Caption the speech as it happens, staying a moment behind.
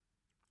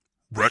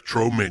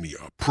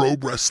Retromania Pro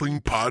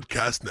Wrestling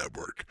Podcast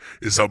Network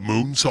is a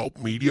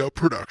Moonsault Media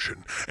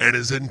production and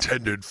is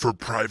intended for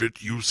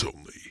private use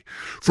only.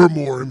 For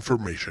more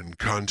information,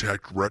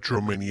 contact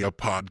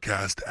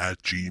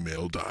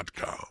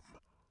retromaniapodcast@gmail.com.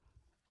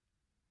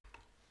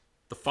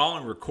 The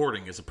following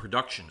recording is a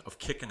production of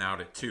Kickin'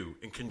 Out at 2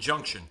 in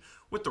conjunction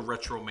with the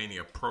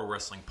Retromania Pro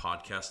Wrestling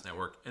Podcast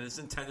Network and is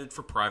intended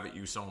for private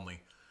use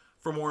only.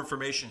 For more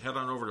information, head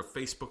on over to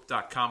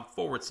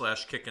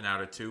facebook.com/Kickin'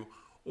 Out at 2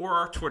 or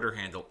our Twitter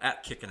handle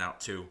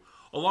 @KickinOut2,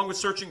 along with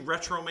searching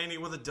Retromania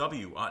with a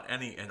W on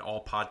any and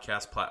all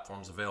podcast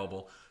platforms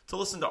available to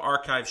listen to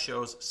archive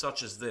shows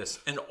such as this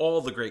and all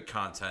the great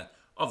content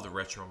of the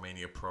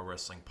Retromania Pro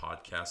Wrestling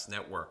Podcast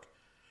Network.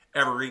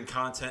 Evergreen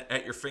content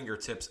at your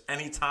fingertips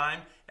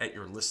anytime at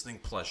your listening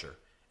pleasure.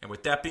 And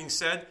with that being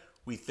said,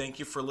 we thank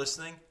you for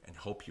listening and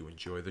hope you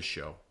enjoy the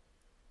show.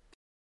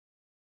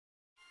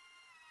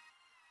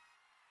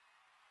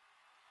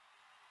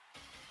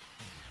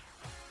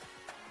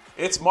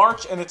 It's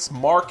March, and it's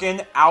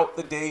marking out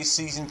the days.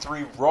 Season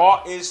 3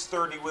 Raw is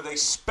 30 with a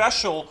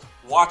special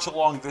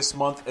watch-along this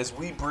month as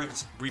we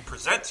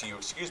present to you,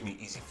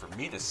 easy for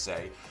me to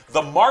say,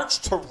 the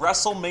March to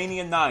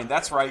WrestleMania 9.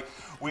 That's right.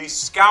 We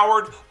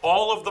scoured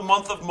all of the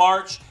month of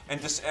March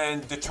and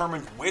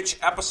determined which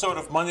episode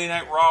of Monday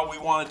Night Raw we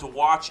wanted to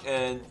watch,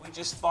 and we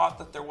just thought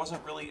that there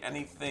wasn't really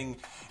anything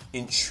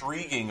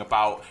intriguing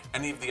about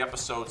any of the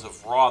episodes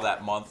of Raw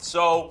that month.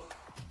 So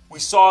we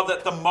saw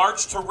that the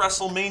March to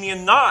WrestleMania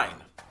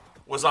 9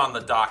 was on the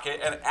docket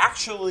and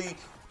actually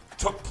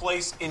took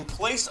place in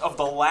place of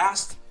the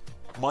last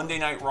Monday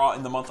Night Raw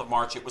in the month of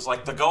March. It was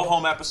like the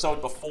go-home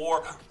episode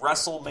before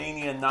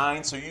WrestleMania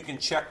 9, so you can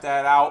check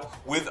that out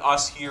with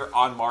us here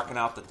on Marking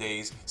Out the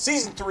Days.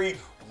 Season 3,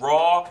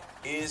 Raw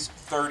is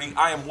 30.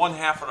 I am one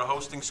half of the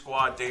hosting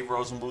squad, Dave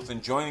Rosenbluth,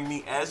 and joining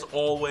me, as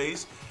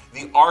always,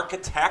 the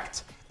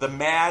architect, the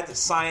mad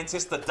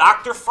scientist, the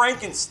Dr.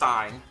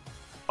 Frankenstein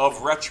of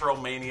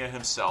Retromania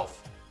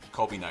himself,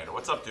 Coby Nighter.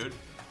 What's up, dude?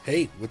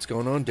 Hey, what's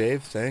going on,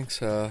 Dave? Thanks.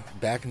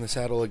 Back in the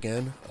saddle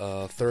again.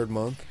 Third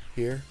month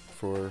here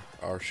for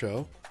our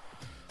show.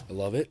 I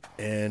love it.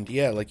 And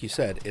yeah, like you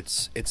said,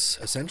 it's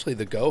essentially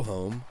the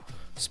go-home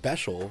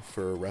special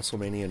for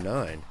WrestleMania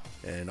 9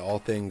 and all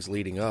things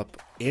leading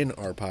up in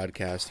our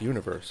podcast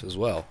universe as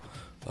well.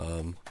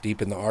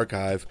 Deep in the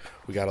archive,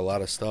 we got a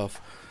lot of stuff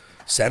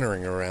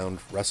centering around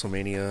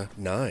WrestleMania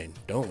 9,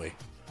 don't we?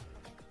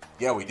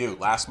 Yeah, we do.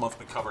 Last month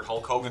we covered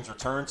Hulk Hogan's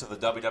return to the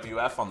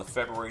WWF on the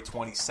February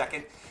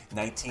 22nd,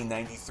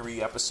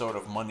 1993 episode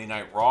of Monday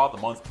Night Raw.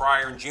 The month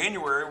prior, in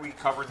January, we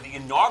covered the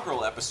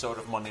inaugural episode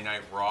of Monday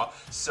Night Raw,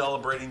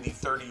 celebrating the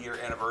 30-year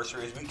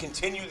anniversary. As we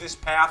continue this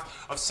path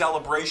of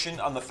celebration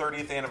on the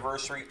 30th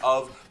anniversary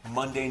of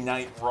Monday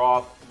Night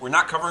Raw, we're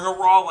not covering a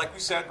Raw, like we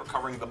said. We're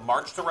covering the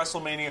March to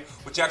WrestleMania,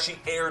 which actually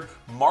aired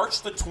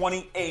March the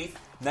 28th,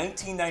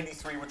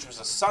 1993, which was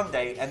a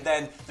Sunday, and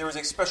then there was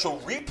a special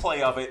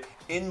replay of it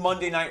in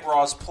Monday Night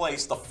Raw's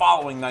place the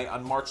following night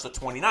on March the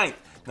 29th,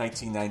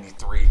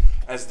 1993,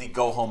 as the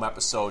go-home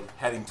episode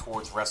heading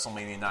towards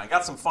WrestleMania 9.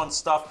 Got some fun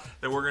stuff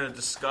that we're going to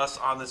discuss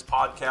on this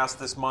podcast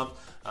this month.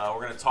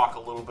 We're going to talk a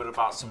little bit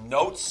about some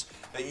notes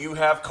that you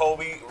have,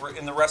 Coby,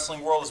 in the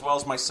wrestling world, as well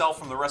as myself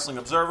from the Wrestling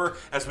Observer,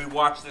 as we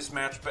watch this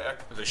match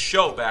back, the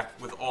show back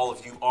with all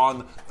of you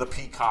on the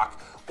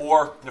Peacock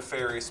or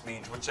Nefarious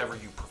Means, whichever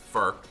you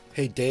prefer.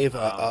 Hey, Dave,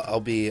 I'll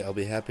be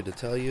happy to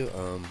tell you,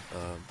 I'm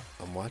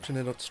watching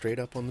it straight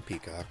up on the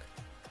Peacock.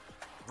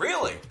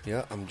 Really?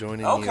 Yeah, I'm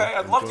joining. Okay,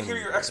 I'd love to hear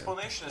your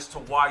explanation as to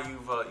why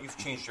you've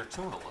changed your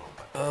tune a little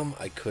bit.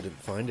 I couldn't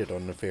find it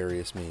on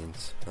Nefarious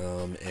Means,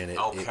 and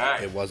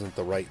it wasn't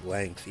the right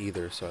length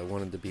either. So I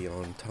wanted to be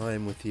on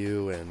time with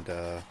you, and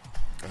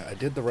I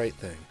did the right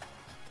thing.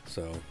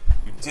 So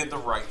you did the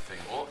right thing.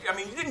 Well, I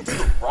mean, you didn't do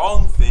the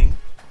wrong thing.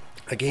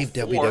 I gave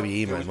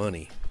WWE my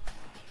money.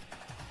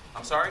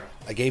 I'm sorry?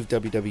 I gave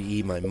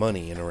WWE my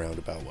money in a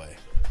roundabout way.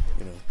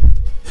 You know,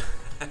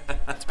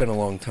 it's been a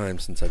long time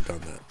since I've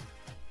done that.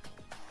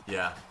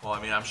 Yeah, well,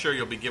 I mean, I'm sure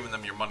you'll be giving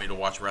them your money to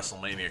watch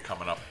WrestleMania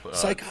coming up.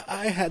 It's like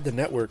I had the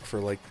network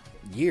for like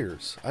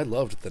years. I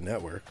loved the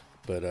network,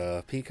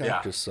 but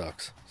Peacock just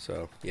sucks.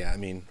 So yeah, I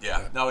mean,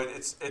 no,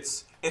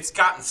 it's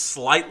gotten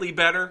slightly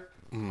better.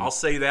 I'll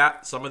say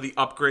that some of the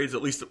upgrades,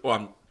 at least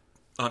on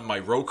my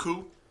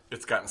Roku,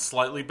 it's gotten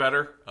slightly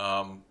better.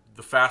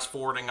 The fast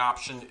forwarding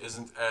option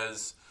isn't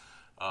as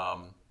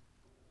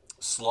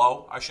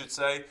slow, I should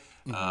say.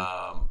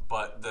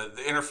 But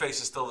the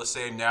interface is still the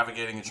same.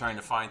 Navigating and trying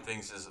to find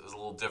things is a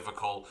little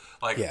difficult.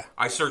 Like,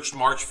 I searched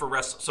March for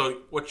wrestling.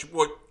 So what?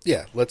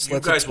 Yeah, let's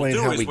explain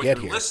how we get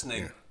here.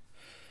 Listening. Yeah.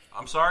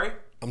 I'm sorry.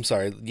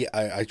 Yeah,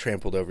 I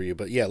trampled over you,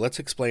 but yeah, let's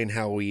explain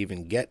how we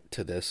even get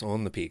to this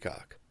on the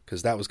Peacock,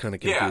 because that was kind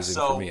of confusing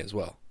for me as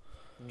well.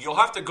 You'll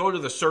have to go to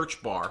the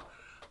search bar,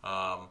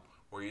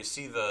 where you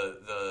see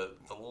the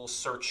little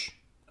search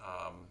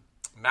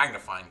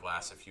magnifying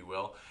glass, if you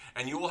will,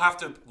 and you will have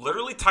to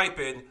literally type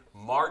in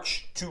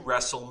March to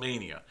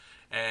WrestleMania,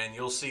 and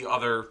you'll see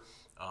other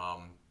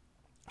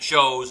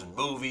shows and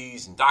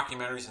movies and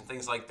documentaries and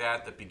things like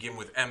that begin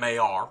with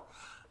MAR.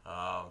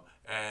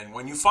 And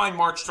when you find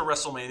March to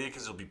WrestleMania,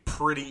 because it'll be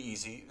pretty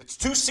easy, it's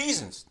 2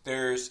 seasons.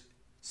 There's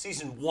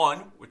season 1,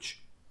 which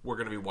we're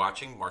going to be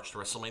watching, March to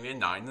WrestleMania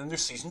 9. And then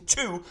there's season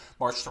 2,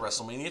 March to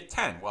WrestleMania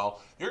 10.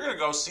 Well, you're going to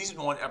go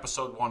season 1,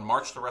 episode 1,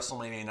 March to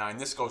WrestleMania 9.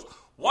 This goes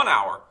 1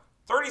 hour,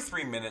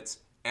 33 minutes,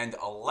 and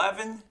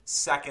 11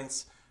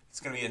 seconds. It's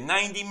going to be a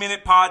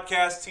 90-minute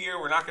podcast here.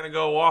 We're not going to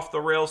go off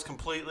the rails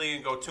completely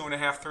and go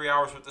 2.5, 3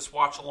 hours with this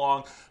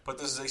watch-along, but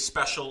this is a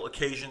special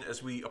occasion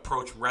as we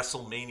approach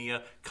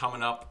WrestleMania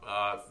coming up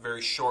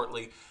very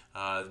shortly.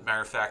 As a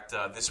matter of fact,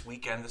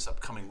 this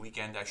upcoming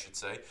weekend, I should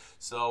say.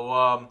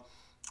 So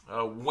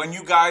when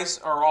you guys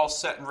are all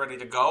set and ready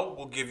to go,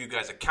 we'll give you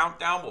guys a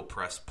countdown. We'll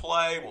press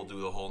play. We'll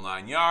do the whole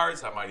 9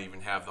 yards. I might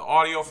even have the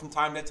audio from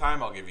time to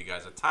time. I'll give you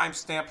guys a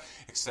timestamp,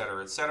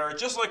 etc.,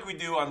 just like we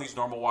do on these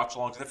normal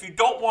watch-alongs. And if you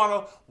don't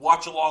want to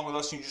watch along with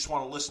us and you just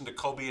want to listen to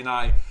Coby and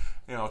I,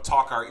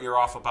 talk our ear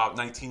off about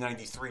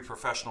 1993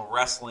 professional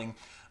wrestling,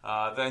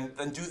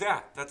 then do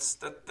that.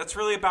 That's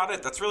really about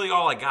it. That's really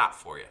all I got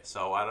for you.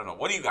 So I don't know.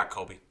 What do you got,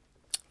 Coby?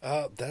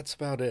 That's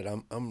about it.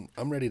 I'm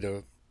ready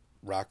to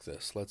rock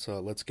this.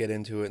 Let's get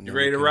into it. And you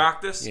ready to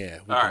rock this? Yeah.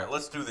 All right,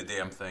 let's do the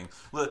damn thing.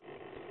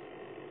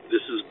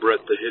 This is Bret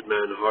the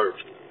Hitman Hart,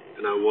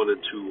 and I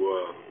wanted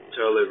to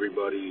tell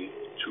everybody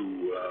to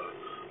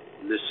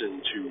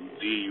listen to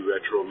the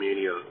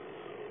Retromania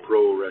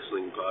Pro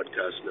Wrestling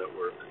Podcast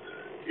Network.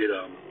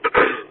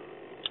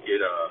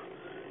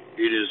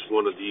 It is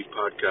one of the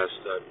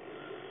podcasts that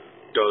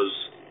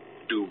does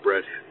do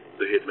Bret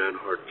the Hitman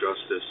Hart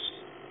justice,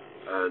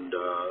 and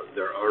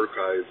their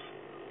archive.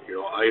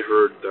 I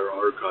heard their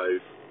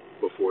archive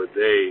before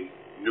they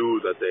knew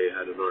that they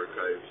had an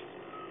archive.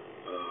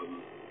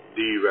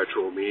 The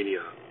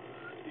Retromania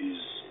is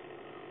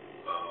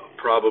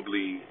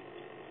probably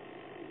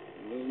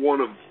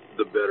one of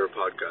the better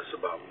podcasts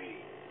about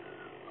me.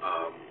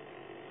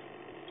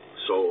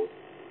 So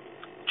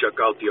check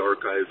out the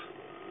archive.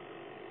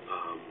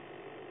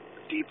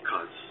 Deep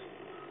cuts.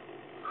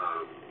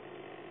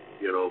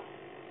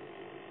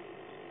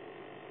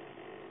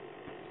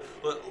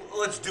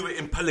 Let's do it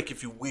in public,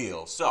 if you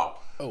will. So,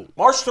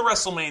 March to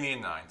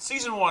WrestleMania 9,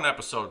 Season 1,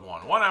 Episode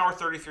 1. 1 hour,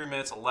 33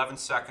 minutes, 11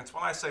 seconds.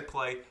 When I say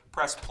play,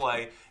 press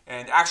play.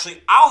 And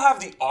actually, I'll have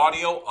the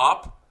audio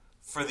up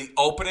for the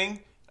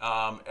opening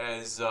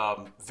as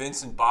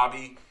Vince and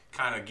Bobby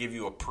kind of give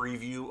you a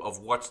preview of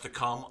what's to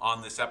come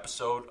on this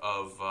episode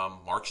of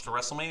March to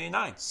WrestleMania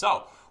 9.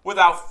 So,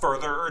 without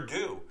further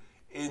ado,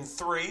 in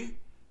 3,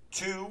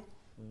 2,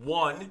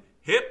 1,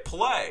 hit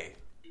play.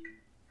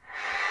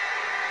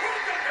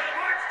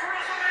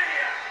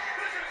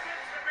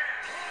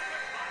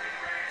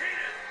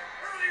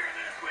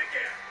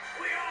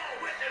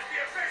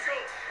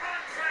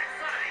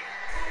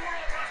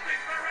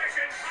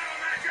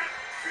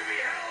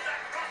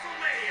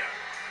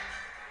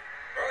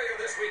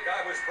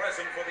 I was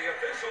present for the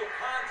official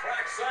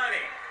contract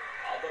signing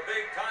of the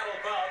big title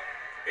bout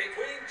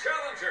between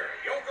challenger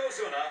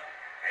Yokozuna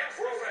and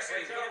World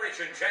Wrestling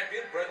Federation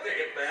champion Bret the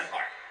Hitman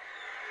Hart.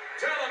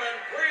 Gentlemen,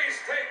 please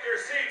take your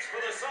seats for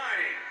the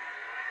signing.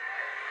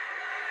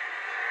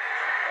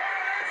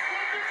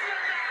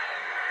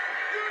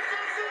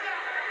 Yokozuna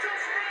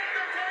just ran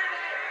the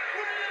table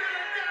right into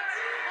the guts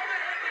of the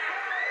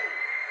Hitman.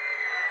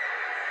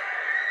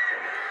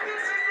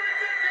 This is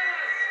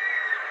ridiculous.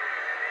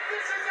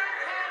 This is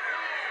uncalled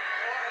for.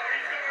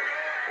 He's going to go.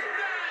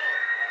 No.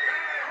 I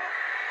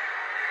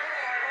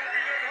hope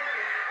he didn't hurt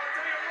him. I'll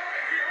tell you what,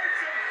 if he hurts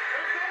him,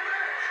 there's no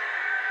match.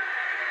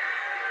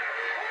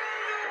 Oh,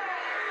 no. Look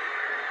at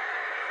him.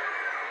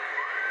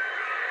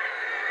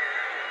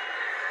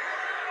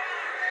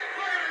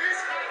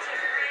 He's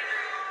conscious, right?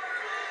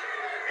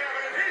 Yeah,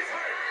 but if he's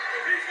hurt,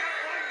 if he's got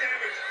lung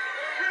damage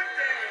or rib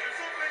damage or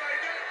something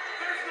like that,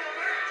 there's no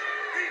match.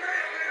 He may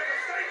have made a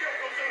mistake,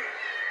 Yokozuna.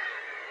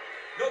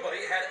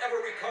 Nobody had ever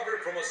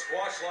recovered from a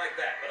squash like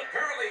that, but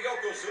apparently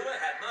Yokozuna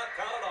had not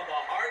counted on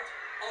the heart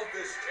of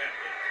this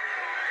champion.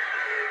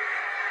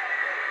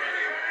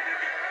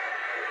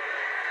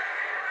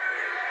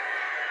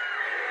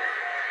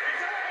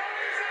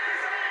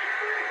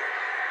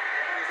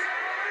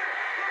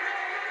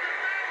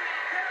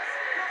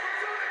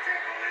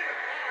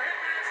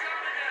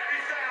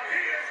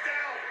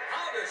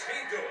 How does he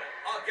do it?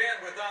 Again,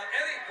 without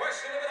any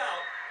question of a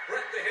doubt,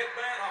 Bret the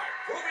Hitman Hart,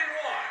 proving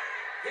why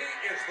he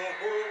is the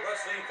World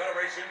Wrestling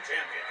Federation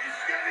champion.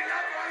 He's getting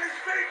up on his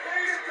feet.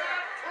 He's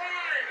got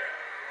pride.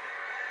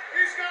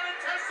 He's got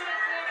intestinal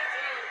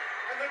fortitude.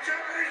 And the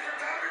Japanese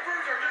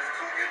photographers are just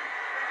cooking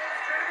with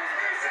those cables.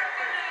 He's up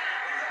and down.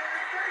 He's on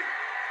his feet.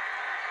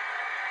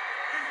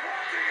 He's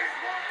walking. He's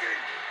walking.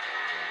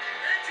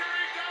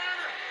 Injury done.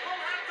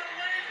 We'll have to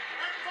wait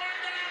and find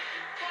out.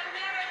 But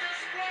what a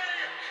display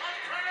of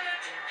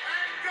courage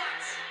and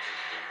guts.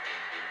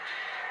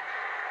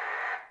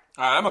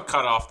 All right, I'm going to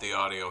cut off the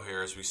audio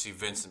here as we see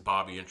Vince and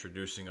Bobby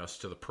introducing us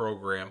to the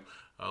program.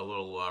 A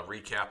little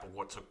recap of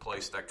what took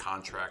place, that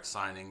contract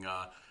signing.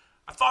 I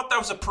thought that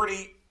was a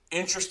pretty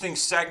interesting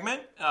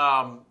segment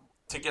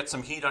to get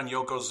some heat on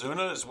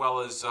Yokozuna, as well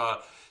as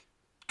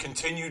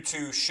continue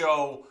to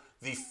show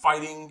the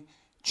fighting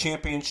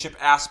championship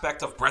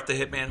aspect of Bret the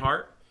Hitman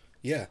Hart.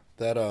 Yeah,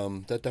 that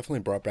definitely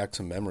brought back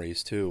some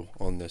memories too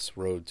on this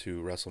road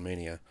to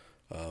WrestleMania.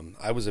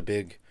 I was a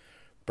big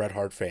Bret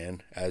Hart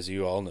fan, as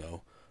you all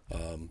know,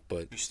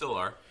 but You still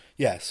are.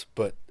 yes,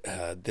 but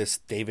this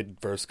David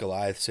versus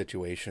Goliath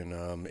situation,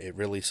 it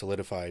really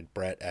solidified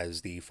Bret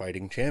as the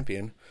fighting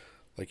champion,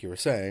 like you were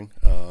saying,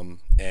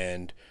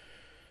 and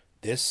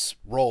this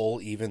role,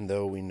 even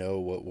though we know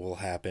what will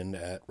happen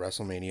at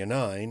WrestleMania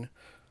 9,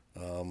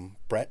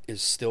 Bret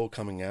is still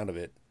coming out of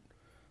it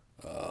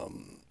a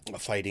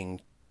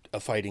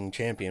fighting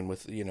champion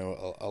with, you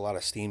know, a lot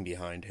of steam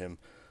behind him,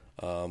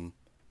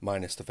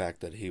 minus the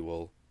fact that he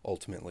will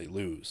ultimately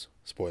lose.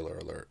 Spoiler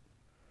alert.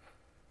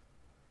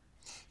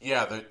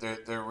 Yeah,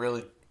 they're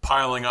really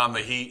piling on the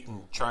heat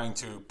and trying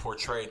to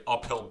portray an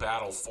uphill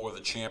battle for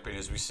the champion,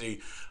 as we see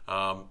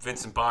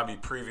Vince and Bobby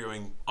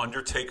previewing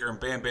Undertaker and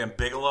Bam Bam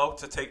Bigelow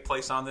to take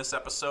place on this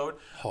episode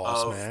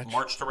of match.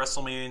 March to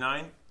WrestleMania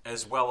 9,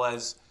 as well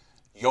as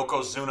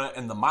Yokozuna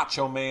and the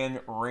Macho Man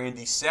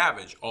Randy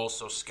Savage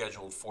also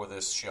scheduled for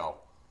this show.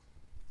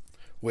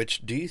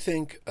 Which, do you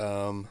think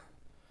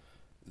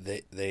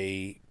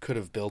they could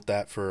have built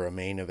that for a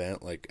main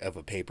event, like of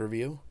a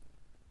pay-per-view?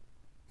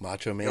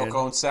 Macho Man?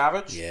 Yoko and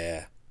Savage?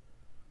 Yeah.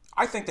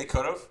 I think they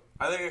could have.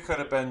 I think it could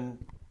have been,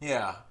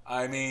 yeah.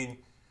 I mean,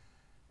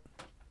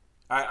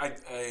 I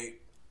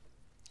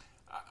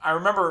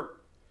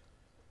remember,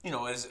 you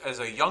know, as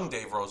a young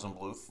Dave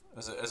Rosenbluth,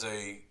 as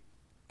a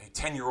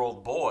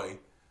 10-year-old boy,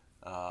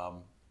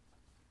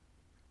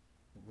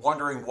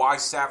 wondering why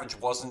Savage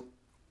wasn't,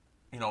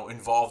 you know,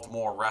 involved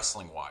more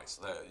wrestling-wise.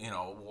 You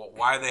know,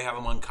 why they have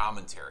him on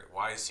commentary?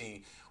 Why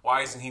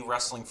isn't he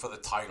wrestling for the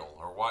title?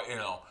 Or why, you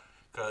know,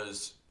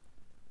 because,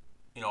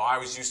 you know, I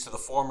was used to the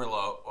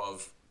formula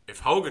of if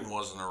Hogan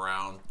wasn't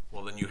around,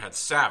 well, then you had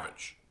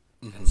Savage.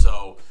 Mm-hmm. And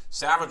so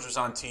Savage was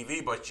on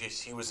TV, but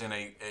he was in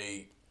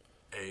a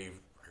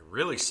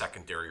really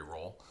secondary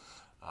role.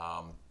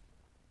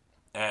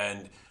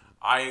 And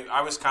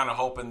I was kind of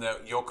hoping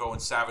that Yoko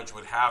and Savage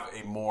would have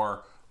a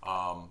more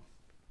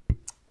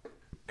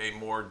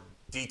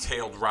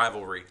detailed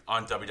rivalry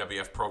on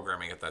WWF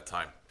programming at that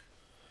time.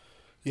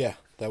 Yeah,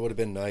 that would have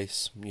been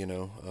nice, you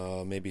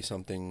know, maybe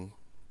something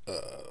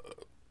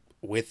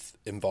with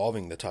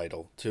involving the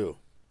title, too.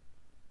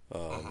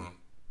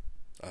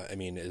 I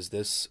mean, is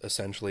this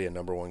essentially a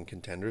number one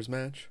contenders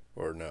match,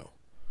 or no?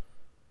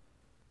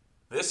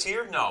 This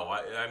here? No.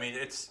 I mean,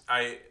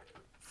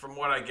 from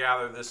what I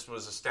gather, this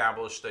was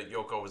established that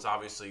Yoko was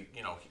obviously,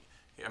 you know,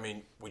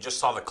 we just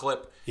saw the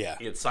clip. Yeah.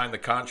 He had signed the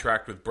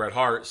contract with Bret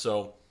Hart,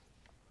 so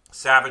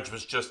Savage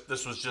was just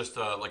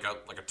like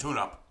a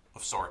tune-up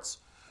of sorts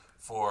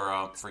for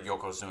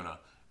Yokozuna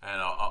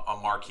and a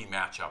marquee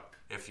matchup,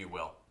 if you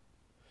will.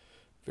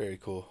 Very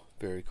cool.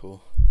 Very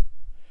cool.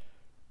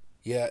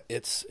 Yeah,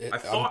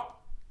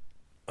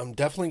 I'm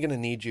definitely going to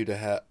need you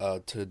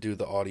to do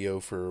the audio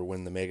for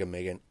when the Mega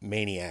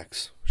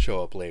Maniacs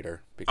show up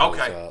later. Because,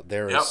 okay.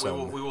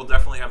 We will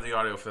definitely have the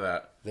audio for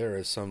that. There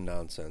is some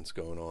nonsense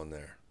going on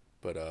there.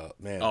 But,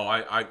 man. Oh,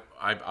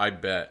 I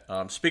bet.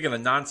 Speaking of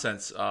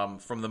nonsense,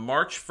 from the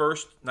March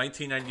 1st,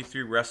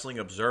 1993 Wrestling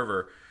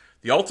Observer,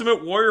 the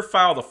Ultimate Warrior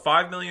filed a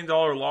 $5 million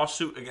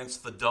lawsuit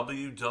against the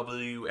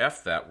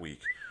WWF that week.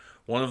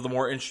 One of the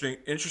more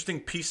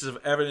interesting pieces of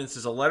evidence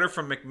is a letter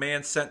from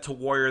McMahon sent to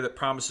Warrior that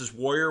promises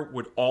Warrior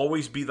would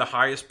always be the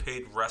highest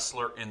paid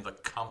wrestler in the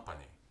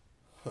company.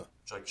 Would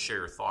you like to share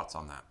your thoughts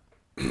on that?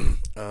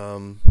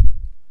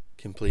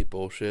 Complete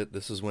bullshit.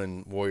 This is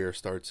when Warrior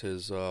starts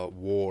his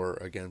war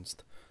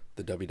against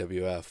the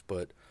WWF,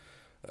 but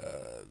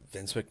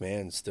Vince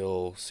McMahon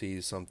still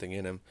sees something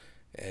in him.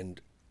 And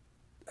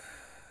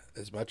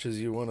as much as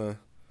you want to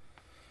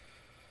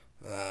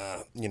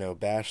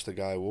bash the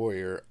guy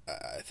Warrior,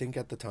 I think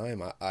at the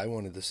time I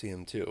wanted to see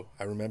him too.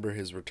 I remember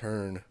his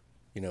return,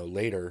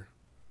 later,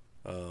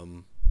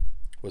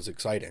 was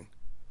exciting,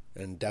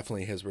 and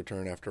definitely his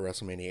return after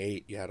WrestleMania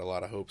 8 you had a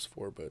lot of hopes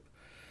for, but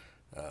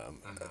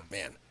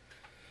man,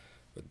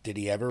 did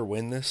he ever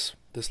win this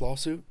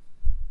lawsuit?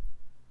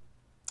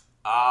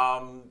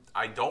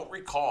 I don't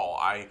recall.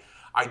 I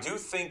do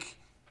think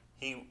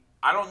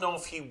I don't know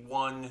if he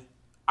won.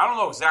 I don't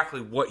know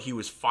exactly what he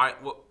was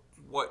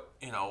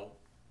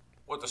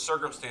what the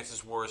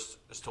circumstances were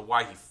as to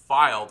why he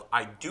filed.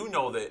 I do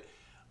know that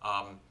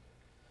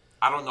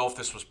I don't know if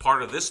this was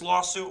part of this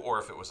lawsuit or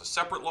if it was a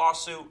separate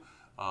lawsuit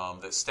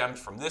that stemmed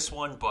from this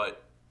one,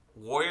 but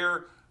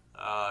Warrior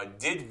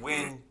did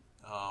win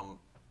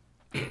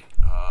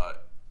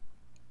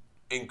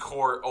in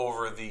court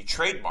over the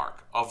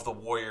trademark of the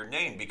Warrior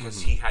name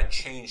because he had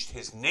changed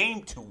his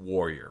name to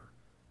Warrior.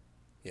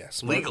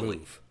 Yes, legally,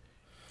 move.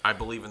 I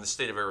believe in the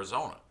state of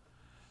Arizona.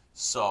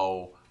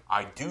 So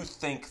I do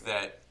think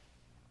that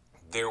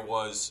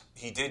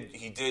he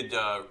did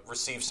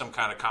receive some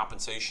kind of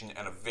compensation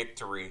and a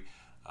victory,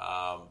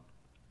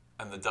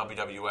 and the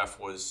WWF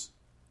was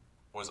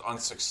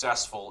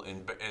unsuccessful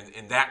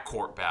in that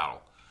court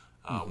battle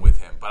with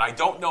him. But I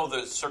don't know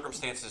the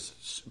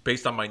circumstances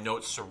based on my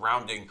notes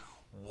surrounding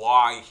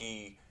why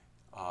he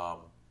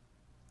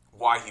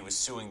was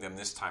suing them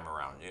this time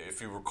around.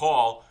 If you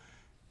recall,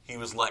 he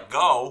was let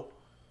go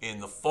in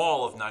the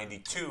fall of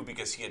 '92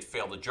 because he had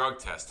failed a drug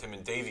test, him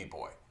and Davey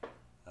Boy,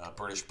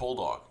 British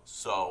Bulldog.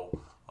 So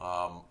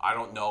I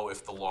don't know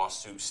if the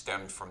lawsuit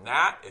stemmed from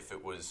that, if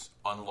it was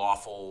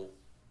unlawful,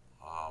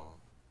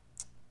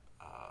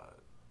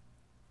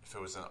 if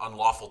it was an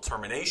unlawful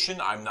termination.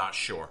 I'm not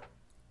sure.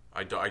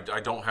 I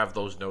don't have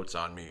those notes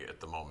on me at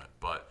the moment.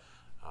 But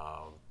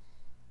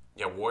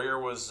Warrior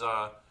was.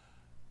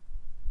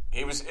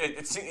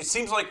 It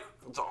seems like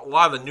a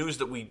lot of the news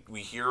that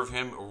we hear of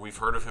him, or we've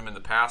heard of him in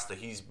the past, that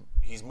he's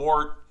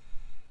more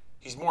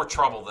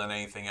trouble than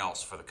anything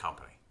else for the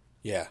company.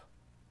 Yeah,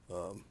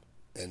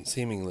 and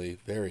seemingly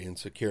very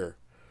insecure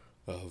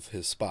of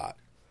his spot.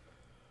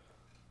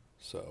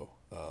 So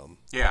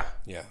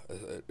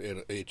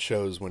it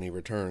shows when he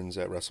returns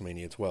at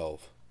WrestleMania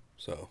 12.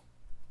 So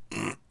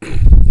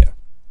yeah.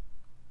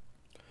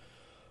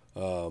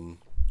 Well,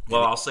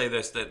 I'll say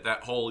this: that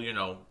whole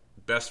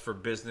best for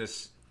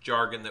business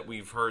jargon that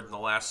we've heard in the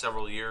last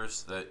several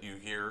years, that you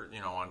hear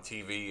on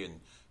TV, and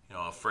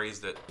a phrase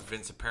that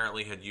Vince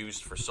apparently had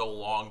used for so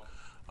long,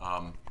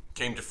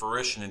 came to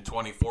fruition in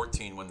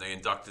 2014 when they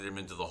inducted him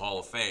into the Hall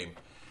of Fame,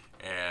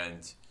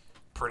 and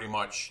pretty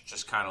much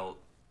just kind of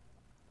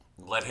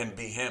let him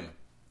be him.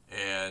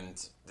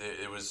 And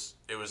it was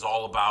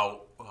all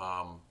about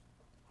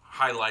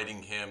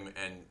highlighting him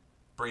and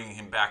bringing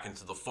him back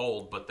into the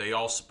fold. But they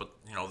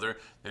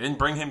didn't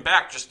bring him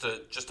back just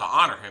to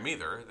honor him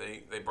either.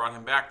 They brought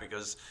him back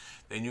because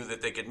they knew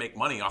that they could make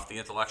money off the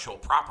intellectual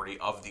property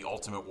of the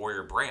Ultimate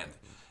Warrior brand.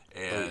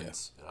 And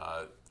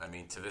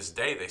to this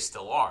day they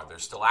still are.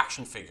 There's still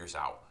action figures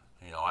out.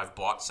 I've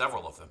bought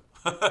several of them.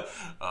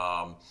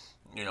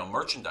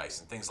 Merchandise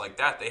and things like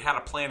that. They had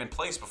a plan in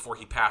place before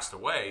he passed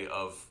away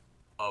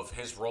of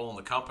his role in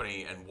the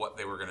company and what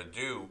they were going to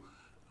do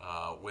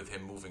with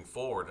him moving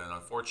forward. And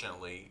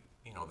unfortunately,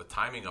 the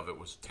timing of it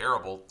was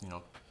terrible.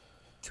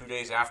 3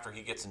 days after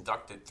he gets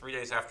inducted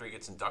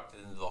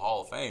into the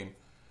Hall of Fame,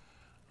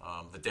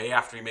 the day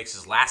after he makes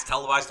his last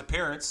televised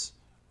appearance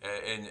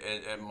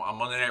on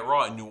Monday Night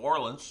Raw in New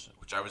Orleans,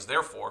 which I was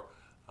there for,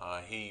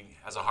 he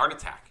has a heart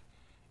attack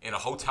in a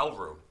hotel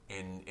room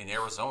in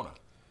Arizona,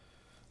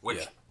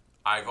 which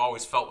I've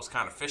always felt was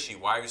kind of fishy.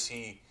 Why was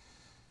he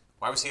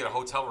at a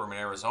hotel room in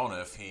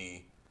Arizona if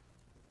he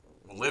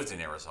lived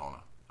in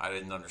Arizona? I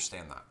didn't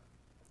understand that.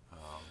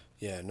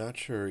 Not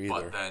sure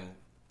either.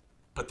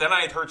 But then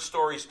I had heard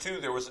stories too.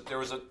 There was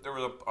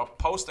a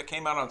post that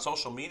came out on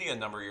social media a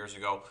number of years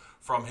ago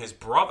from his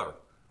brother,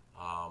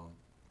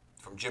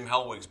 from Jim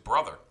Hellwig's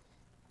brother,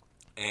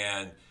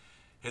 and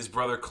his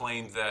brother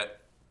claimed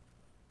that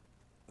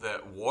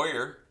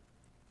Warrior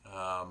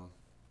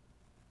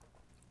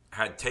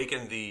had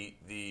taken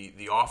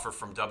the offer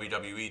from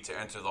WWE to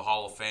enter the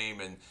Hall of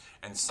Fame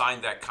and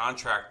signed that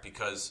contract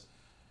because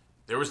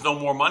there was no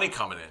more money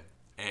coming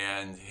in,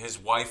 and his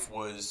wife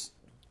was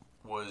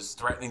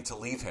threatening to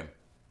leave him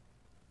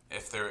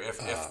if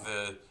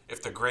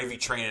the gravy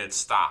train had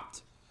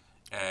stopped,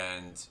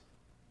 and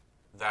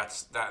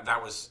that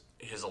was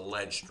his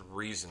alleged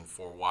reason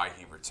for why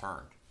he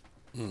returned.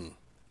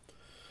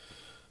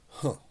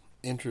 Huh.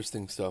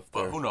 Interesting stuff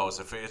there. But who knows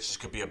if it just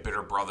could be a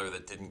bitter brother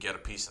that didn't get a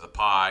piece of the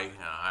pie.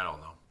 I don't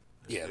know.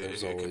 Yeah,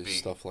 there's always could be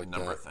stuff like a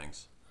number that. of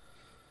things.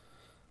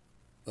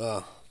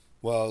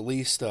 Well, at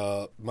least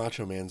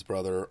Macho Man's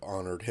brother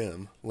honored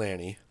him,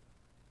 Lanny,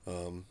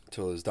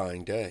 till his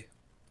dying day,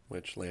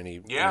 which Lanny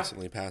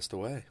recently passed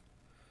away.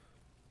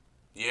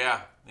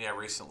 Yeah,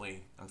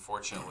 recently,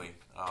 unfortunately.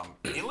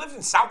 He lived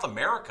in South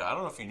America. I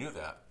don't know if you knew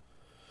that.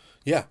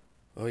 Yeah.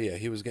 Oh, yeah,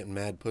 he was getting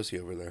mad pussy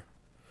over there.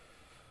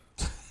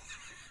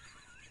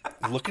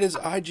 Look at his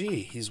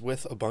IG. He's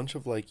with a bunch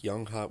of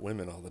young hot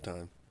women all the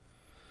time.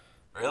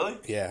 Really?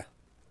 Yeah.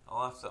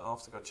 I'll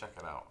have to go check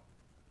it out.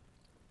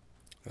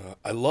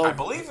 I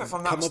believe, if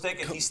I'm not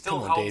mistaken, he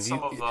still held Dave.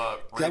 some of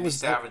Randy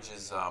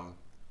Savage's.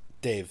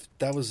 Dave,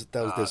 that was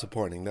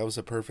disappointing. That was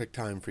a perfect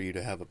time for you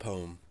to have a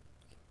poem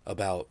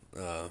about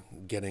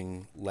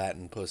getting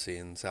Latin pussy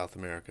in South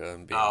America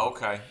and being. Oh,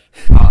 okay.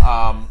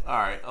 All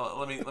right.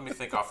 Let me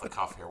think off the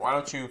cuff here. Why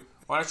don't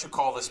you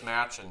call this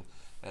match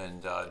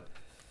and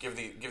give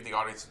the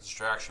audience a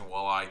distraction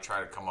while I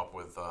try to come up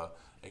with a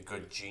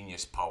good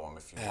genius poem,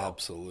 if you will.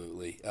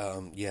 Absolutely.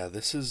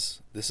 This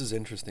is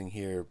interesting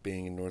here.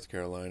 Being in North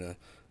Carolina,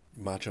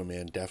 Macho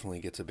Man definitely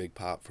gets a big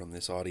pop from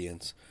this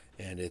audience,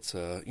 and it's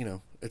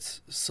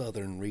it's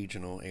southern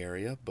regional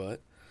area,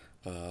 but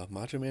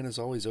Macho Man is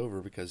always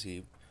over because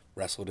he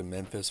wrestled in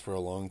Memphis for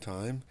a long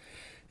time,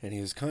 and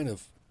he was kind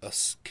of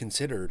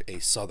considered a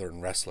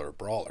southern wrestler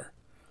brawler.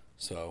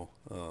 So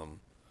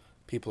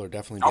people are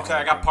definitely okay.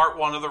 I got part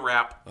one of the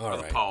rap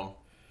of the poem.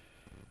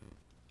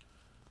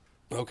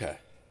 Okay.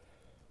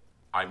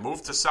 I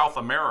moved to South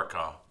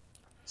America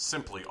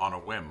simply on a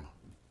whim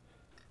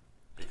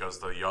because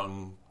the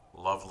young,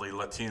 lovely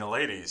Latina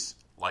ladies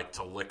like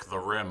to lick the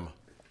rim.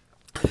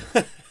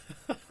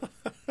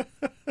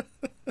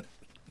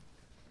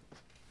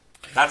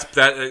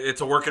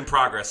 It's a work in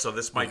progress, so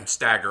this might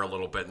stagger a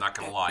little bit, not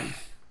going to lie.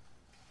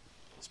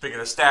 Speaking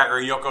of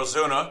stagger,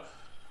 Yokozuna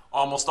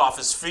almost off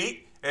his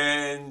feet,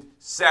 and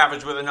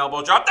Savage with an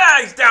elbow drop.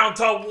 He's down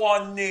to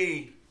one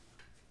knee.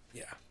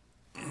 Yeah.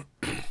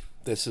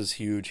 This is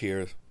huge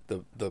here.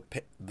 The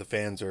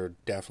fans are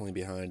definitely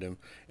behind him.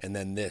 And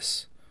then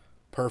this.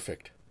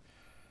 Perfect.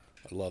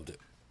 I loved it.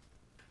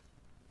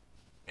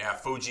 Yeah,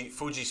 Fuji,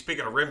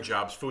 speaking of rim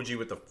jobs, Fuji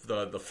with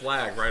the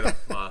flag right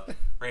up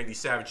Randy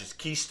Savage's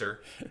keister.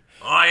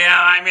 Oh, yeah,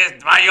 I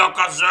missed my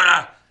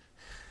Yokozuna.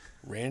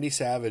 Randy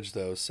Savage,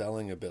 though,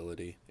 selling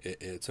ability,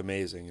 it's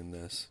amazing in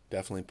this.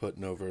 Definitely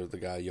putting over the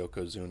guy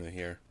Yokozuna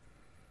here.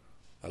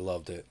 I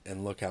loved it.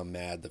 And look how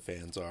mad the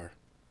fans are.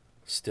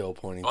 Still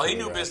pointing to he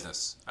the knew ref.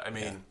 business. I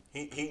mean,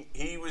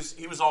 he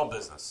was all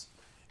business.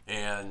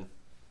 And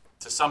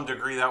to some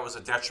degree, that was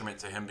a detriment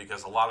to him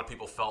because a lot of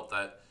people felt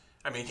that,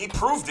 I mean, he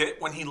proved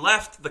it when he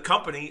left the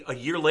company a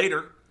year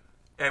later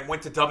and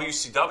went to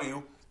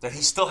WCW that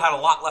he still had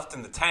a lot left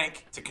in the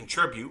tank to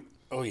contribute.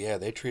 Oh, yeah,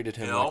 they treated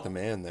him like the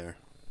man there.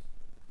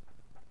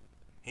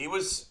 He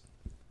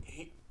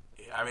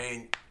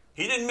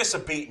didn't miss a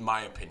beat, in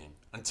my opinion,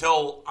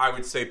 until I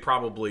would say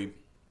probably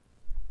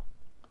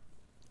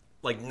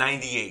like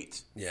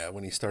 98. Yeah,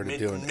 when he started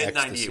doing mid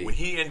ecstasy.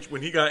 98.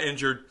 When he got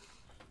injured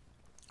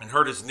and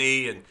hurt his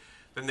knee, and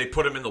then they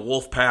put him in the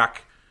Wolf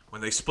Pack.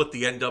 When they split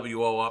the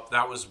NWO up,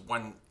 that was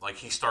when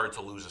he started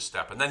to lose a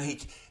step. And then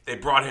they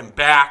brought him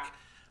back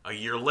a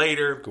year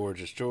later.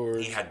 Gorgeous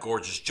George. He had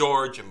Gorgeous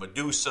George and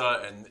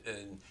Medusa,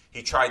 and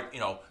he tried,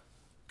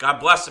 God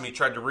bless him, he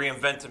tried to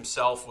reinvent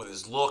himself with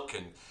his look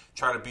and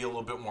try to be a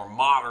little bit more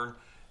modern.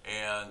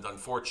 And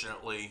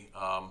unfortunately,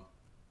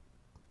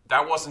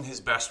 that wasn't his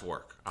best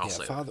work. I'll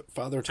say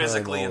Father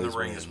physically in the Time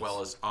ring wins. as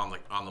well as on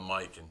the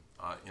mic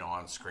and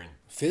on the screen.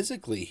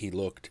 Physically, he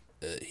looked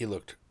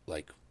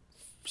like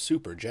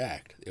super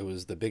jacked. It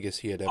was the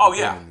biggest he had ever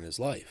been in his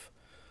life.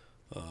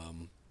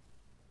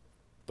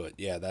 But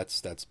yeah,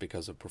 that's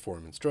because of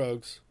performance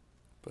drugs.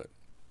 But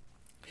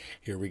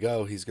here we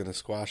go. He's going to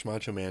squash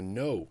Macho Man.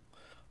 No.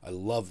 I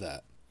love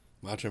that.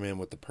 Macho Man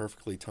with the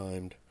perfectly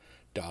timed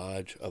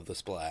dodge of the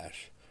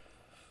splash.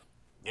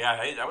 Yeah,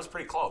 hey, that was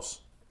pretty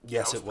close.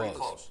 Yes, it was. Pretty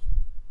close.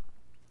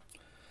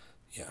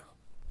 Yeah.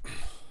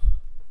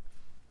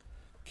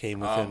 Came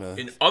within a...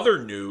 In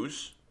other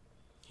news,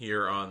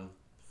 here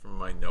from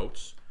my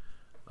notes,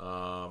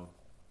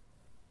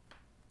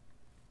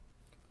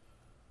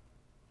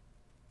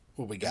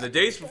 what we got? in the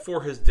days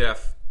before his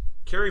death,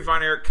 Kerry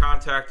Von Erich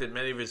contacted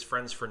many of his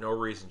friends for no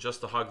reason,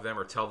 just to hug them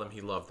or tell them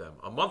he loved them.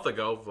 A month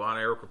ago, Von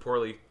Erich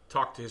reportedly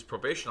talked to his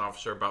probation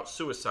officer about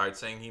suicide,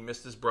 saying he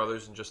missed his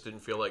brothers and just didn't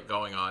feel like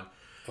going on,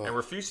 and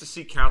refused to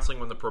seek counseling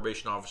when the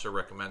probation officer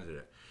recommended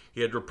it.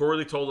 He had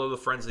reportedly told other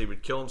friends that he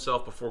would kill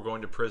himself before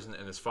going to prison,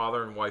 and his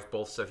father and wife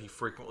both said he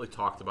frequently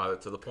talked about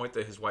it, to the point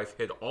that his wife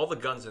hid all the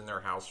guns in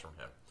their house from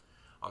him.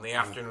 On the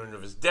afternoon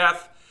of his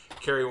death,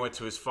 Kerry went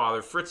to his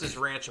father Fritz's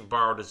ranch and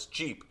borrowed his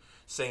Jeep,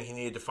 saying he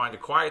needed to find a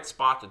quiet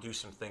spot to do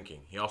some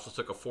thinking. He also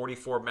took a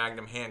 .44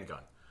 Magnum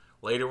handgun.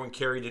 Later, when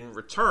Kerry didn't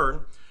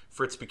return,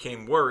 Fritz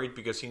became worried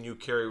because he knew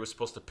Kerry was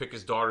supposed to pick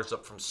his daughters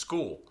up from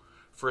school.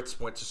 Fritz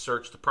went to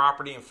search the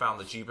property and found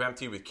the Jeep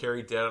empty, with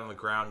Kerry dead on the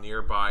ground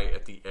nearby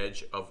at the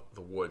edge of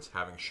the woods,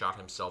 having shot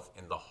himself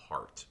in the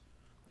heart.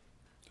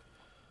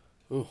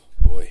 Oh,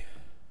 boy.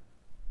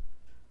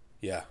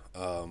 Yeah.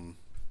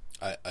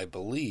 I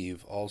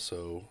believe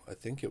also, I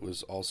think it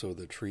was also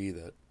the tree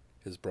that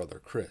his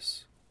brother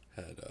Chris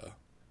had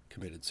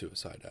committed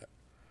suicide at.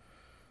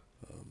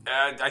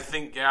 I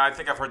think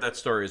I've heard that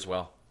story as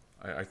well.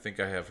 I think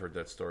I have heard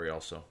that story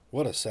also.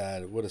 What a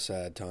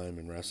sad time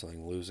in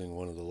wrestling, losing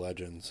one of the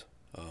legends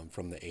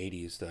from the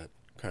 80s that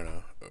kind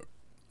of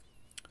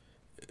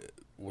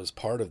was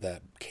part of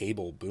that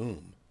cable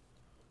boom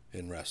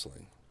in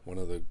wrestling. One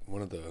of the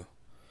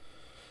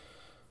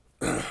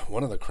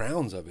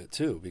crowns of it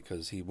too,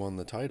 because he won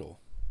the title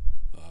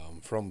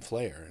from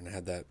Flair and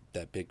had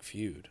that big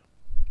feud.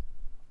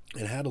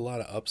 And had a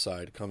lot of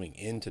upside coming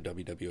into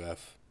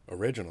WWF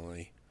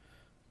originally,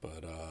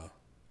 but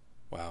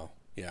wow.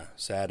 Yeah,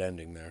 sad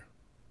ending there.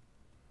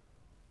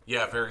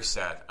 Yeah, very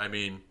sad. I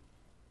mean,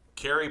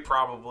 Kerry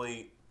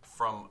probably,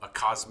 from a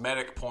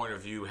cosmetic point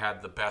of view,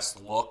 had the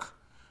best look.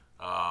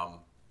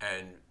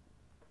 And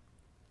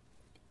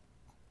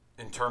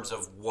in terms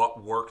of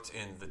what worked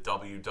in the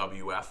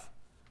WWF,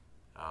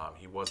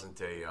 he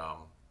wasn't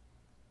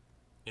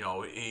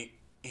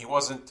he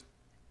wasn't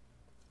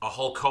a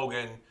Hulk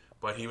Hogan,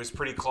 but he was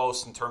pretty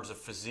close in terms of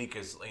physique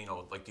as,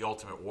 like the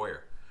Ultimate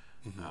Warrior.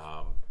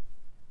 Mm-hmm.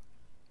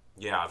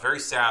 Yeah, very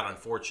sad,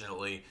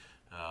 unfortunately.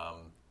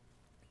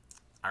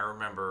 I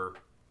remember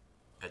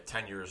at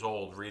 10 years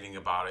old reading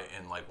about it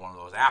in like one of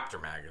those After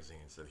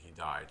magazines that he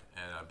died.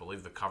 And I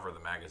believe the cover of the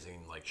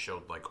magazine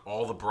showed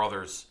all the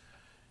brothers.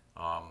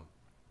 The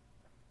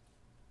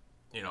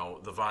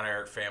Von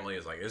Erich family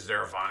is is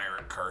there a Von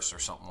Erich curse or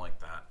something like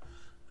that?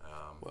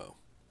 Well,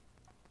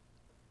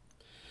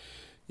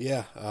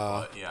 Yeah.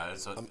 But yeah,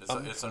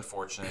 it's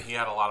unfortunate. He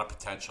had a lot of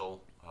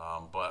potential,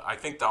 but I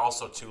think that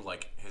also too,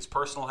 like his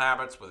personal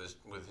habits with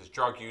his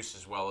drug use,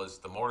 as well as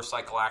the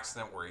motorcycle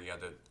accident where he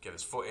had to get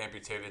his foot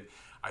amputated.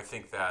 I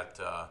think that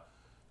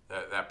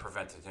that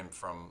prevented him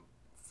from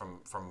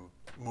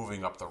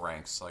moving up the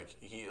ranks. Like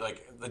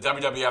the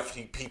WWF,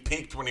 he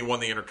peaked when he won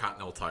the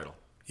Intercontinental title.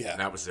 Yeah, and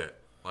that was it.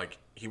 Like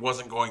he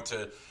wasn't going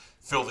to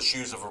fill the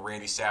shoes of a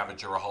Randy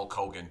Savage or a Hulk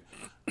Hogan.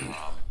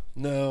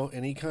 No,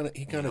 and he kind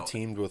of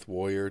teamed with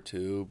Warrior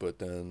too, but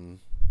then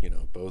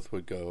both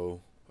would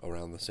go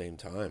around the same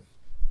time,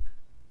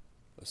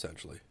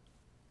 essentially.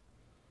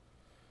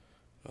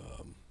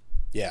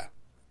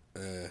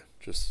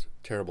 Just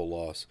terrible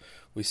loss.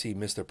 We see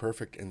Mr.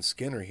 Perfect and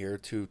Skinner here,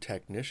 two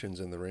technicians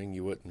in the ring.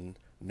 You wouldn't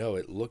know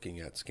it looking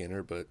at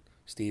Skinner, but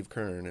Steve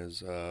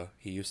Keirn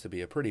he used to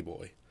be a pretty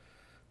boy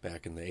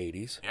back in the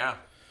 80s. Yeah.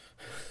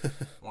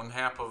 One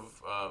half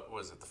of,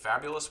 was it the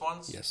Fabulous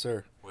Ones? Yes,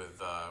 sir.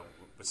 With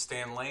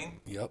Stan Lane?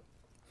 Yep.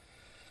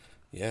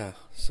 Yeah,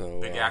 so...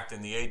 Big act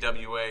in the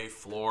AWA,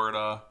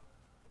 Florida.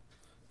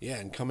 Yeah,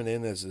 and coming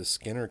in as a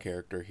Skinner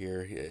character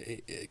here,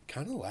 it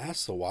kind of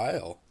lasts a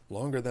while,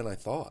 longer than I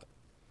thought.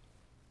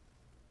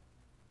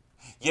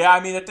 Yeah, I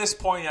mean, at this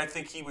point, I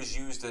think he was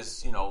used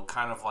as,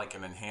 kind of like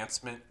an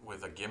enhancement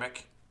with a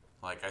gimmick.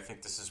 Like, I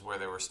think this is where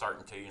they were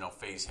starting to,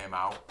 phase him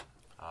out.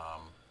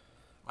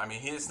 I mean,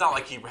 it's not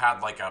like he had,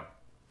 like, a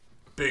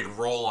big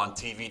role on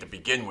TV to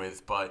begin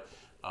with, but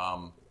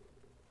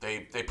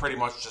they pretty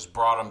much just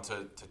brought him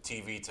to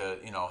TV to,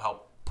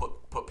 help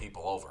put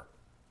people over.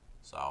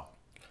 So...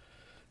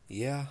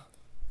 Yeah,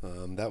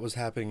 that was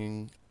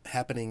happening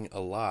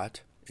a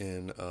lot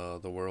in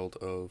the world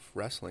of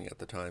wrestling at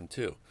the time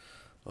too.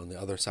 On the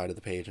other side of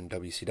the page in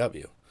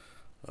WCW,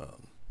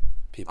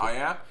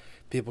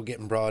 people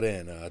getting brought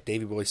in.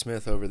 Davey Boy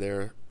Smith over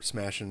there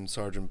smashing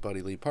Sergeant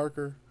Buddy Lee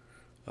Parker.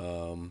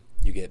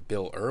 You get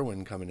Bill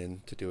Irwin coming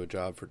in to do a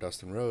job for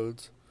Dustin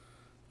Rhodes.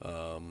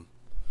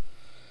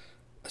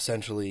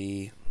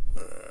 Essentially,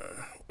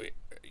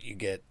 you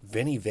get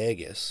Vinny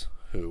Vegas,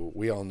 who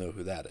we all know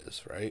who that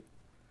is, right?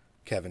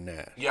 Kevin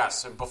Nash.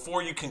 Yes, and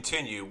before you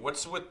continue,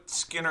 what's with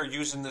Skinner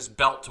using this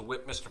belt to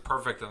whip Mr.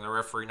 Perfect and the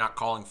referee not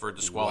calling for a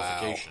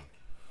disqualification?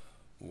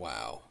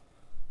 Wow.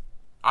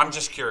 I'm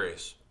just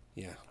curious.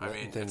 Yeah. I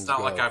mean, it's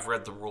not like I've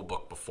read the rule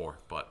book before,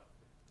 but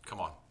come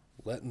on.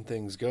 Letting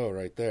things go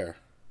right there.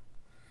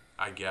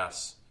 I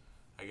guess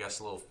a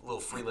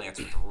little freelance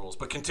with the rules.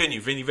 But continue.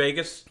 Vinny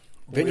Vegas,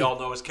 who we all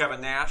know as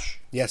Kevin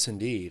Nash. Yes,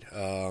 indeed.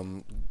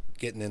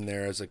 Getting in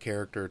there as a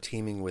character,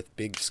 teaming with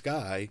Big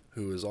Sky,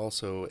 who is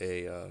also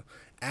a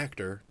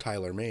actor,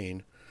 Tyler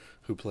Mane,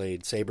 who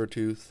played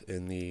Sabretooth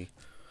in the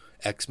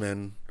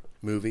X-Men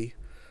movie.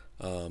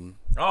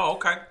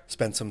 Okay.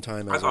 Spent some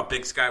time I thought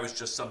Big Sky was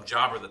just some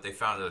jobber that they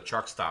found at a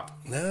truck stop.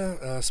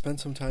 No, spent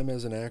some time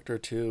as an actor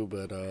too,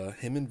 but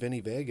him and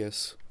Vinny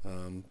Vegas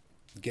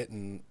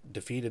getting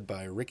defeated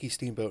by Ricky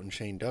Steamboat and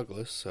Shane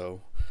Douglas, so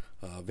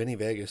Vinny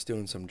Vegas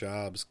doing some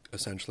jobs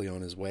essentially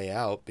on his way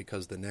out,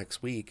 because the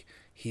next week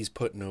he's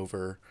putting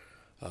over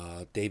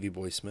Davey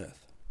Boy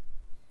Smith.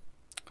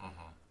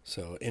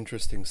 So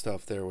interesting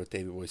stuff there with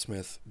Davey Boy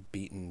Smith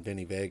beating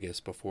Vinny Vegas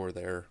before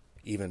they're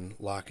even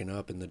locking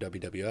up in the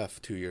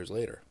WWF 2 years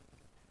later.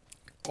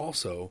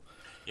 Also...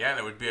 Yeah, and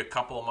it would be a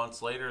couple of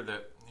months later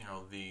that,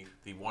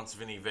 the once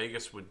Vinny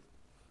Vegas would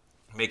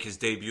make his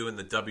debut in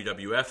the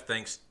WWF,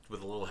 thanks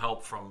with a little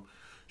help from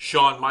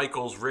Shawn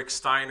Michaels, Rick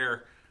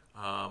Steiner,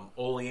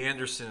 Ole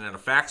Anderson, and a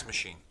fax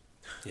machine.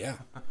 Yeah.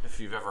 If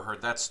you've ever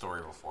heard that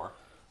story before.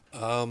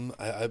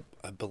 I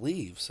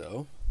believe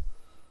so.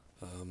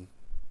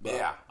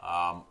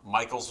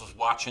 Michaels was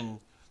watching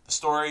the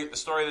story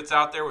that's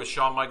out there was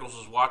Shawn Michaels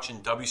was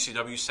watching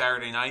WCW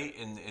Saturday Night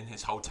in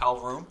his hotel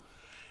room,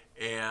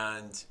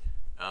 and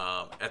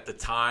at the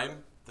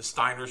time the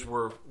Steiners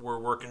were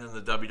working in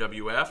the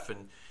WWF,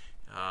 and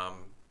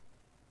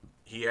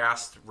he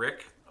asked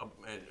Rick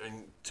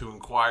to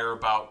inquire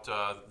about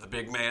the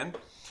big man,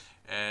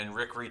 and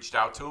Rick reached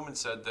out to him and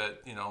said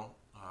that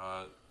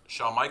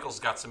Shawn Michaels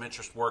got some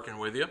interest working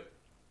with you.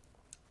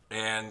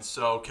 And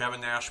so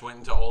Kevin Nash went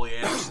into Ole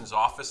Anderson's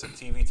office at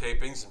TV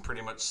tapings and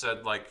pretty much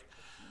said, like,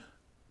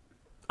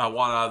 I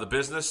want out of the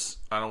business.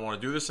 I don't want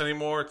to do this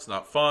anymore. It's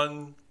not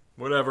fun.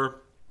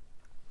 Whatever.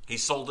 He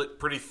sold it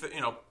pretty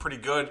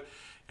good.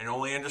 And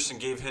Ole Anderson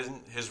gave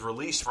his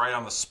release right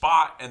on the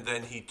spot. And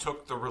then he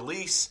took the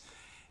release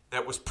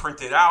that was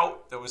printed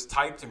out, that was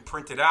typed and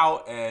printed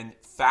out, and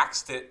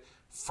faxed it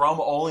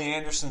from Ole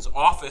Anderson's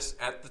office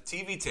at the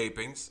TV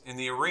tapings in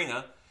the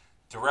arena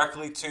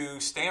directly to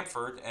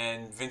Stamford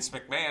and Vince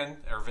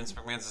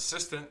McMahon's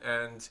assistant,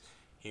 and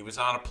he was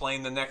on a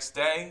plane the next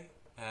day,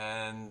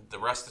 and the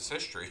rest is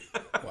history.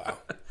 Wow.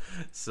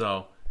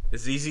 So,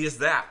 as easy as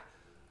that.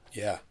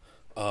 Yeah.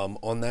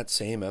 On that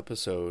same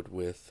episode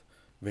with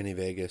Vinny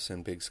Vegas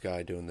and Big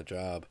Sky doing the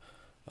job,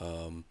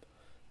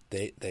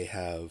 they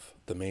have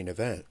the main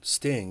event,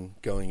 Sting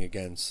going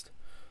against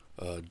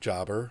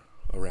jobber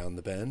around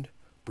the bend,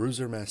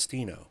 Bruiser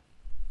Mastino,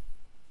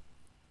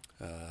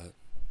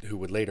 who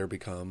would later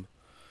become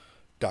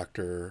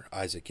Dr.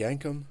 Isaac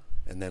Yankem,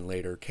 and then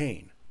later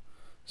Kane.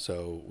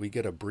 So we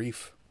get a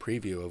brief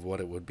preview of what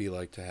it would be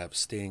like to have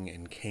Sting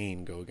and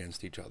Kane go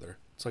against each other.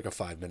 It's like a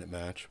 5-minute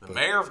match. The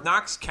mayor of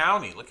Knox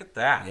County. Look at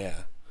that.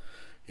 Yeah.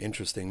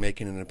 Interesting,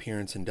 making an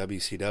appearance in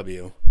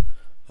WCW.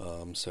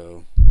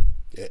 So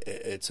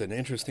it's an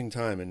interesting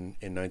time in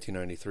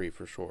 1993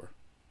 for sure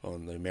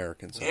on the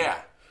American side.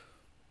 Yeah.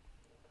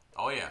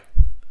 Oh, yeah.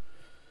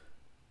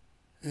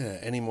 Yeah.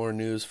 Any more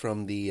news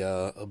from the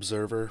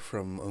Observer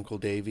from Uncle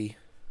Davey?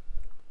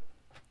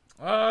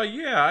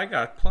 Yeah, I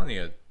got plenty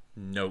of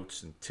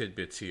notes and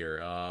tidbits here.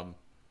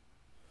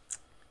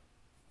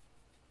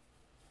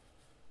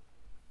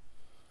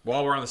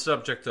 While we're on the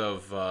subject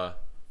of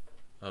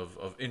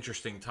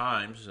interesting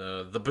times,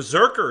 the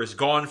Berserker is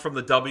gone from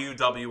the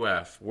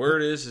WWF.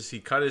 Word is he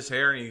cut his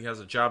hair and he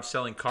has a job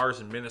selling cars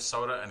in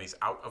Minnesota and he's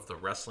out of the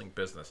wrestling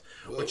business.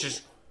 Whoa. Which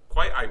is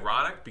quite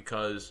ironic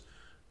because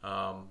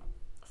a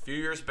few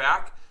years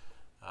back,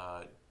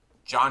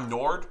 John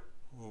Nord,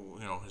 who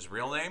his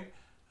real name,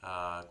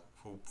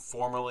 who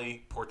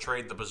formerly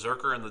portrayed the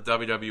Berserker in the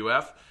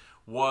WWF,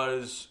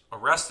 was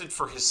arrested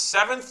for his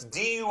 7th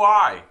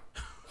DUI.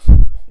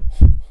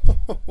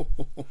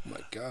 Oh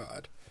my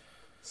God!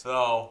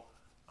 So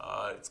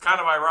it's kind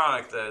of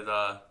ironic that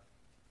a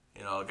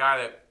guy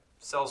that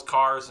sells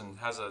cars and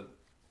has a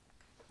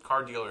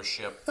car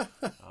dealership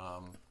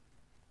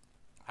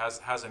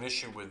has an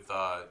issue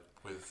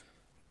with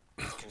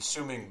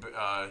consuming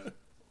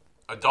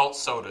adult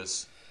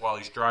sodas while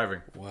he's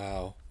driving.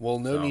 Wow. Well,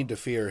 no need to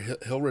fear.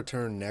 He'll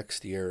return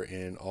next year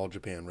in All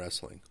Japan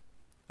Wrestling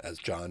as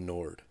John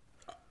Nord.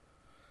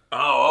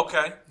 Oh,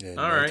 okay.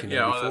 All right.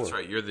 Yeah, that's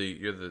right. You're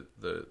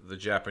the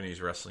Japanese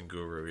wrestling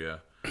guru. Yeah.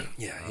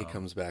 Yeah, he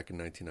comes back in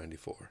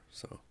 1994.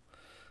 So.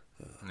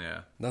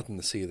 Yeah. Nothing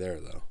to see there,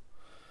 though.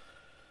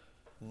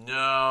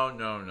 No,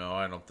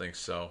 I don't think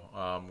so.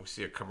 We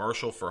see a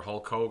commercial for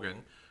Hulk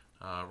Hogan,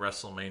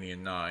 WrestleMania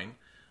 9,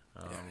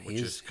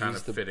 which is kind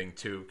of fitting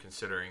too,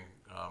 considering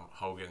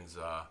Hogan's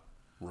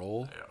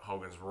role.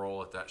 Hogan's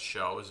role at that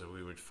show, as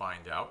we would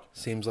find out.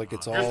 Seems like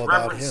it's all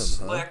about him.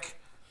 Slick. Huh?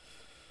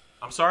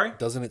 I'm sorry?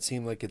 Doesn't it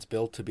seem like it's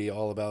built to be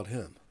all about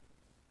him?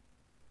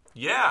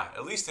 Yeah,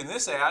 at least in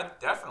this ad,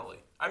 definitely.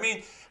 I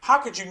mean, how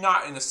could you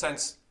not, in a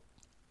sense,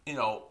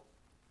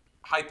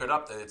 hype it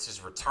up that it's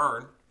his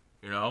return?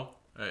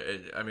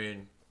 I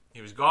mean,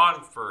 he was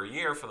gone for a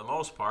year for the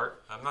most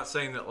part. I'm not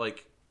saying that,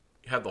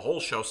 had the whole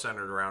show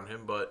centered around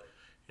him, but,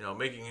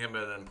 making him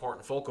an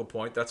important focal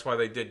point. That's why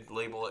they did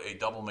label it a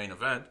double main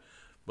event.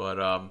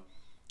 But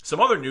some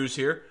other news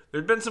here.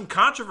 There'd been some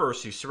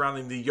controversy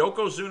surrounding the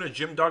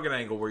Yokozuna-Jim Duggan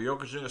angle where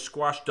Yokozuna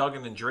squashed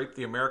Duggan and draped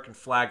the American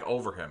flag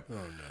over him.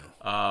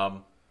 Oh,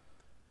 no.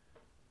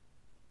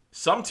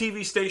 Some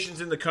TV stations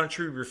in the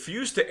country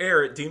refused to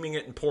air it, deeming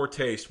it in poor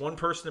taste. One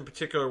person in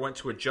particular went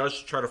to a judge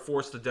to try to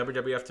force the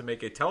WWF to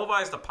make a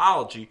televised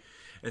apology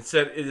and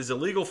said it is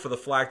illegal for the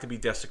flag to be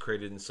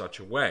desecrated in such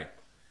a way.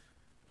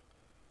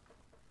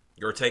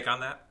 Your take on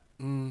that?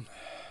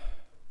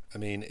 I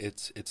mean,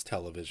 it's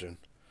television.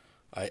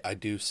 I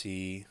do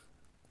see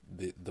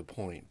the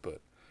point,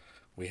 but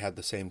we had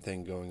the same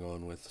thing going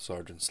on with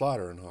Sergeant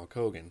Slaughter and Hulk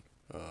Hogan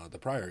the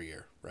prior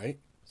year, right?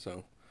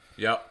 So,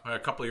 yep, a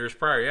couple of years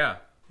prior, yeah.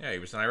 Yeah, he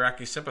was an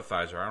Iraqi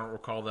sympathizer. I don't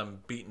recall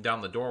them beating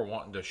down the door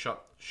wanting to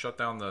shut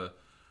down the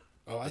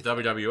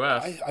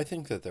WWF. I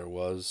think that there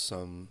was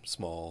some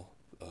small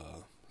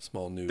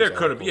news there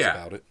could have, yeah,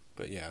 about it,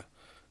 but yeah,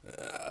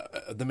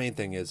 the main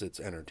thing is it's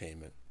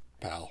entertainment,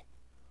 pal.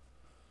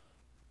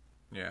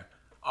 Yeah.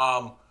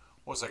 What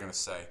was I going to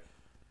say?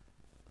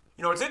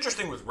 It's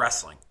interesting with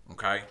wrestling,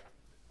 okay?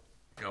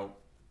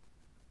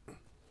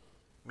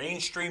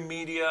 Mainstream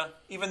media,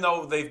 even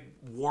though they've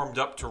warmed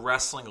up to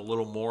wrestling a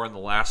little more in the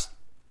last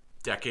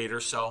decade or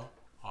so,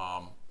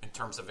 in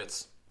terms of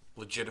its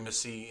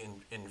legitimacy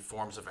in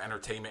forms of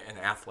entertainment and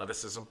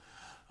athleticism,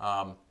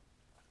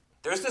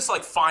 there's this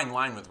fine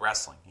line with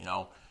wrestling.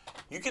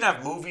 You can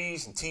have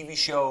movies and TV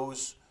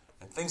shows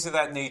and things of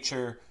that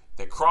nature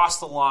that cross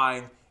the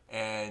line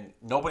and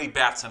nobody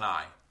bats an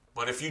eye.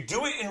 But if you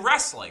do it in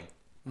wrestling,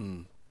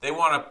 they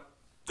want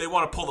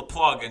to pull the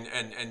plug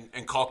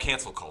and call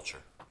cancel culture.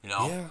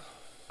 Yeah.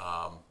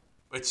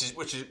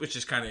 Which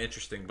is kind of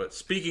interesting. But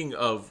speaking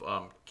of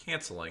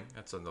canceling,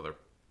 that's another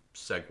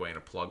segue and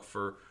a plug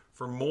for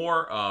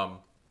more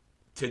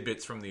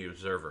tidbits from the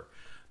Observer.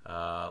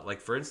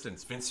 For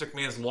instance, Vince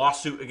McMahon's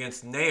lawsuit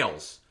against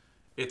Nails.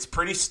 It's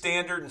pretty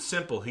standard and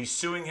simple. He's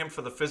suing him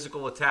for the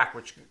physical attack,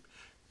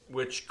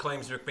 which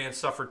claims McMahon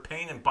suffered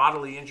pain and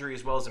bodily injury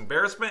as well as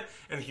embarrassment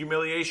and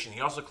humiliation. He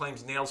also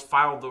claims Nails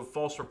filed the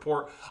false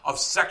report of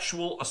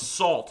sexual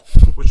assault,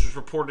 which was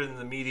reported in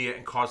the media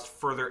and caused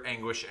further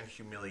anguish and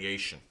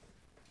humiliation.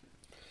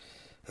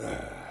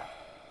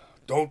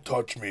 Don't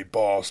touch me,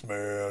 boss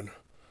man.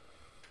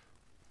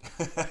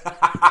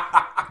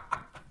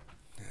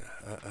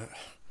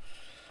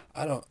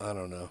 I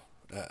don't know.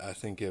 I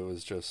think it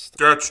was just...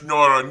 That's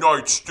not a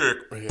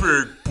nightstick,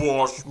 big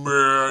boss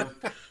man.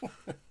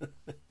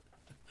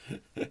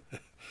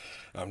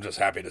 I'm just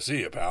happy to see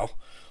you, pal.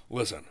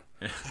 Listen,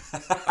 Do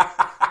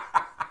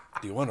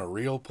you want a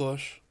real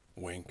push?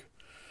 Wink.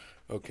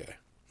 Okay.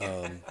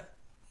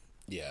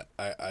 Yeah,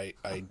 I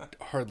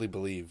hardly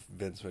believe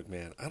Vince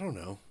McMahon. I don't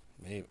know.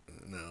 Maybe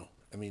no.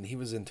 I mean, he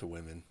was into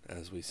women,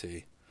 as we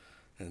see,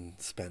 and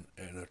spent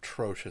an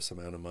atrocious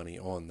amount of money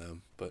on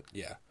them. But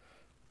yeah.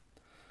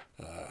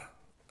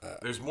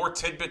 There's more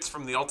tidbits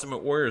from the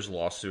Ultimate Warriors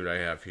lawsuit I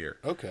have here.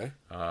 Okay.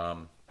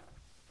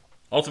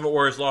 Ultimate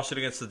Warriors lawsuit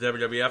against the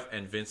WWF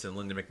and Vince and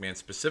Linda McMahon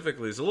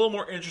specifically is a little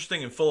more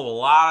interesting and full of a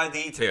lot of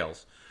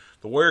details.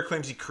 The Warrior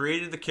claims he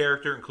created the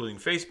character, including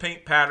face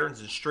paint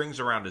patterns and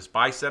strings around his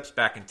biceps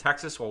back in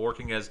Texas while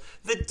working as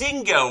the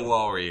Dingo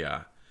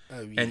Warrior,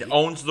 and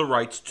owns the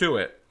rights to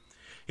it.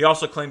 He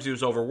also claims he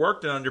was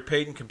overworked and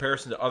underpaid in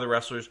comparison to other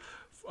wrestlers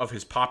of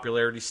his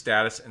popularity,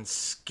 status, and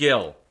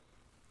skill.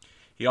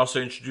 He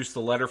also introduced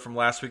the letter from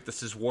last week that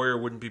says Warrior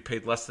wouldn't be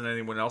paid less than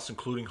anyone else,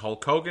 including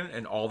Hulk Hogan,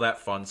 and all that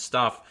fun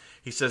stuff.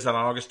 He says that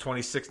on August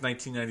 26,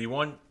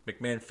 1991,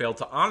 McMahon failed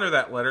to honor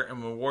that letter,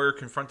 and when Warrior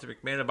confronted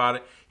McMahon about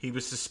it, he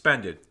was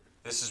suspended.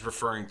 This is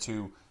referring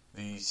to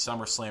the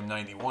SummerSlam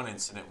 91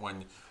 incident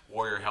when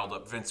Warrior held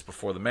up Vince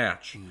before the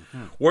match.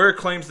 Mm-hmm. Warrior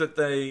claims that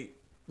they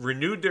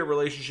renewed their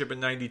relationship in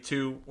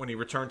 92 when he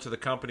returned to the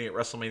company at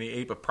WrestleMania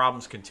 8, but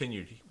problems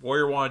continued.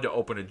 Warrior wanted to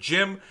open a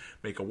gym,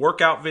 make a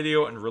workout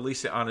video, and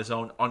release it on his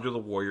own under the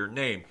Warrior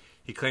name.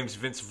 He claims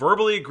Vince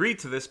verbally agreed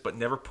to this, but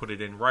never put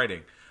it in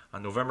writing.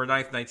 On November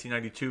 9th,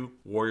 1992,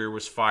 Warrior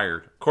was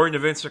fired. According to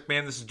Vince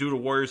McMahon, this is due to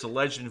Warrior's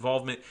alleged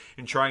involvement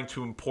in trying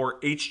to import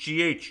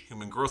HGH,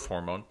 human growth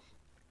hormone.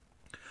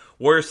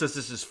 Warrior says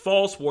this is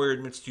false. Warrior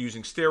admits to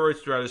using steroids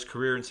throughout his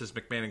career and says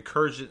McMahon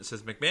encouraged it, and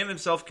says McMahon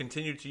himself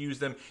continued to use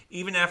them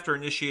even after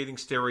initiating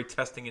steroid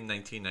testing in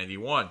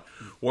 1991.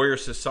 Warrior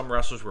says some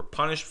wrestlers were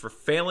punished for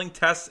failing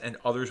tests and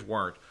others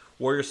weren't.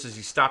 Warrior says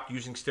he stopped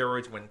using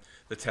steroids when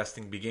the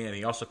testing began.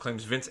 He also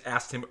claims Vince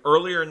asked him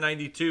earlier in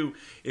 92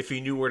 if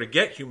he knew where to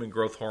get human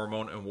growth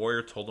hormone, and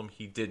Warrior told him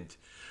he didn't.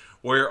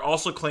 Warrior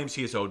also claims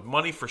he is owed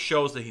money for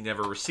shows that he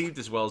never received,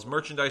 as well as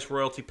merchandise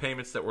royalty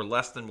payments that were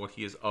less than what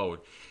he is owed.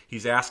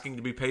 He's asking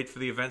to be paid for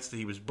the events that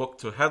he was booked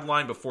to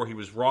headline before he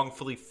was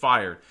wrongfully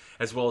fired,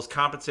 as well as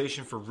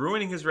compensation for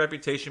ruining his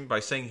reputation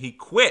by saying he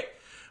quit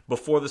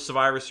before the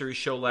Survivor Series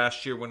show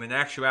last year, when in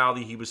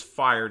actuality he was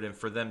fired, and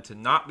for them to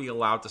not be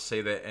allowed to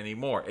say that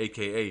anymore,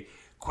 a.k.a.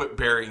 quit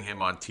burying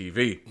him on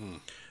TV.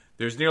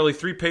 There's nearly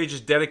 3 pages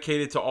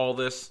dedicated to all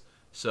this,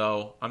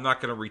 so I'm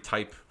not going to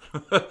retype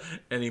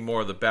any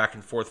more of the back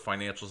and forth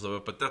financials of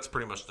it, but that's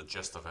pretty much the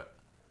gist of it.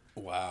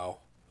 Wow.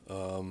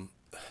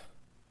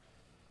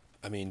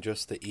 I mean,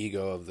 just the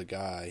ego of the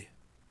guy,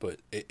 but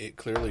it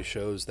clearly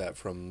shows that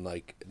from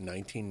like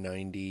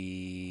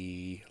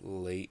 1990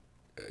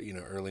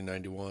 early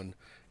 91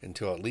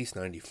 until at least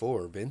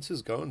 94, Vince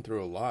is going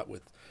through a lot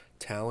with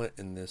talent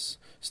in this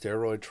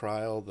steroid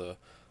trial, the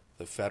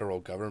federal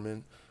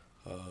government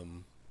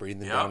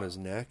breathing down his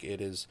neck. It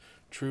is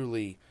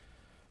truly,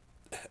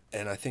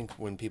 and I think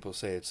when people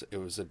say it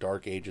was the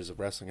dark ages of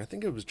wrestling, I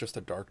think it was just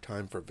a dark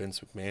time for Vince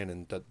McMahon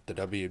and the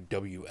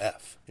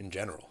WWF in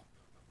general.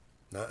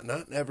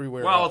 Not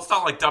everywhere. Well, else. It's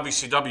not like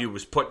WCW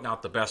was putting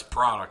out the best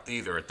product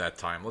either at that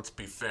time. Let's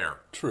be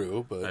fair.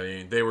 True, but I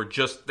mean, they were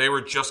just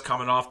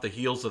coming off the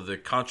heels of the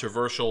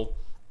controversial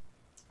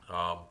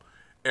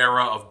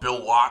era of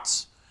Bill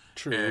Watts.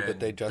 True,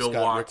 but they just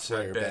got Ric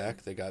Flair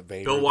back. They got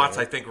Vader. Bill Watts,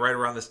 I think, right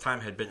around this time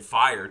had been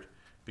fired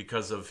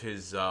because of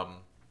his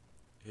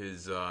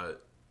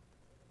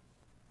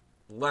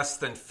less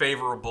than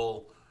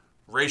favorable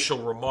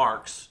racial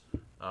remarks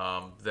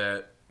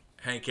that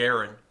Hank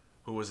Aaron,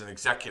 who was an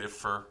executive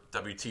for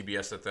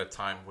WTBS at that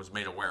time, was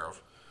made aware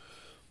of.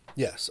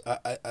 Yes,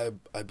 I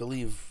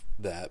believe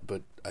that,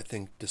 but I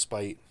think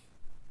despite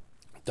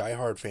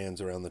diehard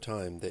fans around the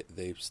time,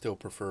 they still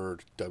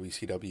preferred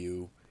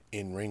WCW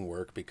in-ring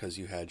work because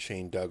you had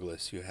Shane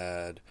Douglas, you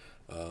had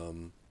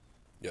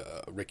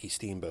Ricky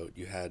Steamboat,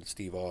 you had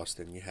Steve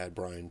Austin, you had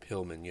Brian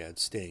Pillman, you had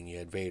Sting, you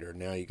had Vader.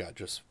 Now you got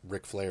just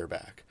Ric Flair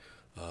back.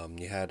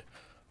 You had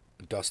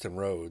Dustin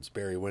Rhodes,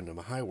 Barry Windham,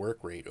 a high work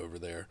rate over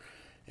there.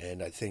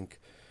 And I think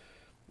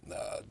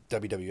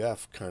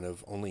WWF kind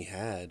of only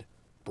had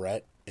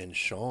Brett and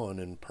Shawn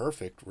and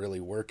Perfect really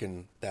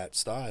working that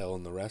style,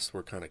 and the rest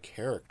were kind of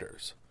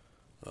characters.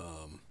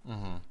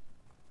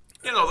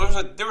 You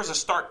know, there was a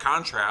stark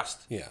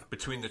contrast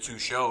between the two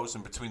shows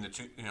and between the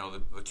two,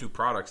 the two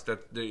products.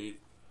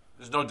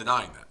 There's no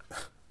denying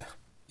that.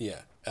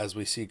 Yeah, as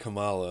we see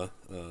Kamala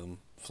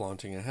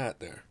flaunting a hat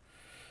there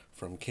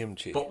from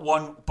Kimchi.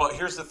 But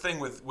here's the thing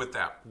with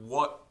that: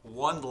 what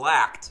one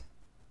lacked,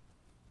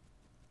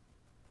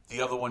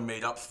 the other one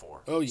made up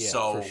for. Oh yeah,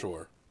 for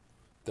sure.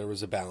 There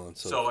was a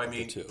balance. So I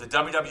mean, the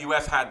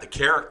WWF had the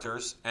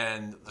characters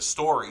and the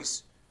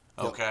stories,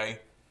 okay,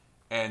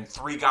 and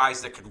 3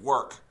 guys that could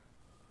work,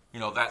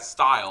 that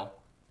style.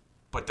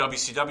 But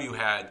WCW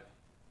had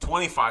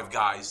 25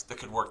 guys that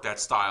could work that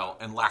style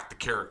and lacked the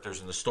characters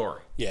and the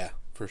story. Yeah,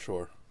 for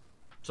sure.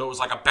 So it was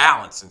like a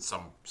balance in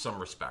some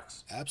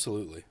respects.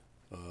 Absolutely.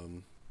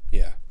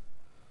 Yeah.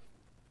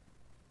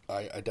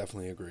 I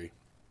definitely agree.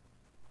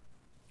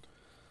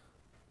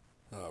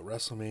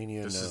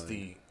 WrestleMania. This 9.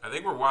 is I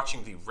think we're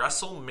watching the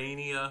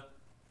WrestleMania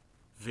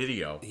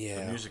video,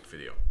 the music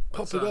video.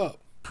 Pump it up.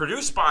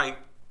 Produced by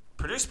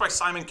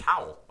Simon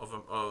Cowell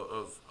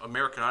of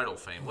American Idol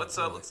fame. Let's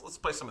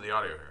play some of the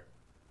audio here.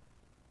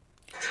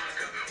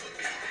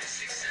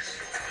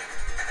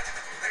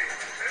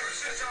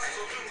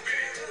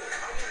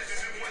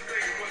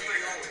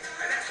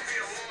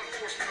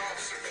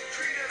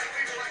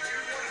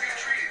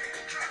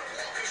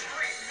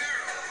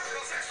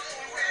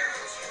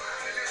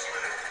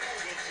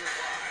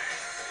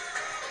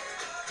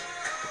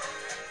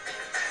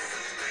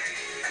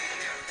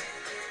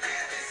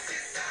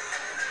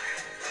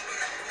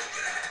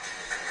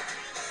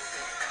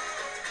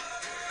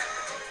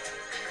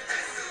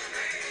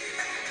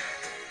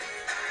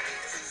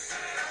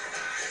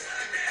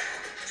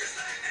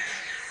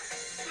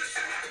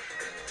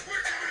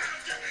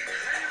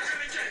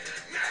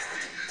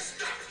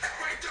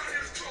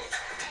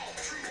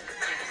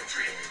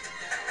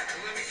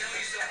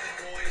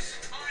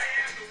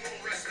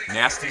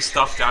 Nasty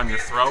stuff down your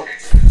throat.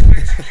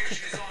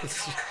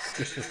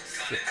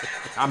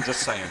 I'm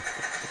just saying.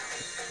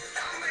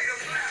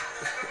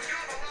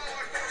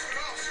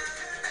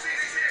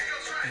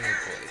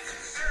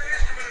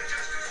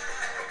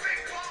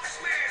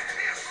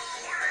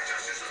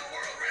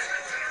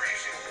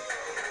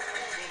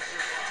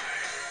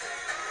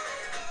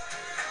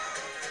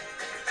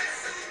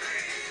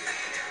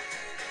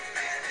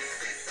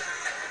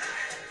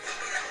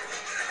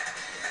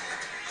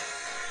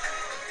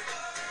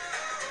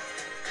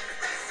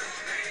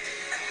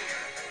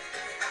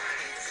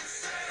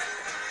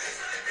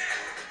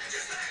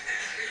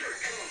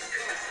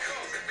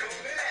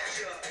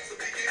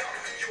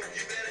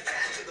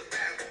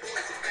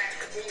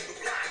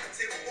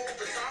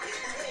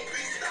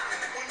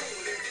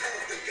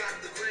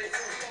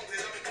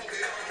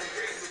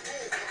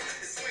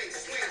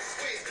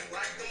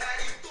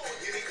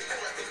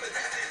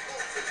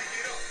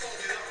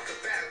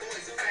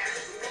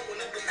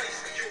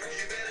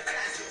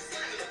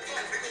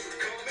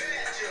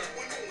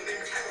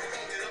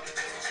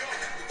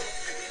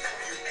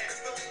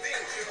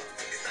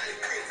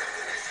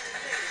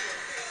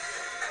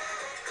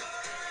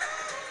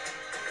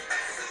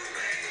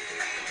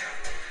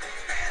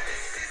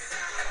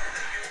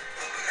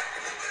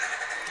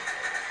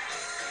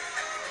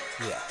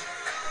 Yeah.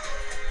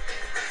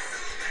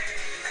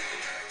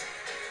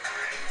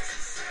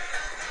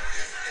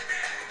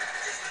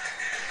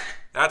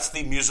 That's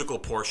the musical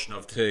portion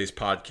of today's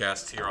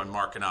podcast here on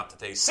Marking Out the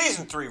Day.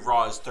 Season 3,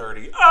 Raw is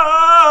 30.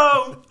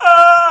 Oh,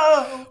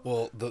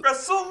 well,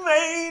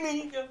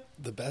 WrestleMania.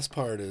 The best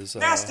part is...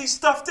 nasty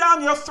stuff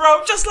down your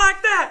throat, just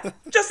like that.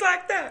 Just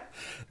like that.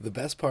 The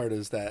best part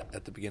is that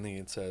at the beginning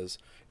it says,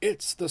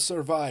 it's the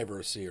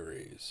Survivor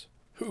Series.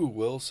 Who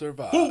will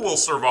survive? Who will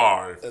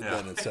survive? And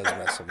then it says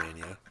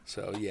WrestleMania.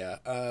 So,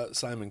 yeah,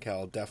 Simon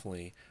Cowell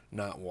definitely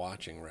not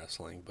watching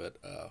wrestling, but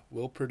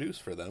will produce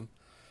for them.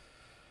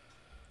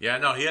 Yeah,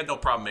 no, he had no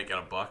problem making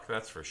a buck,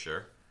 that's for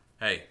sure.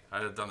 Hey,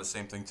 I'd have done the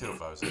same thing, too,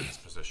 if I was in this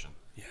position.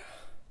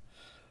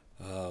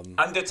 Yeah.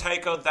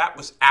 Undertaker, that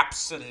was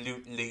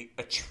absolutely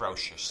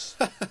atrocious.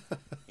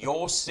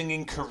 Your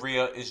singing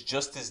career is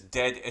just as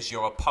dead as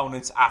your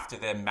opponents after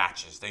their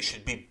matches. They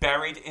should be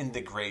buried in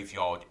the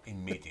graveyard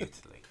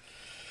immediately.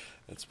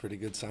 That's pretty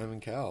good Simon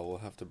Cowell. We'll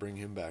have to bring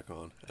him back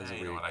on.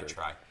 You know what?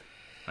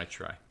 I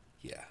try.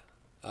 Yeah.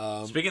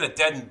 Speaking of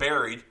dead and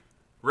buried,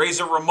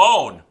 Razor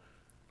Ramon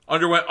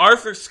underwent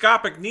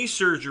arthroscopic knee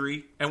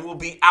surgery and will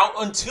be out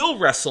until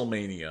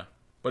WrestleMania,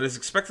 but is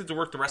expected to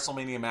work the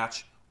WrestleMania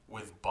match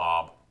with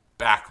Bob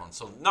Backlund.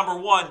 So, number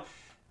one,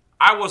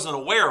 I wasn't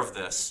aware of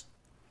this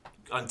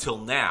until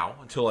now,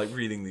 until like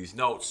reading these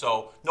notes.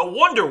 So, no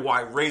wonder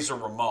why Razor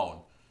Ramon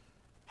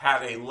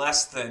had a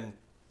less than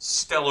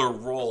stellar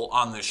role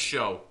on this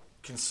show,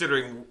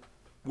 considering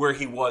where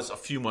he was a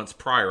few months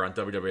prior on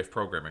WWF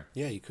programming.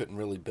 Yeah, you couldn't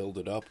really build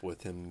it up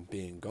with him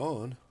being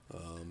gone,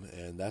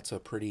 and that's a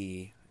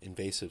pretty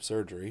invasive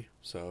surgery.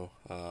 So,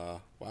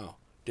 wow,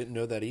 didn't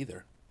know that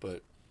either,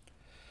 but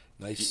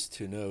nice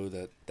to know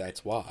that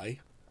that's why.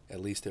 At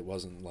least it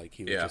wasn't like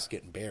he was just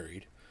getting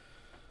buried.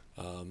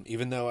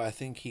 Even though I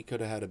think he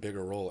could have had a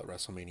bigger role at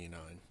WrestleMania 9,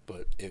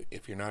 but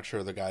if you're not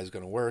sure the guy's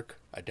going to work,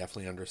 I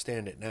definitely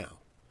understand it now.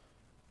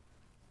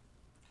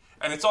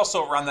 And it's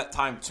also around that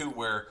time, too,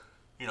 where,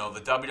 you know, the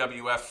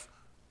WWF,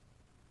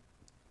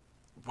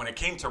 when it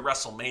came to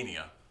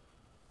WrestleMania,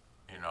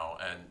 you know,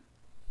 and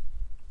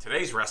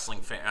today's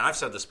wrestling fan, and I've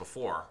said this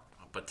before,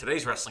 but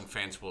today's wrestling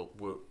fans will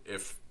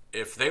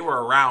if they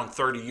were around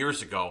 30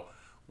 years ago,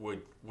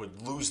 would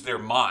lose their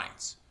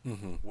minds.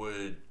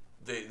 Mm-hmm.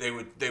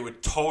 They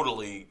would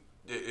totally,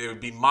 it would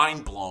be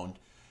mind blown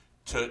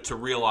to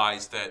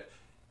realize that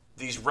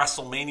these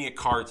WrestleMania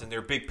cards and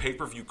their big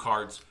pay-per-view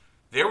cards,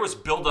 there was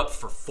build-up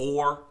for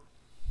 4,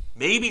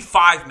 maybe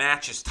 5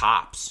 matches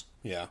tops.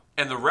 Yeah.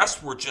 And the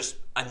rest were just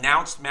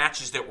announced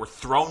matches that were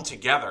thrown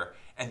together,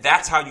 and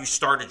that's how you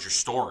started your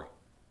story.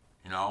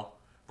 You know?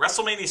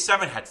 WrestleMania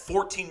 7 had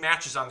 14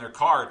 matches on their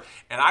card,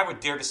 and I would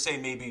dare to say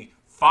maybe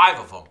 5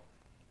 of them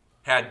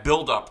had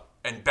build-up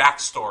and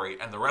backstory,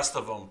 and the rest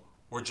of them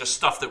were just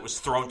stuff that was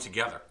thrown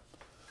together.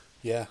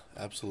 Yeah,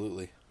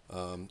 absolutely.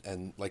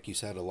 And like you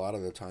said, a lot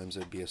of the times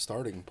it'd be a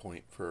starting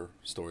point for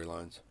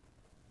storylines.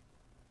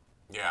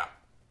 Yeah.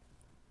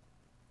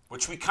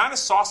 Which we kind of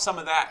saw some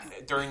of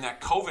that during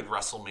that COVID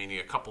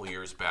Wrestlemania a couple of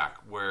years back,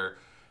 where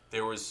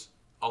there was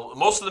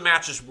most of the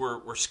matches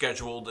were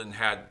scheduled and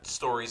had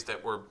stories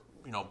that were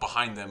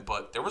behind them,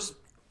 but there was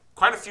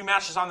quite a few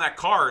matches on that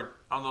card,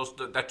 on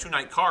that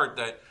 2-night card,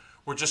 that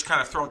were just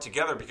kind of thrown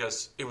together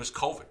because it was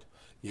COVID.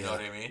 You know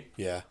what I mean?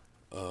 Yeah.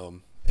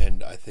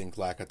 And I think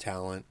lack of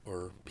talent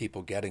or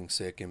people getting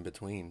sick in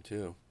between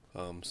too.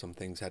 Some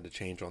things had to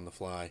change on the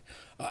fly.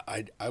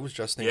 I was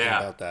just thinking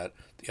about that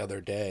the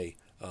other day.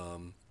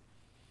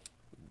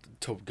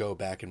 To go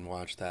back and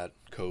watch that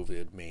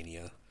COVID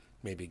Mania,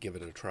 maybe give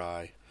it a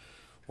try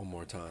one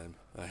more time.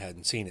 I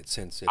hadn't seen it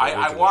since it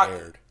originally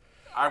aired.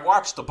 I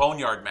watched the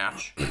Boneyard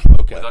match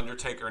with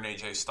Undertaker and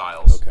AJ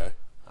Styles. Okay.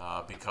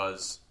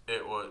 Because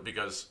it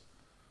was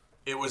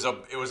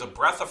a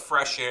breath of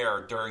fresh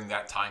air during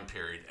that time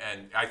period,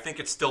 and I think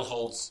it still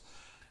holds.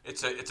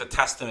 It's a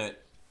testament,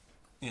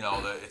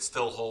 that it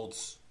still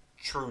holds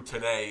true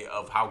today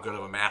of how good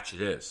of a match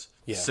it is.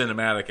 Yeah.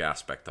 Cinematic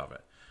aspect of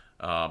it.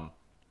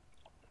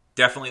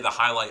 Definitely the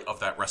highlight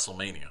of that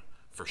WrestleMania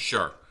for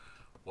sure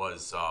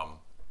was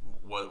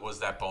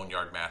that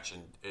Boneyard match,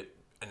 and it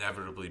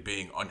inevitably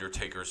being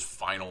Undertaker's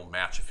final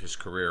match of his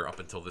career up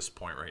until this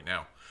point right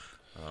now.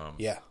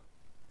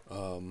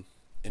 And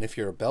if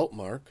you're a belt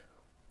mark,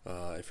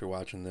 if you're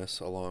watching this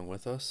along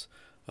with us,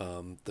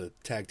 the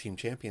tag team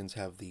champions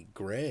have the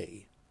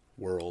gray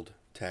world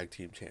tag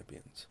team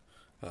champions.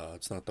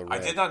 It's not the red.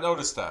 I did not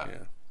notice that.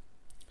 Yeah.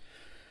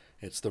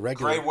 It's the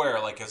regular... Gray where?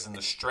 Like as in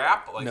the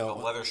strap? Like the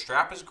leather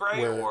strap is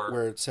gray?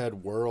 Where it said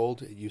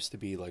world, it used to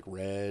be like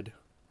red,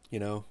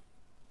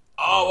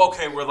 Oh,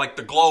 okay, where like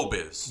the globe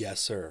is. Yes,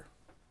 sir.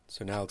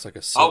 So now it's like a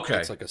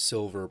it's like a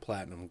silver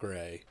platinum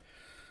gray.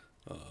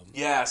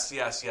 Yes,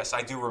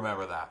 I do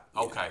remember that.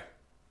 Okay.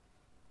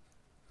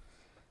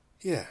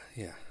 Yeah.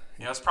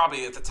 It's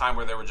probably at the time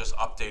where they were just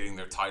updating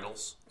their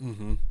titles.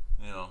 Mm-hmm.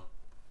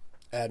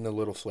 Adding a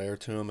little flair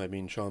to them. I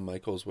mean, Shawn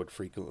Michaels would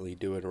frequently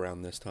do it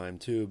around this time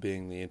too,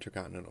 being the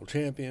Intercontinental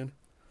Champion.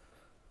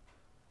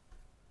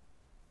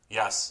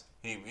 Yes,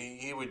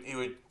 he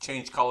would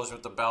change colors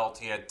with the belt.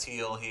 He had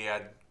teal, he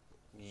had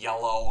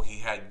yellow, he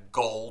had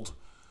gold,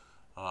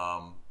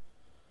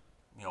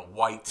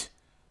 white,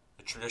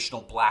 the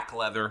traditional black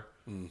leather.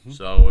 Mm-hmm.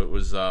 So it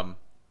was, they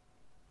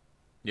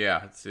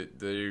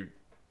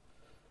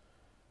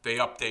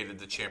updated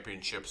the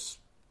championships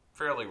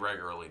fairly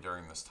regularly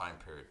during this time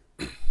period.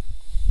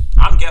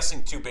 I'm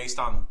guessing too,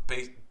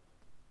 it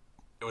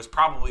was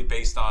probably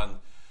based on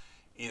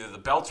either the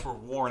belts were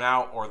worn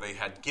out or they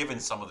had given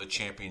some of the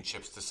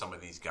championships to some of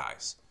these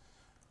guys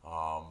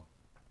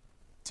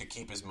to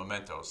keep as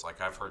mementos. Like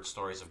I've heard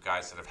stories of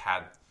guys that have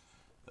had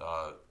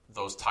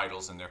those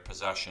titles in their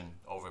possession.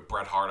 Over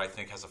Bret Hart, I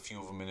think, has a few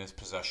of them in his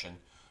possession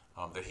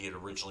that he had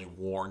originally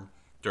worn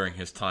during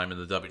his time in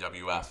the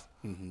WWF.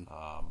 Mm-hmm.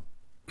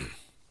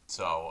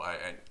 So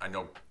I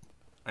know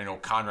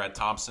Conrad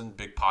Thompson,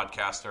 big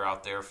podcaster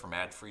out there from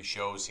ad-free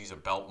shows. He's a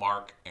belt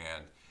mark,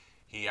 and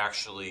he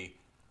actually,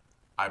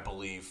 I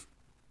believe,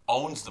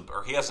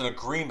 he has an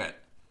agreement.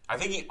 I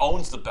think he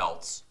owns the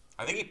belts.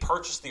 I think he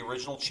purchased the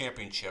original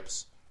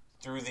championships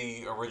through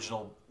the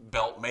original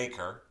belt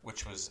maker,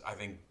 which was, I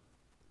think,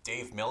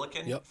 Dave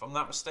Milliken, if I'm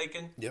not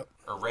mistaken. Yep.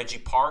 Or Reggie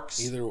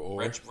Parks. Either or.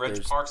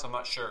 Reg Parks, I'm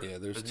not sure. Yeah,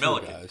 there's two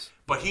Milliken. Guys.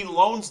 But he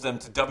loans them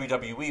to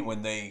WWE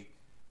when they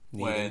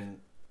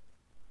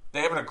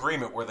have an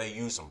agreement where they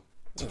use them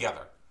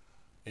together.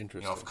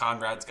 Interesting. If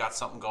Conrad's got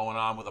something going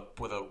on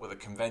with a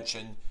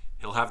convention,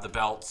 he'll have the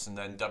belts, and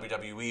then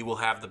WWE will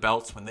have the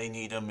belts when they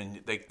need them,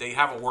 and they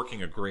have a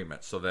working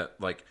agreement so that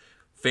like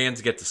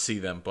fans get to see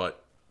them,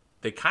 but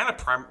they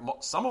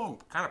some of them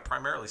kind of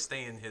primarily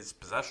stay in his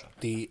possession.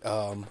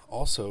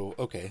 Also,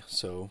 okay,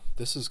 so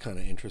this is kind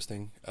of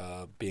interesting.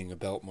 Being a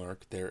belt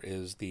mark, there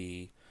is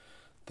the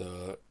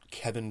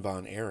Kevin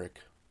Von Erich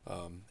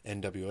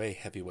NWA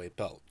heavyweight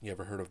belt. You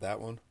ever heard of that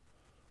one?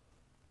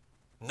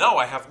 No,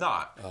 I have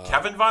not.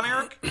 Kevin Von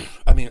Erich?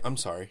 I'm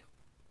sorry.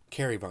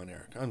 Kerry Von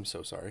Erich. I'm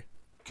so sorry.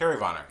 Kerry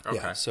Von Erich. Okay.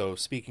 Yeah, so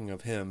speaking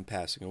of him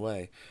passing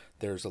away,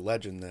 there's a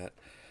legend that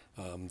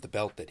the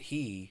belt that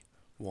he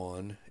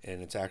won,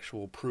 and it's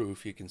actual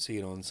proof, you can see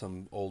it on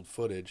some old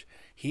footage,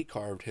 he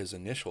carved his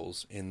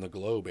initials in the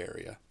globe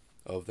area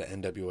of the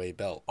NWA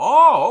belt.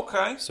 Oh,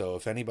 okay. So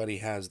if anybody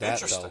has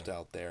that belt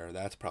out there,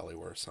 that's probably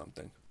worth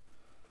something.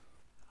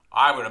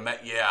 I would have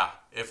met,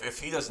 if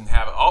he doesn't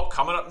have it. Oh,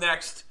 coming up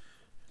next,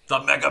 the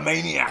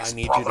Megamaniacs. I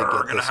need you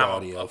to get this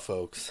audio,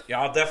 folks.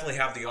 Yeah, I'll definitely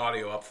have the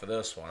audio up for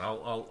this one.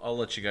 I'll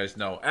let you guys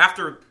know.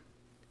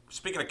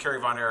 Speaking of Kerry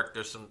Von Erich,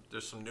 there's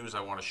some news I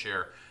want to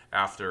share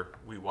after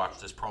we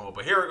watch this promo.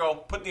 But here we go.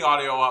 Put the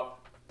audio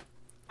up.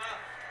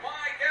 My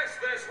guests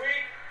this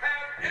week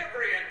have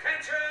every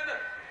intention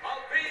of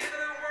being the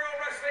new World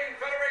Wrestling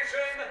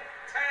Federation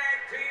Tag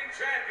Team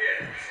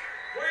Champions.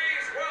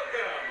 Please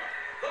welcome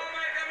the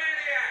Megamaniacs.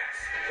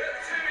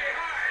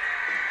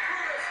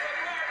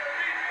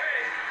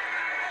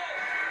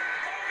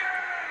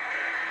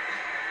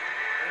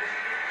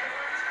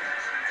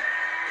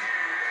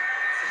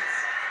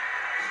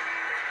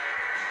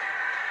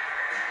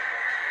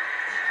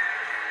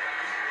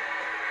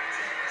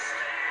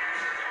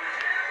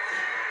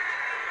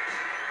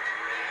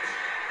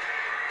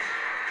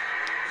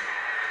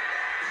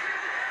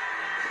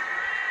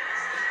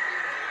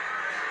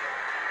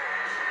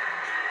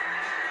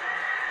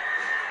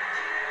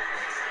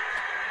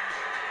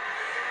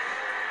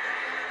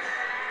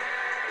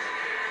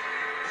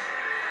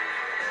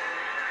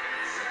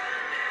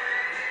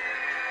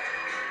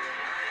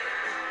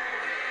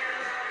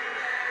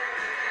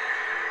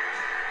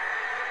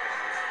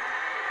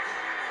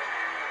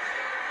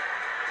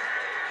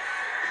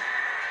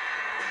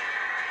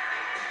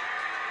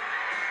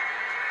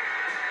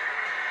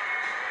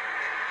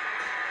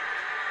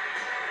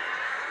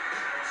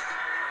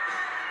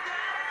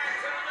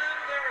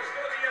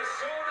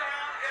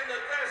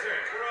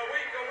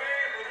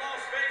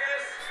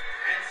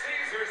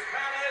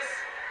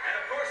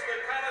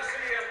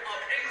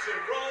 in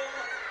Rome,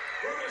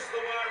 Brutus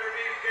the Barber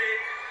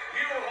Beefcake,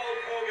 you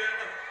Hulk Hogan,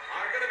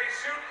 are going to be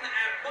shooting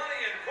at Money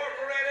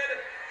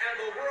Incorporated and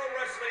the World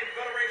Wrestling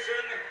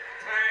Federation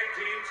Tag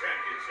Team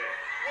Championship.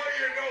 Well,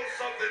 you know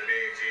something,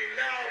 Mean Gene,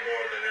 now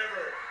more than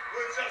ever,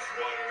 with just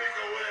 1 week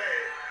away,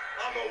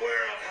 I'm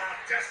aware of how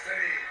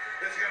destiny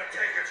is going to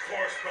take its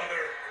course,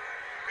 brother.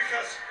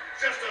 Because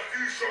just a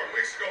few short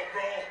weeks ago,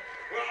 bro,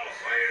 when I was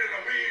laying in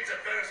the weeds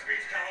at Venice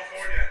Beach,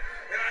 California,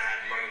 and I had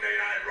Monday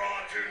Night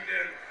Raw tuned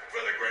in for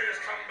the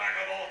greatest comeback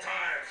of all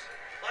times,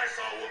 I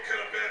saw what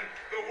could have been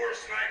the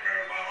worst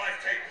nightmare of my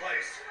life take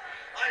place.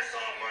 I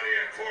saw Money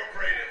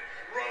Incorporated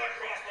run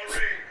across the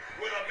ring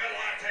with a metal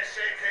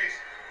attaché case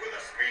with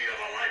the speed of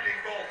a lightning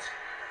bolt.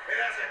 And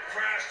as it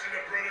crashed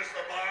into Brutus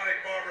the Bionic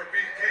Barber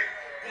Beefcake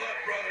Blood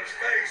Brothers'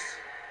 face,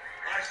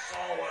 I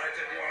saw what I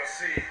didn't want to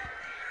see.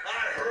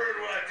 I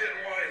heard what I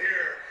didn't want to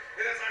hear.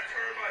 And as I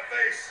turned my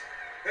face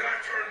and I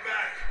turned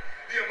back,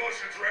 the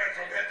emotions ran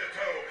from head to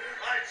toe.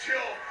 I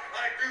chilled,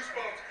 I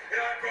goosebumped, and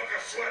I broke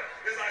a sweat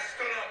as I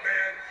stood up,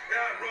 man, and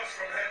I rushed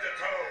from head to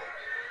toe.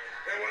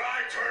 And when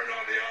I turned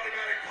on the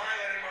automatic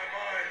pilot in my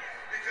mind,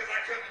 because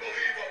I couldn't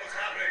believe what was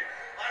happening,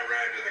 I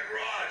ran to the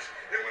garage,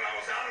 and when I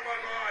was out of my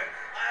mind,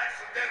 I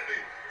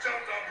accidentally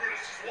jumped on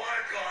Brutus's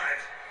wide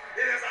glide.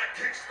 And as I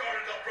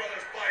kick-started the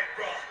brother's bike,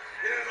 bruh,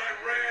 and as I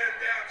ran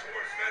down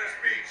towards Venice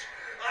Beach,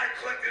 I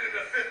clicked it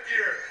into fifth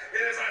gear,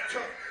 and as I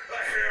took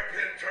a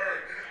hairpin turn,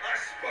 I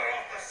spun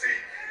off the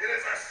seat, and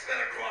as I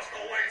slid across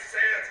the white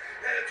sands,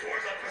 headed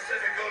towards the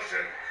Pacific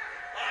Ocean,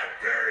 I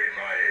buried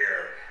my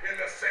ear in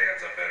the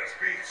sands of Venice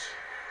Beach.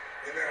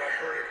 And then I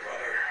heard it,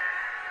 brother.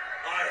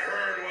 I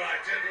heard what I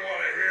didn't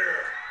want to hear.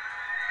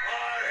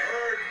 I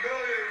heard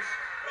millions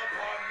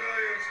upon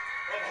millions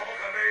of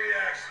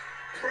Hulkamaniacs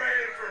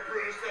praying for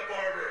Brutus the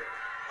Barber.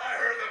 I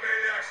heard the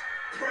maniacs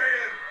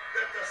praying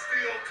that the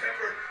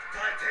steel-tempered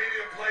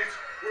titanium plates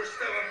were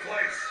still in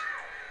place.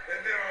 And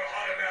then on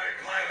automatic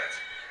pilot,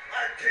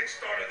 I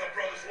kick-started the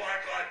Brothers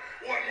Wide Glide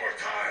one more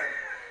time.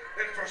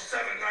 And for 7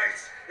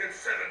 nights and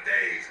 7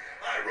 days,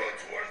 I rode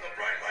towards the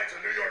bright lights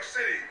of New York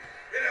City.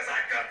 And as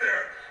I got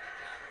there,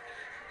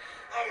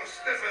 I was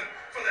sniffing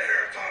for the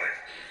hair tonic.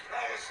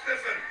 I was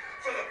sniffing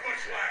for the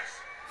bushwhacks.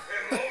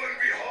 And lo and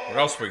behold,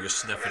 What else were you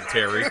sniffing,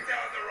 Terry? I kicked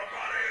down the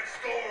Ramada Inn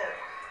store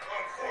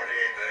on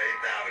 48th and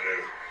 8th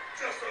Avenue,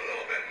 just a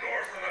little bit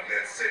north of the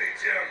Mid-City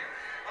Gym.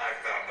 I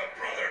found the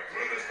brother,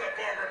 Brutus the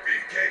Barber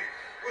Beefcake,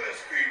 with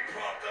his feet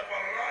propped up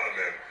on an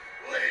ottoman,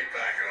 laid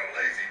back in a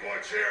lazy boy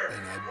chair,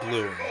 And I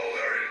blew him.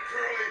 Larry and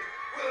Curly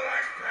with an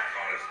ice pack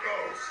on his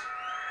nose.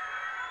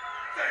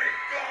 Thank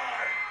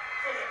God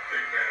for the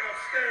big man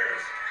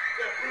upstairs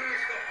that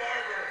Brutus the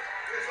Barber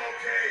is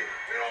okay,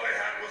 and all he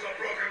had was a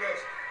broken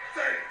nose.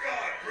 Thank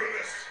God,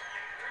 Brutus.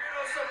 You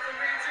know something,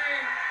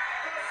 Eugene?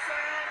 That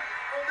sound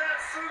from that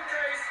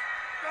suitcase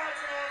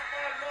bouncing off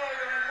my mug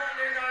on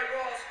Monday Night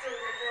Raw still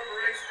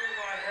reverberates through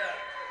my head.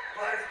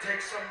 Life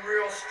takes some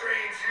real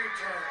strange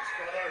U-turns,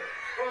 brother.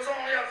 It was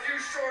only a few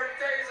short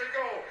days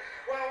ago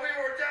while we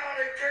were down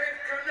at Cape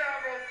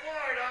Canaveral,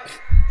 Florida,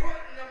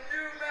 putting the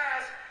new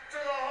mask to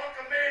the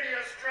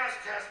Hulkamania stress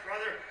test,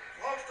 brother.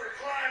 Hulkster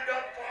climbed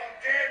up on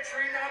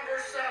gantry number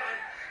 7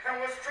 and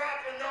was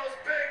dropping those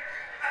big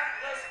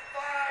Atlas V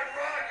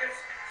rockets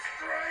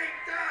straight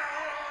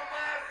down on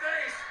my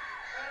face.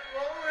 And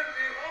lo and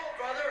behold,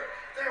 brother,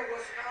 there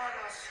was not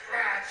a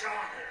scratch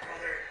on it,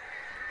 brother.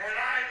 And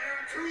I knew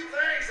 2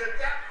 things at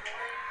that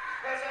point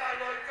as I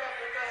looked up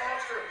at the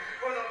Hulkster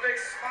with a big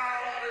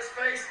smile on his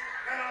face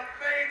and a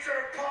major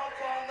pump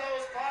on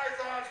those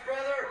pythons,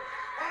 brother.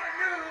 I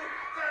knew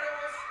that it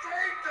was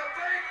straight to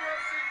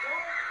bankruptcy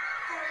court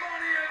for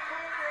Money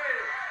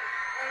Incorporated.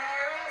 And I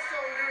also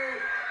knew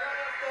that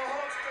if the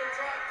Hulkster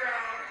dropped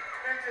down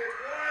and did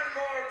one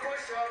more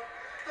push-up,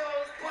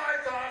 those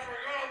pythons were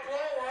going to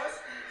blow us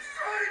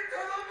straight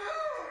to the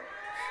moon.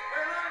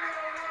 And I know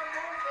one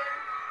more thing,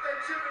 that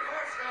Jimmy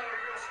Hart's got a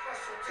real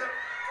special tip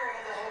for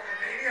all the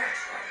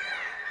Hulkamaniacs right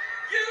now.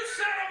 You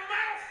said a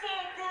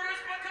mouthful,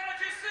 Brutus, because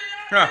you see,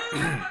 I do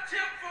have a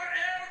tip for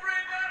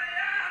everybody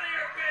out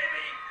here,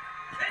 baby.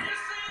 And you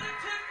see, the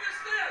tip is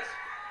this.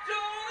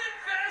 Don't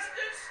invest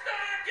in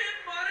stock in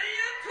Money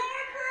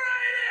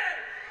Incorporated.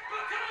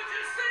 Because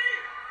you see,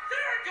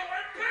 they're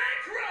going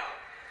bankrupt.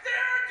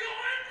 They're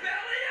going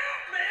belly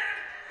up, man.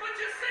 But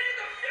you see,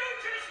 the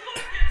future's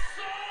looking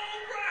so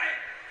bright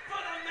for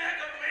the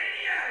Mega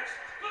Maniacs.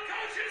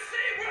 Because you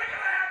see, we're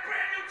going to have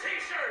brand new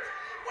t-shirts.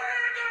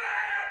 We're going to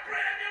have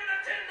brand new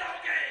Nintendo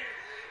games.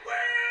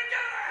 We're going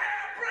to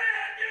have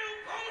brand new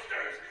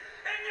posters.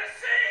 And you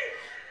see,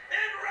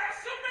 in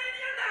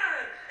Wrestlemania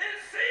 9, in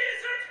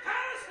Caesar's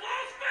Palace,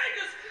 Las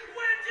Vegas,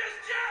 which is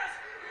just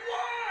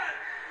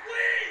 1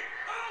 week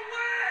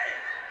away,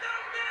 the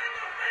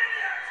Mega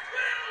Maniacs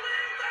will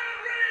leave that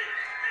ring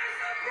as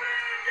the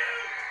brand new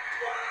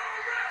World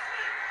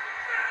Wrestling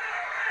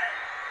Federation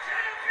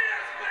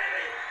champions,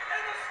 baby.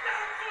 And the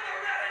stuff for the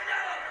red and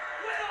yellow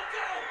will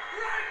go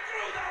right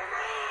through the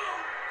roof.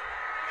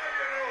 Now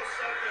you know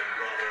something,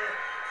 brother.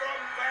 From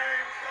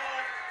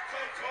Bangkok to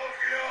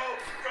Tokyo,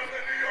 from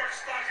the New York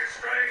Stock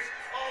Exchange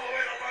all the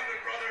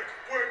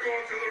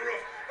the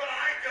roof. But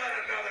I got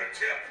another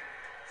tip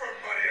from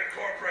Money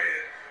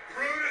Incorporated.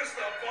 Brutus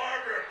the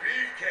Barber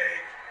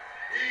Beefcake.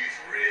 He's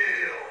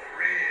real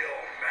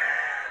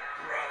mad,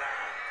 brother.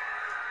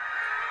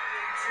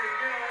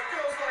 You know, it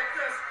goes like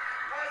this.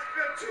 I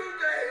spent 2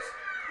 days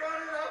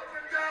running up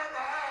and down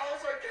the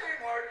aisles at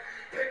Kmart,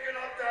 picking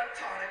up that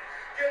tonic,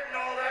 getting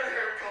all that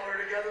hair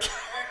color together,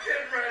 and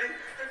getting ready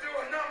to do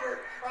a number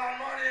on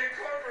Money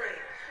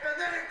Incorporated. And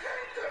then it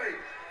came to me.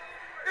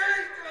 It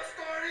ain't just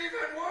aren't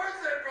even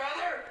worth it,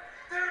 brother.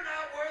 They're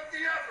not worth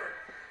the effort.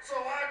 So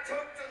I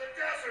took to the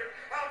desert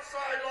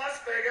outside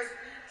Las Vegas,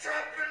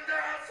 chopping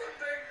down some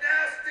big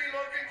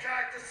nasty-looking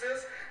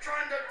cactuses,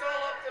 trying to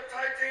dull up the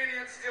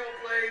titanium steel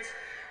blades,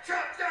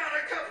 chopped down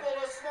a couple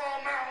of small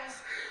mountains,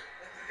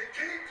 and then it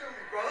came to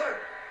me, brother.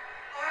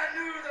 I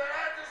knew that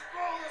I'd just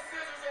throw the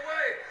scissors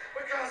away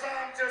because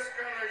I'm just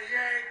gonna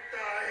yank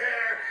the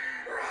hair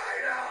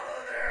right out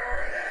of their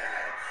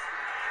heads.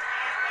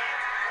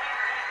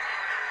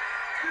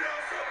 You know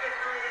something,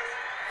 Brutus?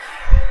 I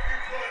hope you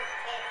put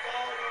a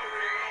Volvo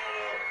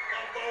Rinaldo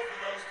on both of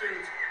those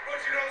dudes. But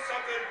you know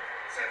something?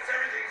 Since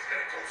everything's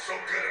gonna go so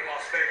good in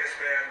Las Vegas,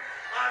 man,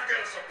 I've got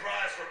a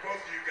surprise for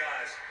both of you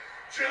guys.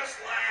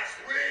 Just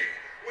last week,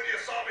 when you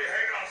saw me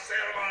hanging off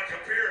Santa Monica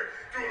Pier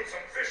doing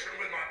some fishing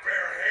with my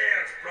bare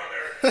hands,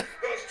 brother,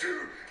 those 2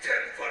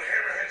 10-foot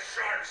hammerhead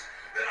sharks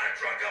that I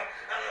drug up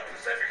out of the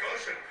Pacific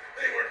Ocean,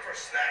 they weren't for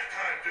snack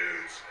time,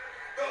 dudes.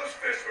 Those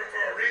fish were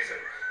for a reason.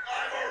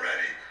 I've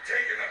already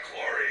taken the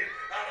chlorine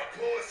out of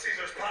the pool at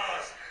Caesar's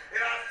Palace,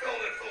 and I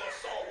filled it full of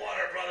salt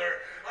water,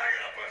 brother. I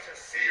got a bunch of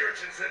sea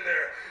urchins in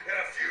there and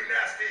a few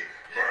nasty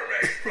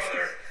mermaids,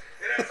 brother.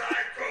 And as I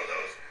throw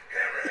those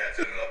hammerheads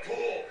into the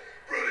pool,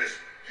 Brutus,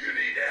 you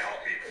need to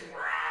help me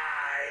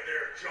pry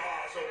their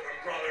jaws open,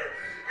 brother.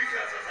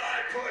 Because as I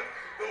put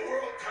the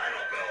world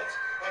title belts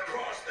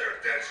across their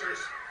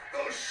dentures,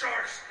 those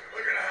sharks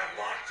are going to have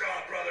lockjaw,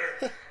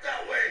 brother.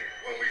 That way,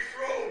 when we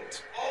throw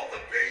all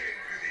the bathing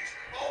beauties,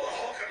 all the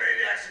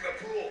Hulkamaniacs in the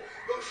pool,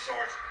 those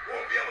sharks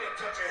won't be able to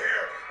touch a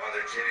hair on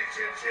their chinny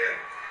chin chin.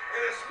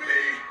 And it's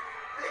me,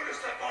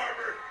 Brutus the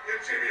Barber,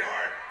 and Jimmy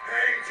Hart,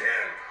 hang 10,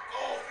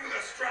 all through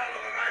the straddle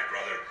of the night,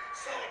 brother,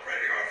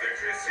 celebrating our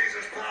victory at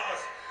Caesar's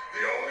Palace.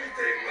 The only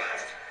thing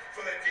left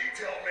for the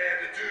detail man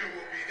to do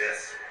will be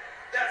this.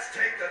 That's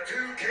take the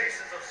 2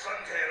 cases of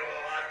suntan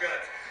oil I've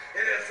got,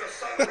 and as the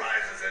sun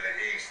rises in the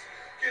east,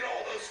 get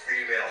all those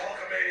female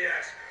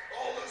Hulkamaniacs,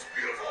 all those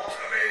beautiful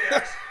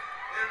Hulkamaniacs,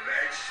 and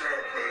make sure,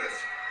 Brutus,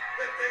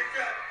 that they've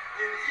got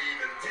an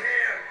even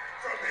tan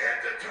from head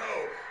to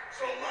toe.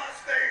 So Las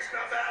Vegas,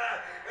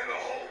 Nevada, and the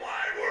whole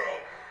wide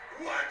world,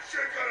 what you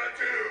gonna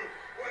do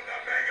when the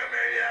Mega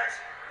Maniacs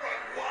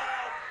run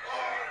wild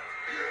on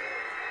you?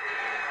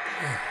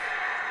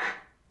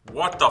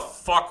 What the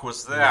fuck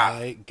was that?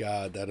 My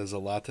God, that is a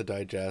lot to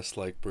digest,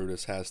 like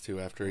Brutus has to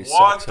after he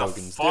What sucks the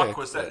Hogan's fuck dick.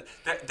 was that?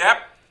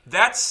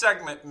 That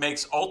segment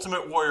makes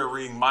Ultimate Warrior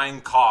reading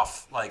Mein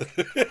Kampf like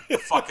a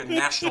fucking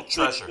national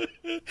treasure.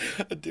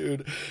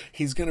 Dude,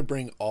 he's going to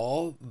bring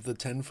all the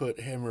 10-foot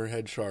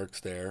hammerhead sharks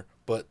there,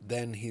 but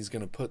then he's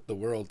going to put the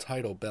world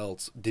title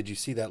belts. Did you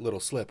see that little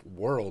slip?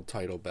 World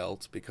title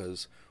belts,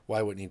 because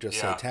why wouldn't he just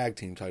say tag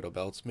team title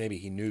belts? Maybe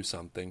he knew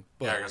something.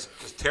 But yeah,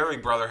 because Terry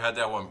brother had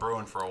that one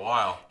brewing for a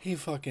while. he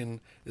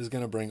fucking is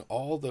going to bring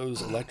all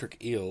those electric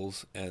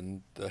eels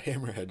and the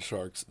hammerhead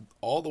sharks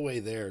all the way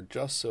there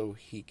just so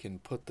he can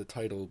put the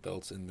title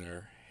belts in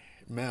their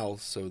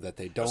mouths so that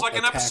they don't It was like an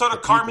attack episode the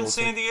of Carmen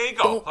people. Sandiego.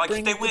 Don't Like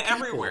bring they the went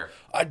people. everywhere.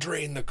 I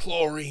drained the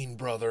chlorine,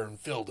 brother, and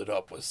filled it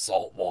up with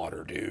salt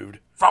water, dude.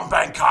 From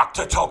Bangkok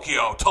to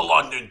Tokyo to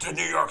London to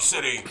New York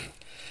City.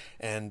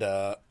 And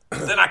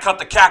Then I cut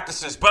the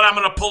cactuses, but I'm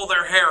going to pull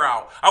their hair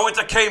out. I went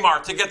to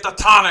Kmart to get the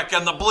tonic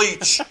and the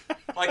bleach.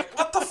 Like,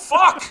 what the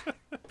fuck?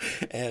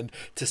 and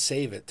to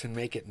save it, to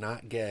make it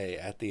not gay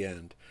at the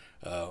end,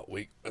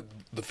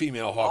 the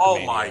female Oh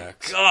Hulkamaniacs, my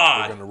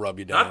God. we're going to rub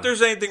you down. Not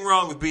there's anything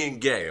wrong with being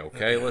gay,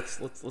 okay?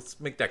 Let's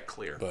make that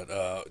clear. But,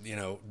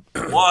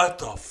 What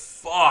the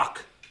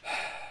fuck?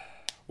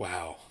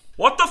 wow.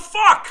 What the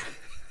fuck?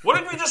 What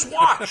did we just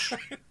watch?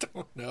 I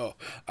don't know.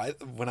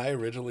 When I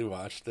originally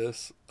watched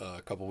this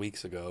a couple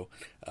weeks ago,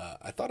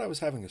 I thought I was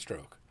having a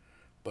stroke.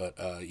 But,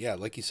 yeah,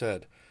 like you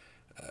said,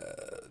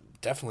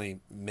 definitely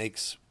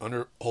makes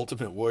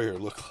Ultimate Warrior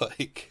look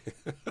like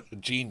a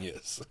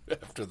genius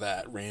after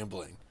that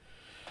rambling.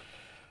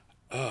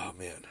 Oh,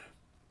 man.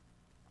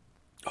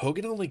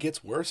 Hogan only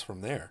gets worse from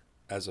there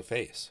as a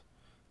face,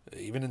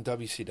 even in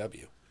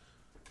WCW.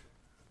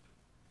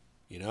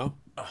 You know?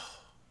 Oh,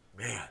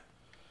 man.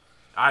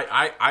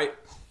 I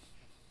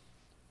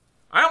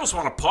almost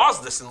want to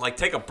pause this and, like,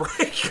 take a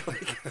break.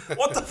 Like,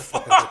 what the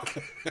fuck?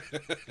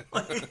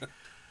 Like,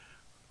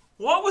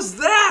 what was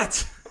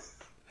that?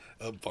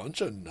 A bunch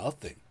of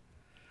nothing.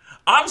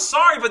 I'm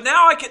sorry, but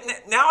now I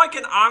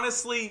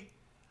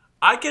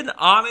can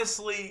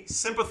honestly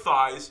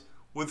sympathize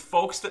with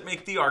folks that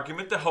make the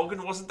argument that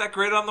Hogan wasn't that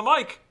great on the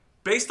mic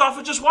based off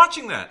of just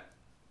watching that.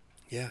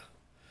 Yeah.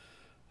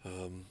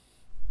 I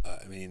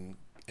mean,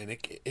 And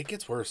it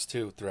gets worse,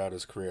 too, throughout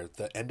his career.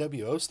 The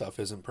NWO stuff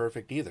isn't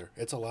perfect either.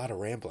 It's a lot of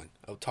rambling.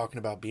 I'm talking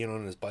about being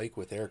on his bike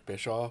with Eric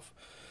Bischoff.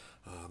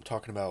 I'm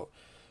talking about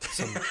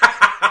some...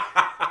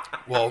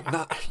 well,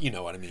 not... You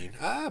know what I mean.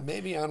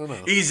 Maybe, I don't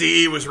know.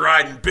 Easy-E was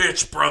riding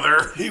bitch,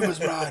 brother. He was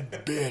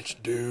riding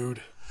bitch,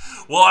 dude.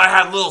 Well, I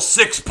had a little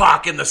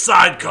six-pack in the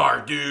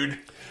sidecar, dude.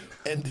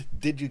 And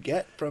did you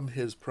get from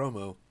his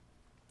promo,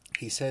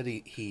 he said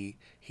he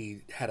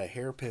had a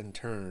hairpin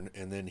turn,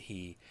 and then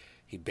he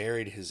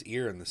buried his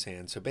ear in the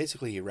sand. So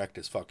basically, he wrecked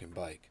his fucking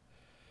bike.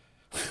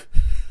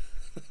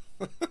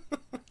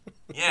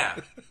 Yeah.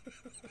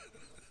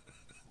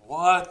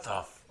 What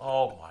the...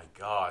 Oh, my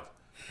God.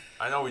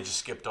 I know we just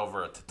skipped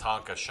over a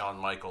Tatanka Shawn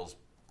Michaels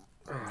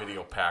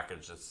video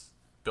package that's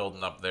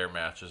building up their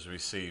match as we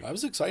see. I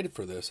was excited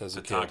for this as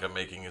a kid. Tatanka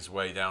making his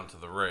way down to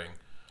the ring.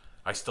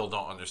 I still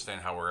don't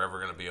understand how we're ever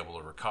going to be able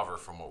to recover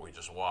from what we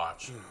just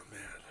watched. Oh,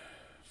 man.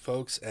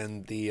 Folks,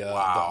 and the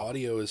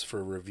audio is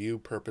for review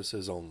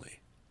purposes only.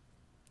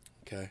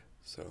 Okay,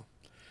 so...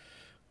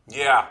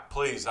 Yeah,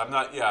 please. I'm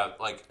not... Yeah,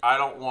 like, I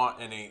don't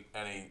want any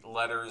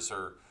letters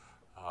or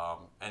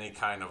any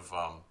kind of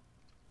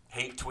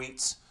hate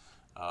tweets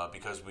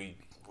because we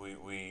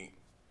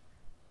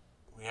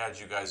had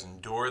you guys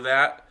endure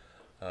that.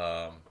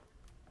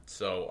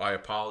 So I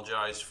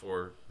apologize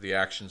for the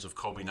actions of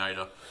Kobe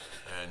Naida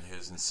and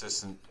his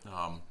insistent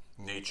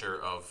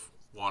nature of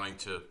wanting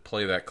to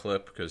play that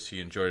clip because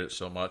he enjoyed it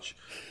so much.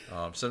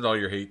 Send all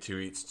your hate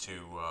tweets to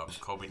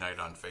Kobe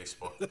Naida on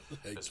Facebook,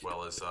 as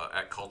well as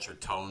at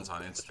Cultured Tones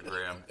on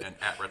Instagram and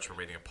at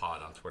Retromania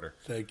Pod on Twitter.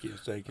 Thank you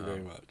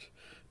very much.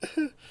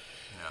 Yeah.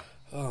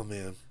 Oh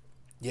man.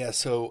 Yeah,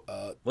 so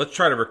let's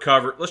try to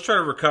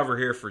recover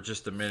here for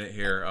just a minute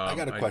here. I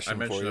got a question I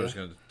mentioned for you. I was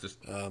going to just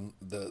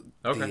the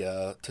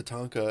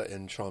Tatanka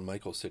and Shawn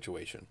Michaels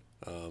situation.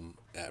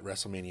 At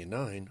WrestleMania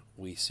 9,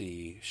 we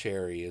see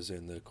Sherry is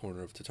in the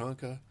corner of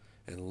Tatanka,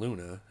 and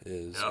Luna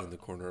is in the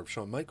corner of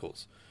Shawn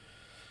Michaels.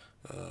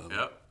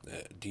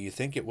 Do you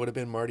think it would have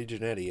been Marty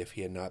Jannetty if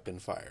he had not been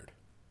fired?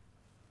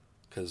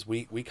 Because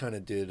we kind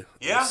of did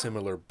a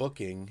similar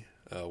booking,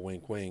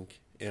 wink wink,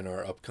 in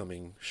our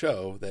upcoming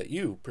show that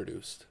you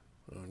produced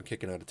on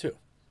Kicking Out of 2.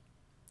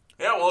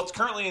 Yeah, well, it's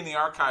currently in the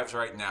archives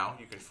right now.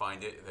 You can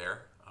find it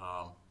there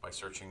by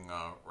searching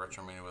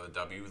Retromania with a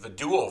W. The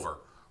Do-Over,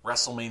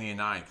 WrestleMania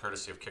 9,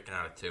 courtesy of Kicking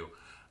Out of 2.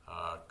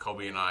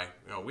 Kobe and I,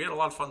 we had a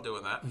lot of fun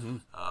doing that. Mm-hmm.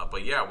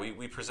 But yeah,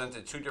 we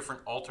presented two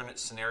different alternate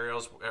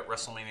scenarios at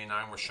WrestleMania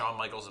 9 where Shawn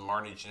Michaels and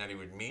Marty Jannetty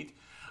would meet.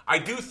 I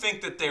do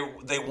think that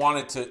they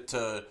wanted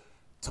to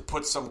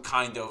put some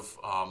kind of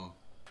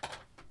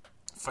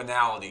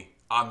finality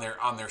on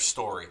their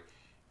story,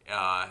 and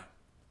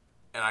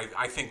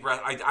I think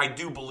I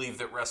do believe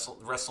that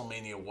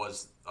WrestleMania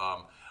was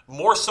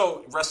more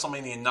so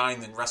WrestleMania 9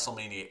 than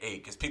WrestleMania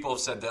 8, because people have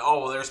said that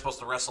they're supposed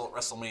to wrestle at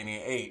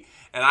WrestleMania 8,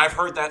 and I've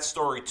heard that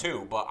story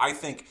too. But I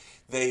think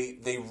they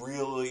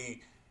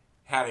really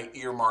had it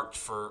earmarked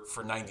for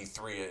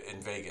 93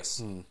 in Vegas,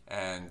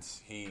 and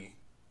he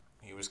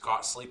was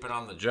caught sleeping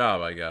on the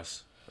job, I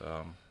guess.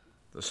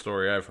 The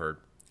story I've heard.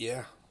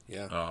 Yeah.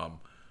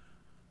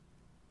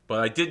 But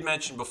I did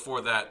mention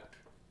before that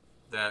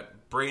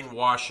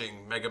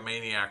brainwashing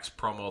Megamaniacs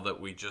promo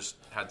that we just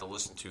had to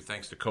listen to,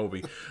 thanks to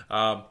Kobe,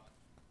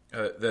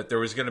 that there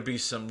was going to be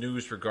some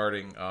news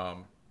regarding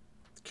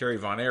Kerry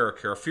Von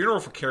Erich here. A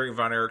funeral for Kerry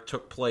Von Erich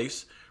took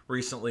place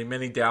recently.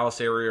 Many Dallas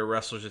area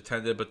wrestlers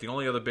attended, but the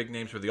only other big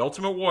names were the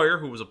Ultimate Warrior,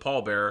 who was a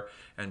pallbearer,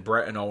 and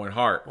Bret and Owen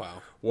Hart.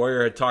 Wow.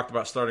 Warrior had talked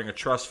about starting a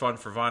trust fund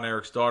for Von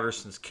Erich's daughter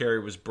since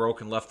Kerry was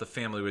broke and left the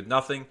family with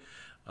nothing.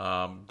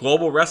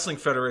 Global Wrestling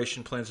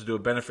Federation plans to do a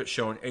benefit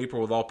show in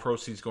April with all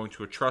proceeds going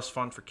to a trust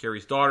fund for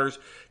Kerry's daughters.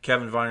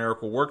 Kevin Von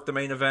Erich will work the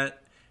main event,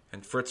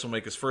 and Fritz will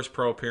make his first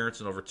pro appearance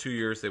in over 2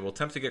 years. They will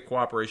attempt to get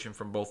cooperation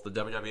from both the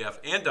WWF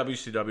and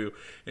WCW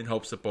in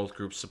hopes that both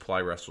groups supply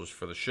wrestlers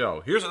for the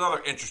show. Here's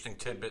another interesting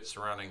tidbit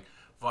surrounding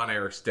Von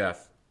Erich's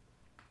death.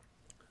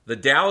 The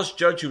Dallas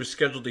judge who was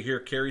scheduled to hear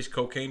Kerry's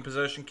cocaine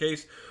possession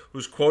case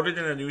was quoted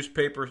in a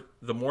newspaper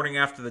the morning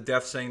after the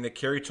death saying that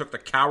Kerry took the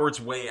coward's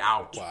way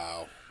out.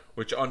 Wow.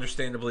 Which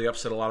understandably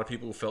upset a lot of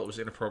people who felt it was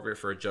inappropriate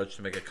for a judge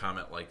to make a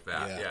comment like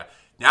that. Yeah.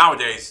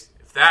 Nowadays,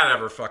 if that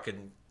ever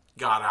fucking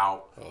got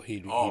out,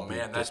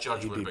 that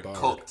judge would have been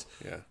cooked.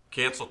 Yeah.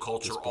 Cancel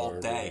culture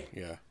all day.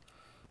 Yeah.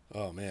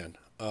 Oh man,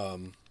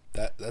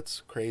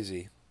 that's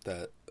crazy.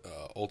 That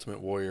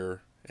Ultimate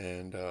Warrior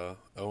and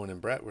Owen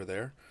and Bret were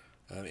there.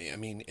 I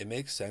mean, it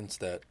makes sense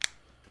that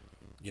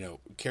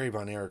Kerry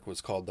Von Erich was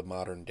called the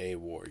modern day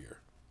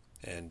Warrior,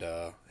 and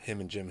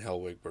him and Jim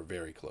Hellwig were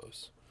very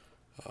close.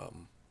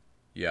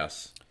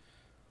 Yes.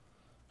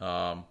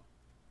 While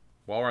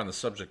we're on the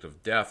subject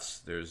of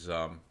deaths, there's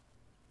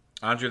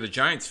Andre the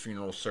Giant's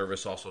funeral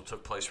service also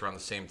took place around the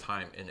same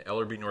time in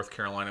Ellerbe, North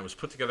Carolina. It was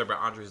put together by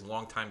Andre's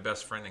longtime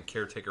best friend and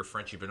caretaker,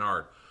 Frenchie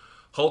Bernard.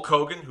 Hulk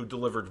Hogan, who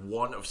delivered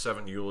 1 of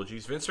 7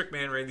 eulogies, Vince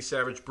McMahon, Randy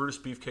Savage, Brutus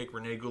Beefcake,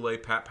 Rene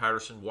Goulet, Pat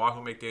Patterson,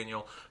 Wahoo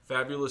McDaniel,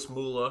 Fabulous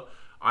Moolah,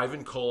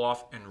 Ivan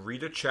Koloff, and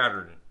Rita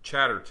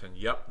Chatterton.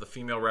 Yep, the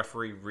female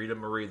referee, Rita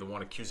Marie, the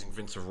one accusing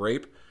Vince of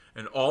rape,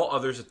 and all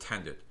others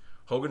attended.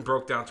 Hogan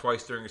broke down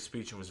twice during his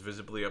speech and was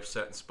visibly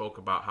upset and spoke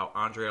about how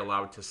Andre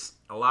allowed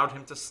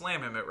him to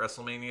slam him at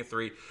WrestleMania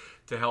 3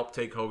 to help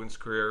take Hogan's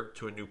career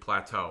to a new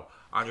plateau.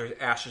 Andre's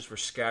ashes were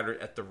scattered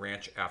at the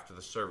ranch after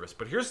the service.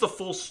 But here's the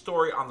full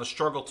story on the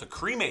struggle to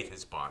cremate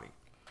his body.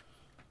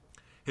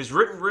 His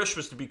written wish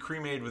was to be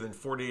cremated within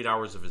 48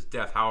 hours of his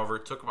death. However,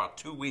 it took about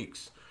 2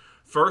 weeks.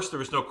 First, there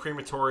was no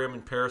crematorium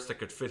in Paris that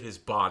could fit his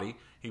body.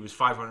 He was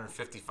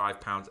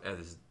 555 pounds at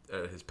his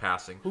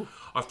passing. Ooh.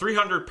 A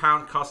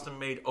 300-pound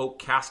custom-made oak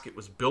casket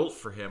was built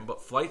for him,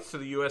 but flights to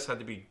the U.S. had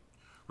to be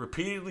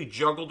repeatedly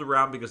juggled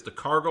around because the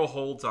cargo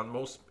holds on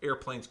most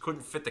airplanes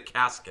couldn't fit the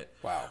casket.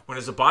 Wow. When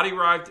his body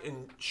arrived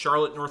in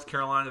Charlotte, North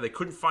Carolina, they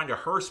couldn't find a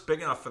hearse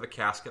big enough for the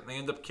casket, and they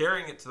ended up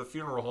carrying it to the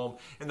funeral home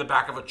in the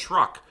back of a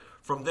truck.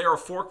 From there, a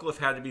forklift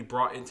had to be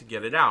brought in to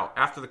get it out.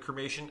 After the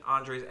cremation,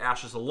 Andre's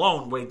ashes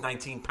alone weighed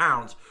 19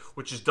 pounds,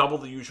 which is double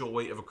the usual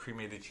weight of a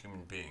cremated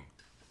human being.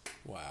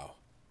 Wow.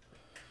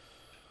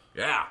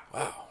 Yeah.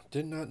 Wow.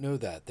 Did not know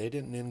that. They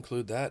didn't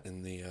include that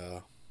in the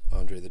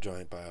Andre the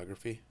Giant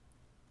biography.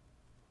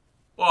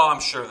 Well,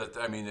 I'm sure that,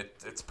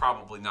 it's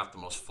probably not the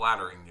most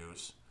flattering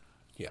news.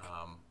 Yeah.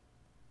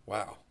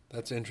 Wow.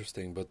 That's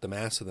interesting. But the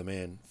mass of the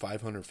man,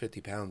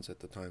 550 pounds at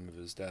the time of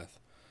his death.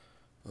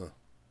 Huh.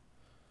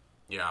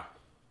 Yeah.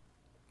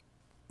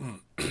 We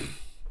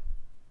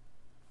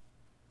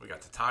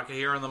got Tatanka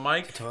here on the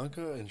mic.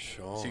 Tatanka and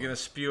Shawn. Is he going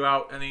to spew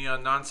out any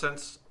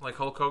nonsense like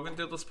Hulk Hogan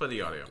did? Let's play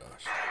the audio.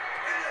 Gosh.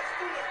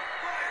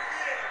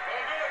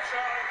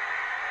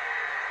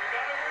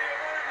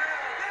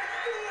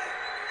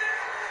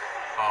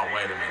 Oh,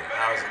 wait a minute.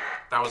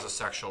 That was a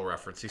sexual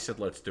reference. He said,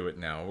 let's do it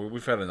now.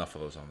 We've had enough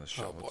of those on this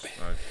show. Oh, boy.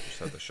 I just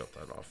had to shut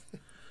that off.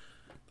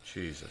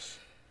 Jesus.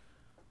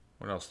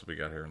 What else do we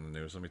got here in the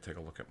news? Let me take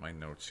a look at my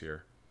notes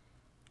here.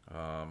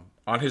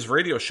 On his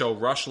radio show,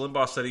 Rush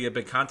Limbaugh said he had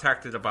been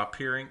contacted about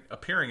appearing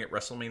at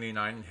WrestleMania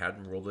 9 and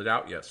hadn't ruled it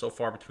out yet. So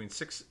far, between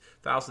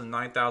 6,000 and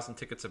 9,000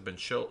 tickets have been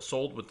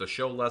sold, with the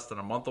show less than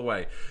a month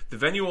away. The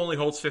venue only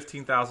holds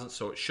 15,000,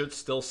 so it should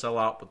still sell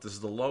out, but this is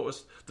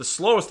the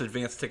slowest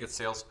advanced ticket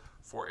sales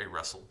for a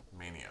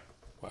WrestleMania.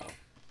 Wow.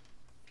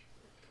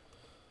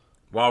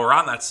 While we're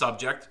on that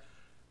subject,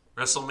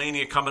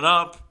 WrestleMania coming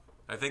up,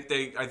 I think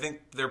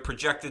they're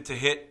projected to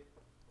hit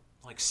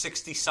like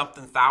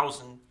 60-something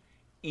thousand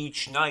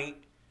each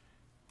night.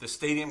 The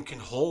stadium can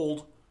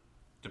hold,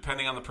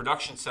 depending on the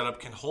production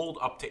setup, can hold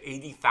up to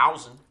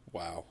 80,000.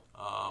 Wow.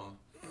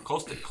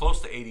 Close to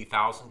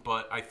 80,000,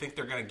 but I think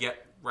they're going to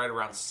get right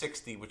around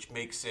 60, which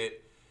makes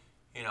it,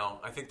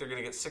 I think they're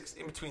going to get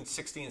in between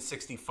 60 and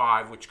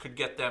 65, which could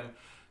get them,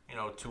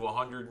 to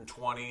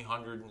 120,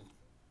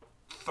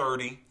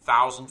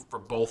 130,000 for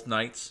both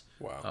nights.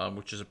 Wow.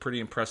 Which is a pretty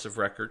impressive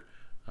record.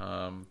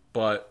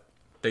 But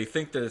they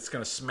think that it's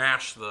going to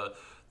smash the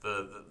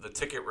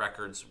ticket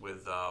records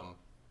with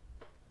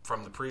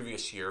from the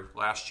previous year,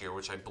 last year,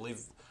 which I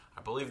believe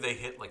they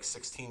hit like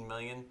 16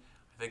 million.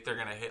 I think they're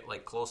going to hit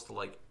like close to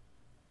like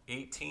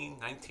 18,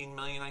 19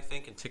 million, I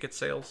think, in ticket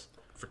sales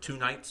for 2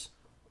 nights.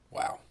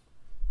 Wow.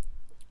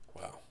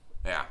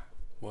 Yeah.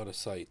 What a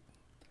sight.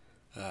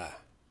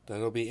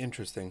 That'll be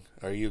interesting.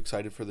 Are you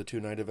excited for the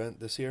 2-night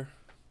event this year?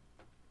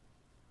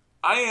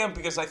 I am,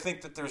 because I think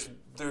that there's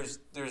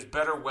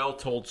better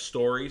well-told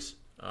stories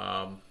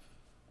than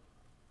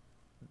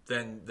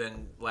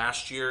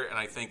last year, and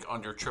I think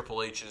under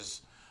Triple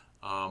H's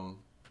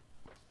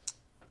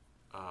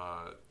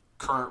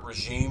current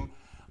regime,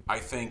 I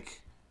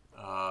think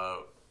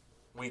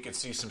we could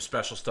see some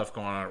special stuff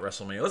going on at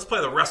WrestleMania. Let's play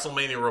the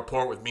WrestleMania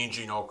report with Mean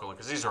Gene Okerlund,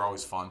 because these are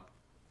always fun.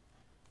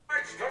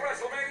 The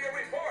WrestleMania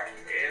report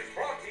is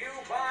brought to you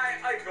by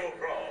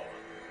IcoPro.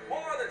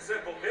 More than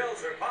simple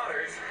pills or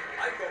powders,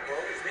 IcoPro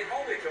is the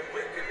only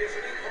complete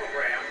conditioning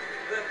program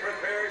that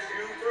prepares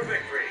you for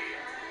victory.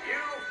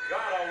 You've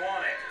gotta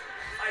want it.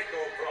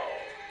 IcoPro.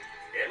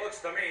 It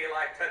looks to me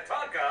like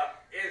Tatanka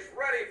is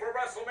ready for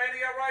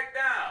WrestleMania right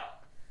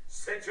now.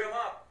 Cinch him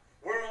up.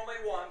 We're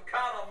only 1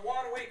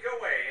 week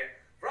away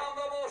from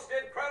the most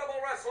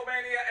incredible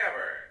WrestleMania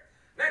ever.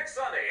 Next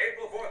Sunday,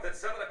 April 4th at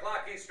 7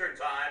 o'clock Eastern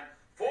Time,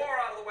 4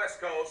 out of the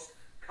West Coast.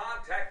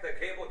 Contact the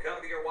cable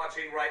company you're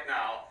watching right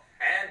now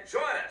and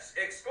join us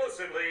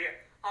exclusively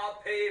on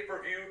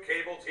pay-per-view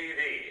cable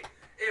TV.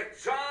 If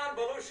John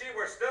Belushi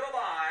were still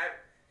alive,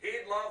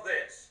 he'd love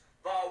this.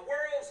 The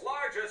world's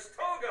largest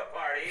toga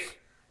party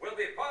will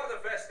be part of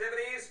the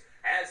festivities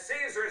as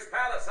Caesar's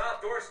Palace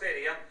Outdoor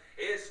Stadium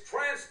is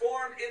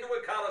transformed into a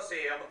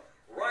Coliseum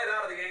right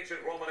out of the ancient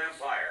Roman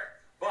Empire.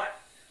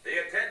 But the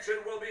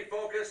attention will be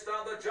focused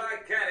on the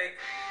gigantic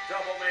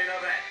double main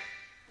event.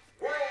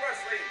 World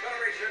Wrestling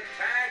Federation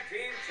Tag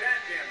Team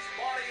Champions,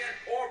 Money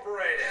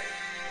Incorporated,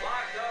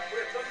 locked up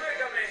with the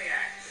Mega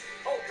Maniacs,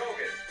 Hulk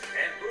Hogan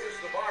and Brutus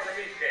the Barber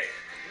Beefcake,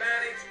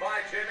 managed by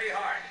Jimmy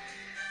Hart.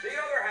 The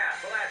other half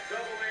of that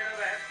double main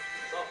event,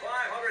 the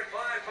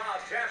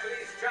 505-pound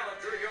Japanese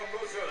challenger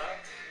Yokozuna,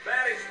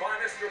 managed by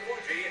Mr.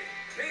 Fuji,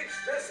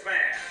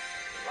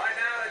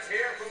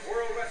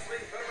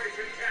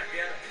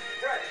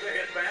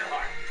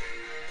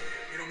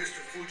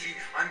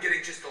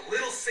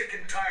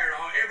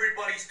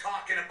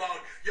 talking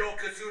about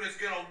Yokozuna's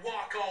gonna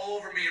walk all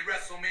over me at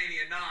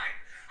WrestleMania 9.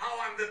 How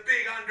I'm the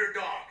big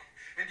underdog.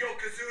 And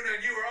Yokozuna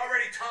and you are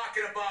already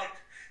talking about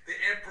the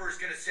Emperor's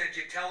gonna send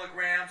you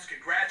telegrams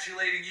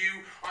congratulating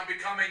you on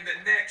becoming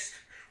the next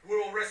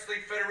World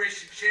Wrestling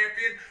Federation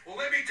champion. Well,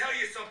 let me tell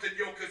you something,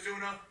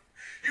 Yokozuna.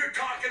 You're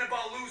talking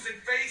about losing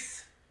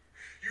face.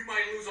 You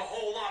might lose a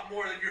whole lot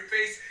more than your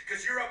face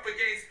because you're up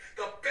against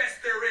the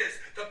best there is,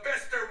 the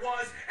best there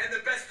was, and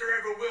the best there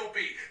ever will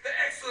be. The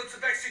excellence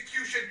of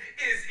execution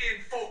is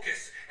in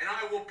focus, and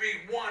I will be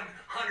 100%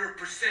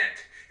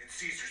 in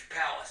Caesar's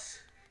Palace.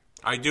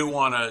 I do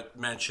want to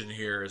mention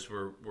here as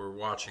we're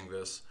watching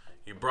this,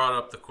 you brought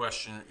up the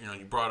question,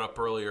 you brought up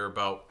earlier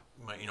about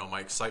my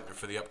excitement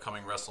for the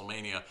upcoming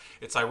WrestleMania.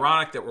 It's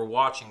ironic that we're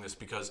watching this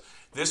because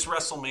this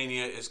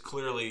WrestleMania is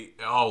clearly.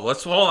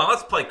 Let's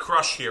play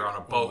Crush here on a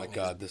boat. Oh my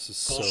God, this is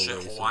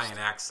bullshit so racist. Hawaiian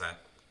accent.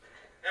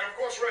 And of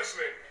course,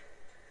 wrestling.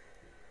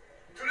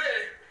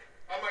 Today,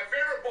 on my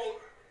favorite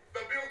boat, the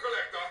Bill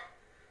Collector,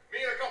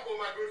 me and a couple of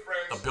my good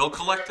friends. The Bill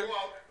Collector? Go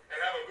out and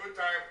have a good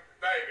time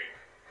diving.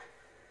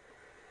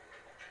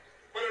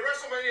 But at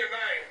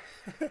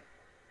WrestleMania 9,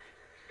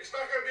 it's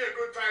not going to be a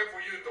good time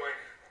for you, Doink.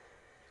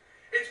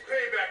 It's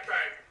payback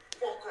time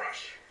for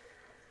Crush.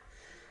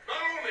 Not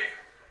only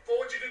for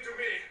what you did to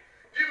me,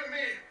 giving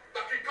me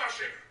the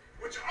concussion,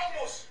 which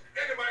almost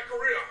ended my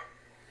career,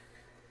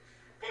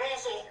 but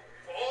also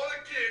for all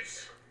the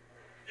kids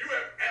you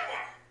have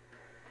ever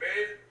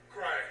made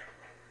cry.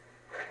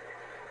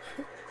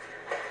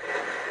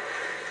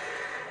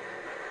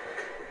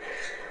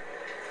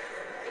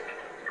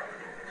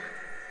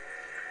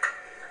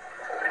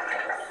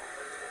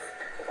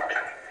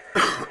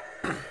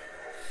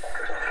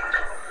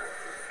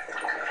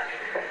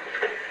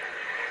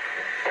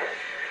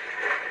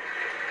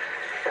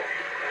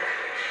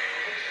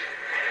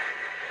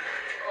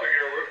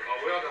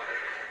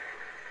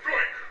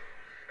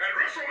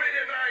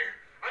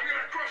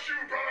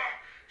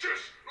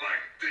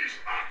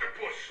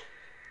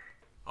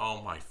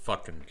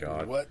 Fucking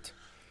God. What?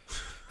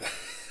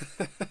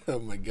 Oh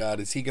my God.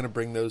 Is he going to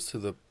bring those to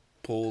the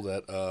pool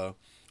that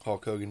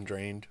Hulk Hogan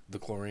drained the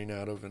chlorine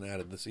out of and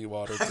added the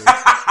seawater to?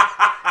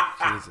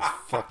 Jesus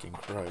fucking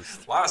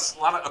Christ. A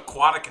lot of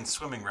aquatic and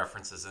swimming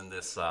references in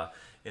this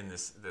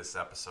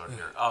episode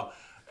here.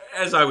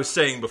 As I was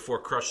saying before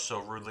Crush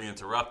so rudely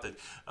interrupted,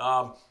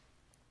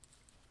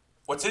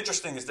 what's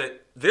interesting is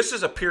that this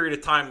is a period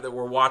of time that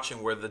we're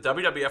watching where the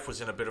WWF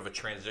was in a bit of a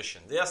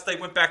transition. Yes, they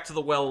went back to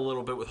the well a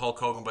little bit with Hulk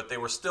Hogan, but they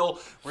were still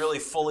really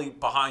fully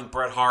behind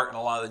Bret Hart and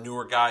a lot of the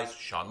newer guys,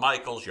 Shawn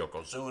Michaels,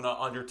 Yokozuna,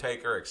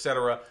 Undertaker,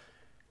 etc.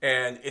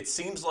 And it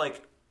seems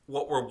like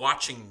what we're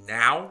watching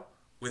now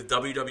with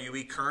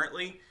WWE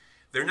currently,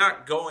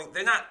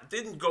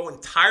 didn't go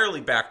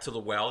entirely back to the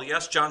well.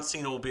 Yes, John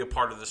Cena will be a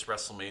part of this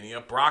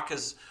WrestleMania. Brock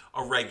is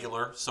a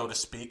regular, so to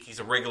speak. He's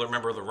a regular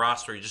member of the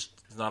roster. He just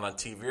is not on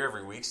TV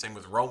every week. Same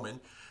with Roman.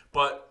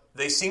 But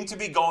they seem to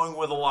be going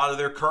with a lot of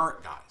their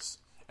current guys.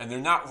 And they're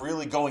not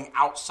really going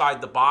outside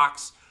the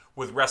box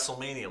with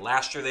WrestleMania.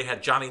 Last year they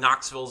had Johnny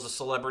Knoxville as a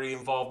celebrity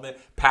involvement,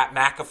 Pat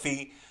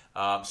McAfee,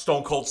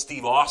 Stone Cold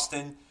Steve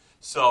Austin.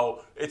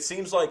 So it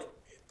seems like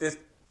this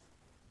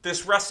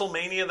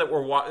WrestleMania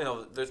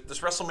that this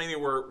WrestleMania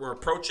we're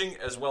approaching,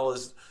 as well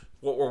as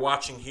what we're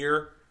watching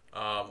here,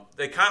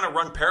 they kind of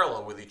run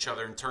parallel with each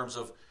other in terms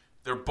of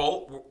they're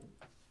both.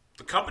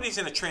 The company's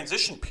in a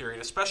transition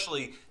period,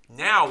 especially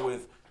now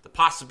with the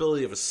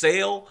possibility of a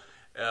sale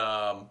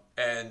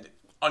and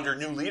under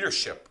new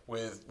leadership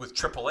with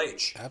Triple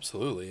H.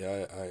 Absolutely,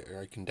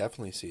 I can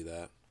definitely see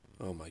that.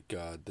 Oh my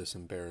God, this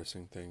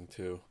embarrassing thing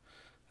too.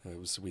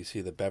 We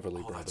see the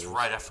Beverly Brothers. That's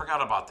right. I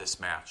forgot about this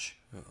match.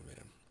 Oh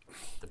man.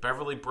 The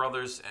Beverly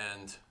Brothers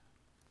and,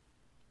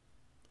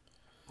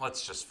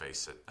 let's just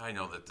face it, I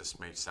know that this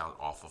may sound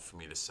awful for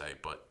me to say,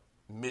 but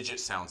midget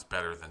sounds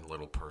better than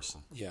little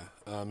person. Yeah,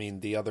 I mean,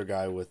 the other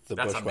guy with the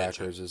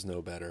Bushwhackers is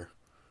no better.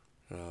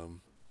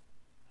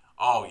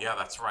 Oh, yeah,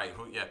 that's right.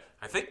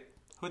 I think,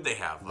 who'd they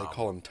have? They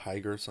call him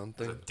Tiger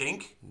something. Was it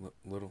Dink?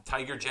 Little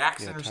Tiger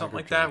Jackson or Tiger something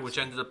like Jackson. that, which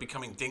ended up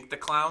becoming Dink the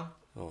Clown.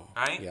 Oh,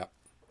 right? Yeah.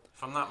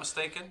 If I'm not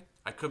mistaken.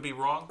 I could be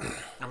wrong.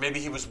 Or maybe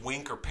he was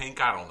Wink or Pink.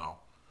 I don't know.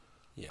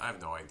 Yeah. I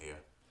have no idea.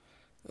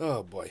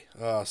 Oh, boy.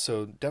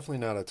 So definitely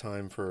not a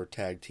time for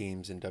tag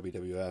teams in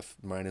WWF,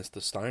 minus the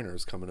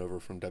Steiners coming over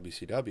from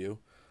WCW.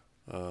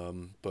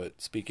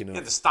 But speaking of...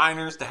 Yeah, the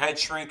Steiners, the Head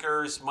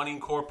Shrinkers, Money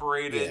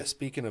Incorporated. Yeah,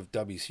 speaking of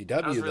WCW,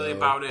 that was really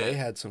about it. They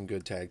had some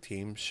good tag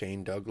teams,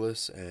 Shane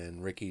Douglas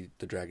and Ricky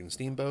the Dragon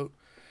Steamboat.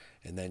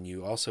 And then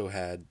you also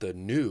had the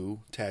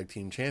new tag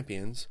team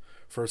champions,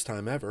 first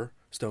time ever,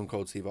 Stone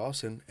Cold Steve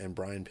Austin and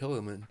Brian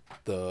Pillman,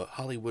 the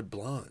Hollywood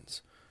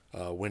Blondes,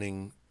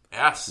 winning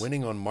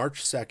on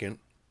March 2nd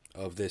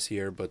of this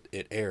year, but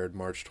it aired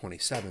March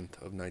 27th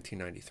of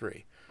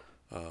 1993.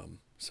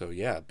 So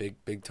yeah,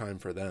 big time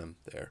for them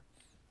there.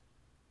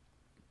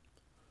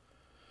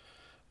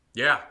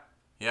 Yeah,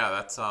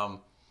 that's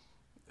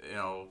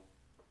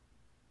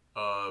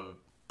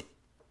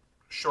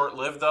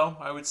short-lived though,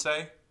 I would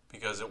say,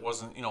 because it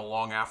wasn't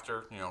long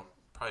after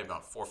probably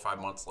about 4 or 5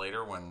 months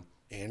later when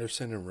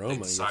Anderson and they Roma,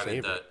 your decided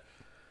favorite. that.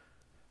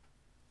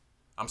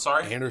 I'm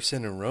sorry?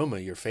 Anderson and Roma,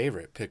 your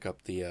favorite, pick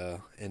up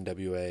the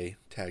NWA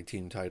tag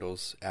team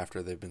titles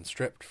after they've been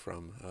stripped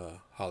from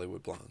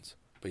Hollywood Blondes.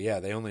 But yeah,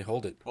 they only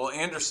hold it. Well,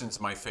 Anderson's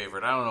my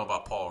favorite. I don't know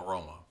about Paul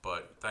Roma,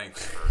 but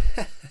thanks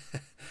for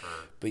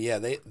But yeah,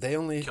 they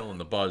only killing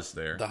the buzz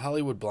there. the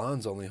Hollywood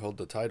Blondes only hold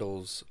the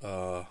titles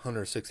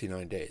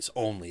 169 days.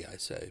 Only, I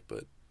say,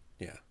 but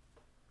yeah.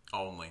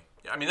 Only.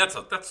 Yeah, I mean,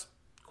 that's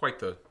quite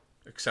the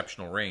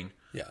exceptional reign.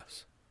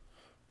 Yes.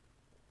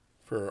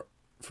 For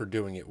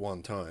doing it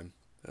one time.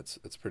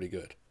 That's pretty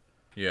good.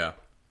 Yeah.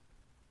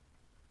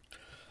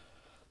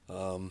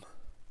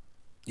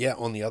 Yeah,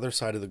 on the other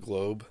side of the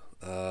globe,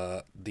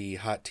 the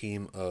hot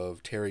team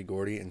of Terry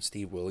Gordy and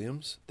Steve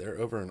Williams, they're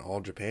over in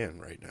All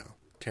Japan right now,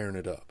 tearing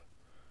it up.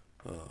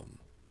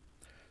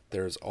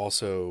 There's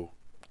also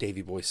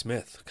Davey Boy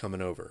Smith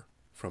coming over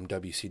from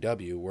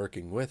WCW,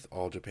 working with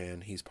All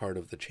Japan. He's part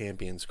of the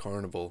Champions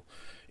Carnival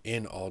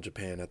in All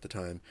Japan at the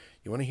time.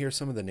 You want to hear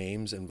some of the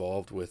names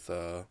involved with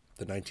the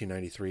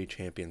 1993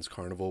 Champions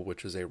Carnival,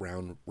 which is a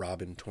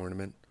round-robin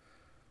tournament?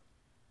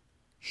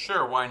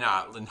 Sure, why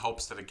not? In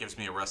hopes that it gives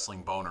me a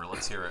wrestling boner.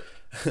 Let's hear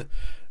it.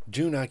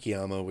 Jun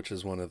Akiyama, which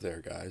is one of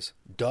their guys.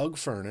 Doug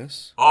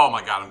Furnace. Oh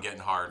my God, I'm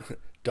getting hard.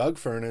 Doug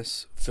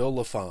Furnace, Phil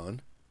LaFawn,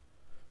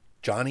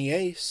 Johnny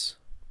Ace,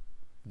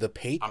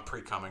 I'm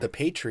pre-coming. the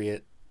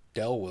Patriot,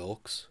 Del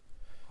Wilkes,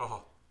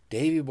 Oh,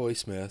 Davey Boy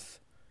Smith,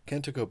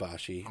 Kenta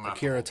Kobashi, I'm gonna have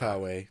Akira to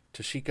hold Taue,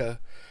 Toshika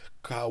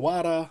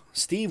Kawada,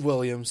 Steve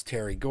Williams,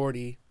 Terry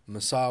Gordy,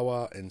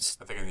 Masawa,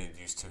 I think I need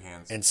to use two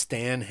hands. and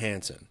Stan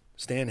Hansen.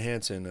 Stan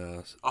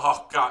Hansen,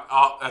 Oh God!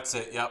 Oh, that's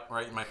it. Yep,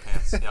 right in my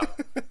pants.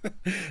 Yep.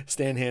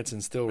 Stan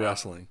Hansen still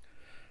wrestling.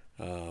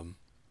 Oh,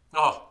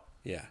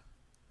 Yeah.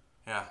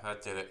 yeah,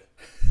 that did it.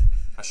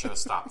 I should have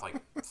stopped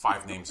like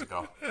 5 names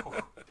ago. Whew.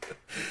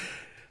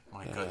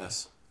 My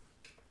goodness.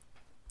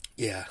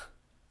 Yeah.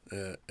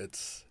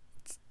 It's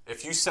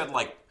If you said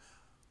like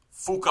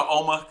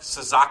Fukaoma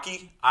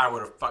Sasaki,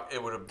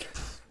 it would have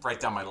right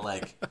down my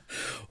leg.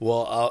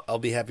 Well, I'll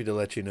be happy to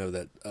let you know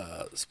that,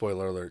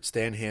 spoiler alert,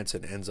 Stan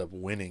Hansen ends up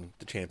winning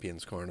the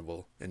Champions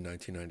Carnival in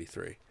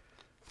 1993.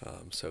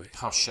 So,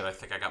 Oh shit! I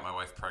think I got my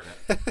wife pregnant.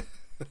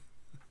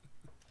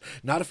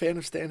 not a fan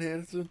of Stan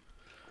Hansen?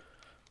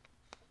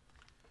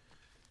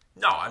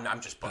 No,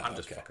 I'm just fucking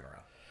around.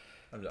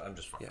 I'm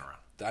just fucking around.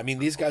 I mean,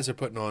 these guys are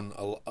putting on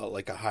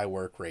a high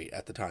work rate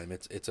at the time.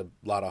 It's a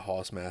lot of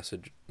Hoss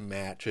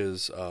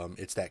matches.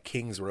 It's that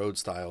King's Road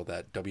style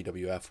that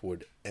WWF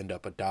would end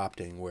up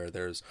adopting, where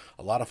there's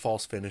a lot of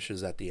false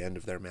finishes at the end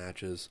of their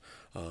matches,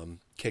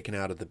 kicking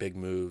out of the big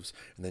moves,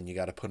 and then you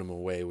got to put them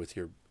away with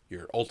your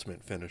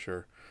ultimate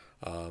finisher.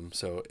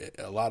 So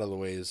a lot of the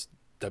ways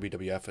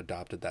WWF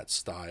adopted that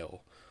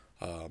style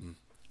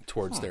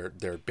towards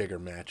their bigger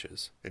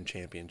matches and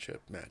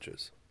championship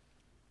matches.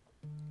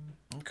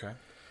 Okay.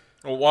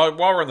 Well, while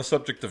we're on the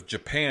subject of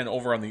Japan,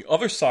 over on the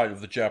other side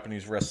of the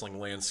Japanese wrestling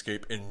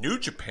landscape in New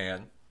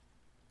Japan,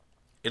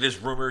 it is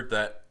rumored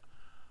that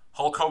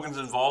Hulk Hogan's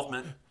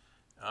involvement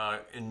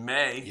in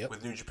May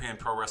with New Japan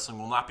Pro Wrestling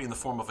will not be in the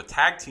form of a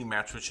tag team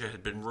match, which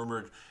had been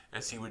rumored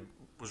as he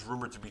was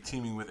rumored to be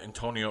teaming with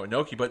Antonio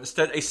Inoki, but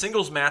instead a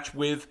singles match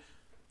with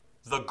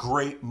the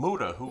Great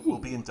Muta, who will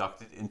be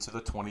inducted into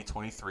the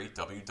 2023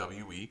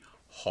 WWE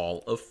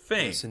Hall of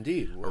Fame. Yes,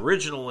 indeed.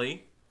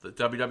 Originally, the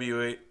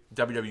WWF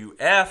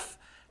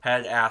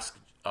had asked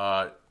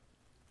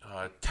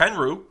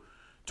Tenryu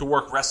to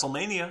work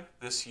WrestleMania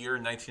this year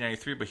in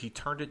 1993, but he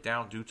turned it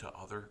down due to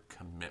other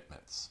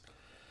commitments.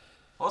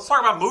 Well, let's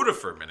talk about Muta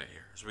for a minute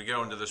here as we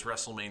go into this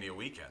WrestleMania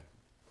weekend.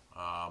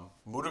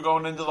 Muta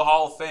going into the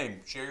Hall of Fame.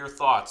 Share your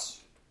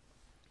thoughts.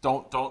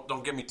 Don't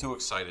get me too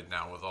excited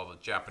now with all the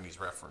Japanese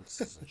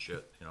references and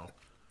shit. You know.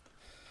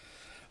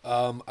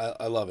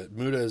 I love it.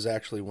 Muta is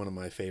actually one of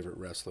my favorite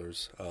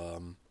wrestlers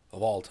of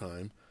all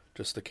time.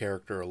 Just the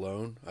character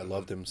alone. I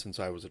loved him since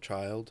I was a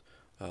child.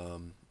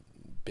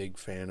 Big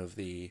fan of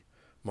the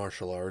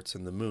martial arts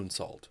and the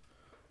moonsault.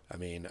 I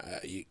mean,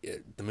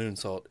 the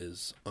moonsault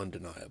is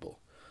undeniable.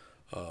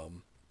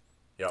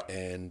 Yeah.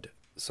 And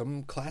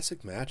some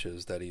classic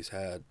matches that he's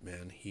had,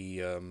 man. He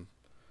had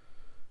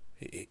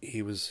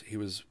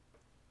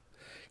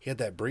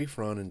that brief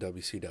run in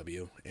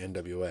WCW,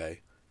 NWA,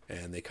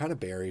 and they kind of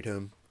buried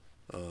him,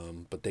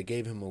 but they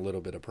gave him a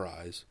little bit of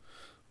prize.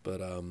 But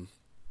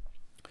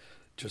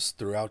just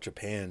throughout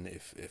Japan,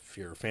 if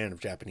you're a fan of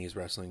Japanese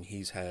wrestling,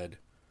 he's had...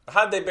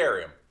 How'd they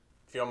bury him,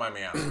 if you don't mind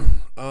me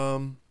asking?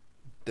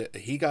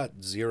 He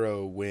got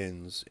 0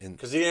 wins.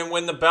 Because he didn't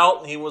win the belt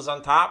and he was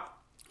on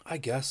top? I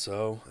guess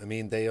so. I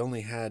mean, they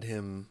only had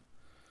him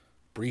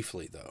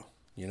briefly, though.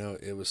 You know,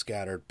 it was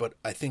scattered. But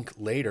I think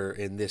later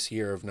in this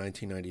year of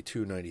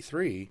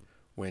 1992-93,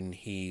 when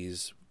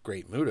he's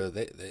Great Muta,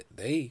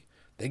 they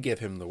give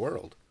him the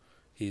world.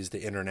 He's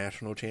the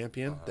international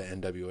champion, the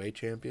NWA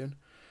champion.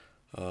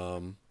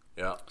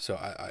 Yeah. So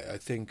I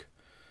think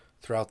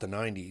throughout the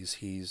 90s,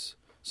 he's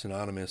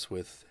synonymous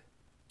with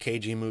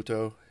Keiji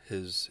Muto,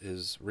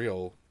 his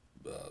real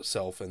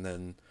self, and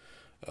then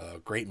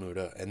Great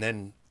Muta. And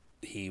then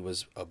he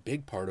was a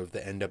big part of the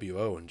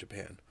NWO in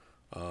Japan.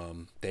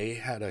 They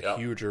had a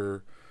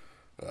huger,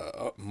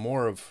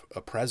 more of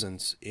a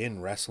presence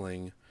in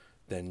wrestling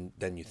than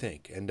you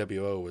think.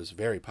 NWO was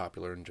very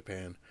popular in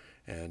Japan,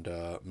 and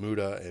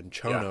Muta and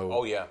Chono. Yeah.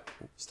 Oh yeah,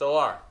 still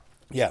are.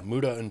 Yeah,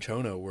 Muta and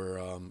Chono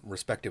were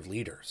respective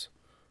leaders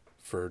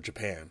for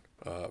Japan,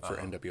 for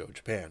NWO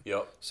Japan.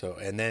 Yep. So,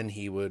 and then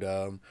he would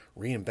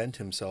reinvent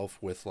himself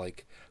with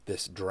like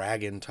this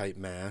dragon type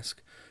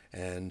mask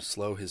and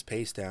slow his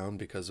pace down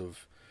because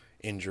of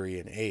injury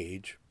and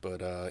age.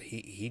 But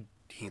he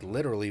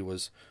literally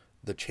was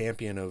the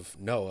champion of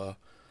Noah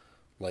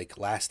like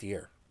last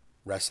year,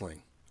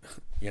 wrestling.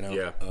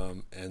 Yeah.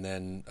 And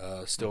then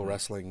still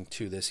wrestling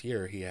to this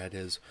year. He had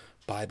his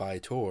bye-bye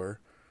tour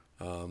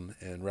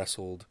and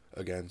wrestled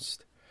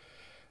against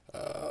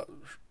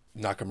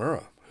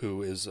Nakamura,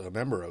 who is a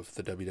member of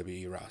the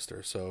WWE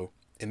roster. So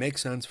it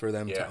makes sense for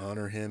them to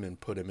honor him and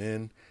put him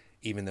in,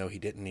 even though he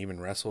didn't even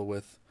wrestle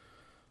with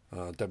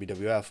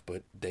WWF,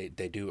 but they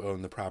do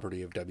own the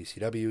property of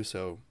WCW,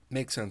 so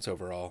makes sense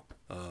overall.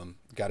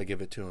 Got to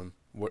give it to him.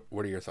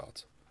 What are your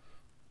thoughts?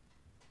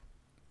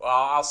 Well,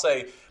 I'll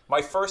say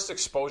my first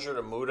exposure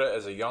to Muta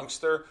as a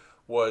youngster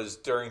was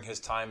during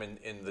his time in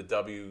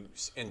WCW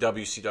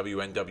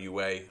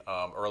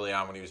NWA. Early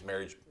on when he was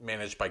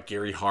managed by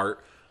Gary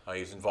Hart. He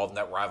was involved in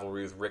that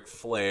rivalry with Ric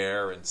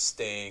Flair and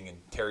Sting, and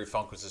Terry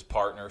Funk was his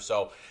partner.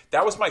 So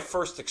that was my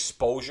first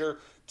exposure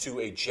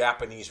to a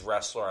Japanese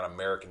wrestler on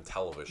American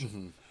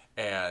television.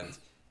 And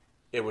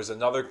it was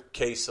another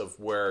case of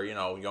where,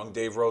 young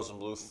Dave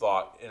Rosenbluth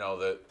thought,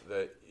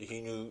 that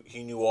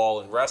he knew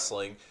all in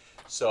wrestling.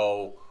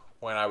 So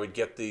when I would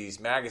get these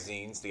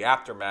magazines, the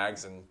After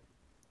Mags, and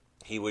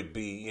he would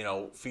be,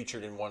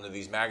 featured in one of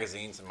these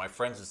magazines, and my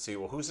friends would see,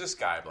 well, who's this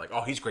guy? I'd be like,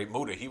 oh, he's Great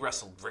Muta. He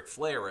wrestled Ric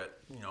Flair at,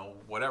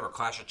 whatever,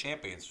 Clash of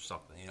Champions or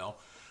something,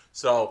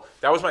 So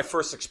that was my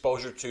first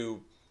exposure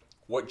to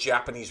what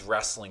Japanese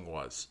wrestling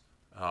was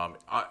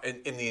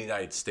in the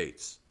United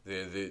States.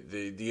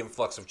 The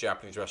influx of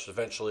Japanese wrestlers.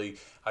 Eventually,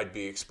 I'd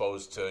be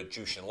exposed to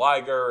Jushin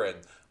Liger and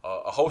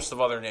a host of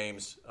other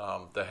names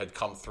that had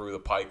come through the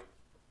pipe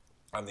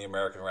on the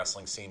American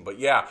wrestling scene. But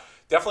yeah,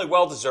 definitely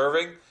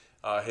well-deserving.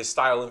 His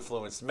style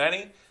influenced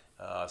many,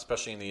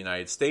 especially in the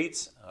United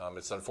States.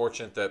 It's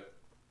unfortunate that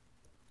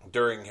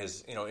during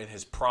his, in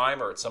his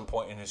prime or at some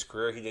point in his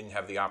career, he didn't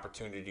have the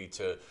opportunity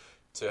to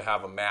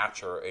have a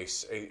match or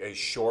a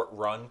short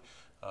run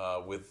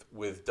with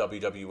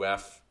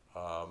WWF.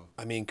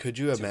 I mean, could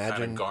you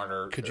imagine?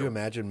 Could you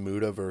imagine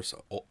Muta versus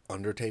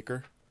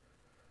Undertaker?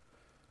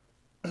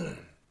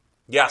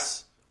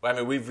 Yes, I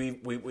mean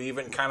we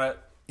even kind of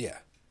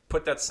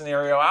put that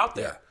scenario out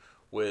there.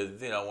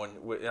 With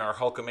when our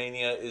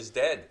Hulkamania is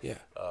Dead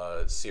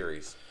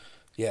series,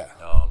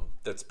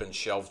 that's been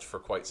shelved for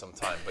quite some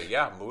time. But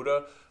yeah,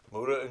 Muta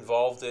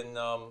involved in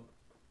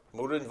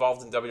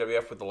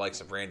WWF with the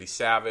likes of Randy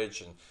Savage,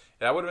 and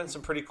that would have been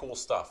some pretty cool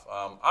stuff.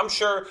 I'm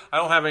sure I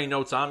don't have any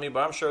notes on me,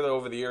 but I'm sure that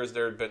over the years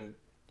there had been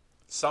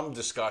some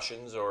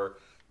discussions or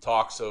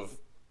talks of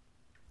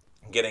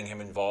getting him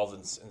involved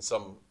in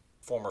some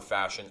form or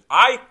fashion.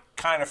 I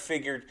kind of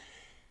figured,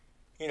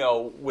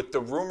 with the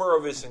rumor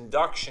of his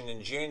induction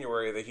in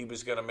January, that he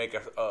was going to make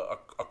a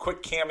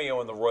quick cameo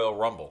in the Royal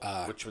Rumble,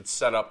 which would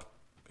set up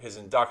his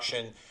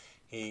induction.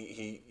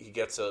 He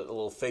gets a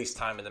little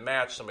FaceTime in the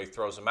match. Somebody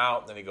throws him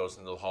out, and then he goes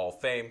into the Hall of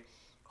Fame.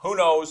 Who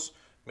knows?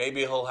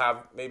 Maybe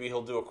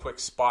he'll do a quick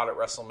spot at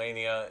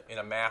WrestleMania in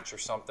a match or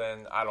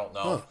something. I don't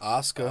know.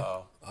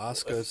 Asuka.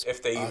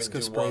 If they even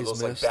do one of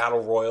those like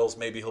battle royals,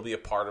 maybe he'll be a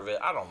part of it.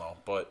 I don't know,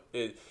 but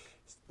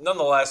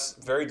nonetheless,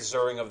 very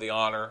deserving of the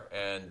honor,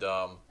 and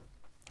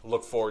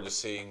look forward to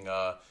seeing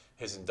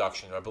his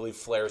induction. I believe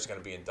Flair is going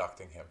to be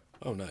inducting him.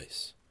 Oh,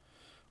 nice.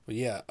 Well,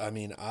 yeah, I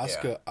mean,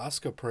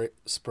 Asuka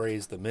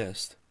sprays the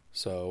mist,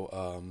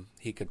 so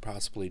he could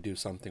possibly do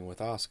something with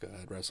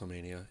Asuka at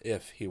WrestleMania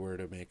if he were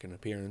to make an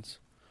appearance.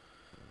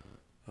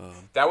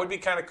 That would be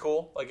kind of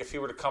cool, like if he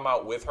were to come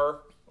out with her,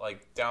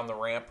 like down the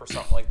ramp or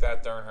something like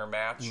that during her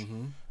match,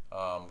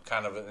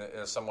 kind of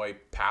in some way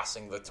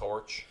passing the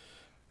torch,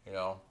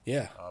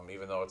 Yeah.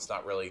 Even though it's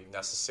not really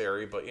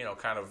necessary, but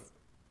kind of.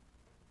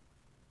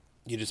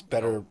 You just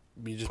better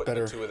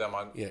the two of them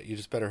on. Yeah, you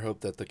just better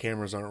hope that the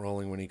cameras aren't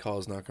rolling when he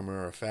calls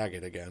Nakamura a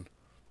faggot again.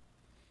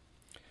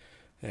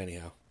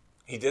 Anyhow,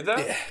 he did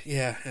that.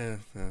 Yeah.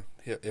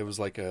 It was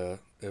like it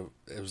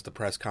was the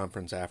press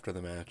conference after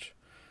the match.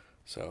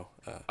 So.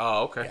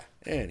 Oh, okay.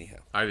 Yeah. Anyhow,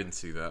 I didn't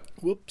see that.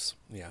 Whoops.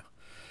 Yeah.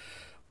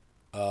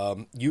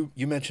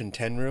 You mentioned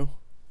Tenryu,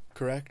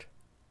 correct?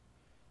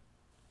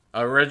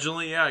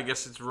 Originally, yeah. I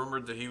guess it's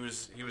rumored that he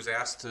was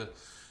asked to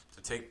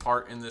take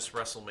part in this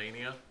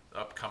WrestleMania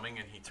upcoming,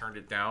 and he turned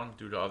it down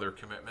due to other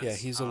commitments. Yeah,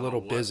 he's a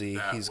little busy.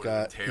 He's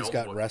got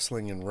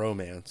wrestling and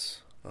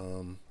romance.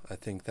 I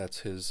think that's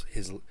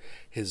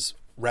his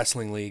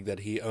wrestling league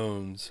that he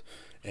owns,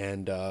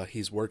 and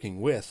he's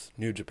working with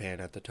New Japan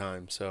at the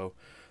time. So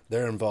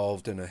they're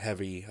involved in a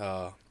heavy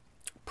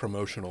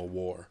promotional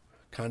war,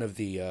 kind of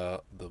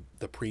the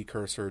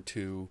precursor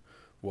to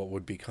what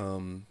would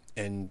become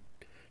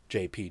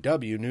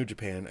NJPW, New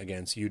Japan,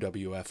 against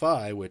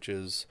UWFI, which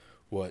is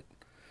what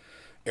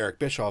Eric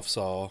Bischoff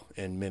saw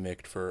and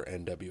mimicked for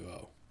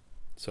NWO.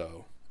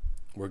 So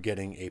we're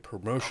getting a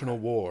promotional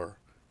war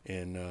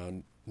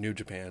in New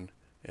Japan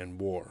and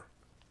war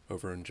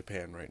over in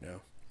Japan right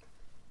now.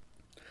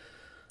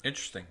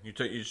 Interesting.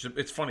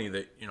 It's funny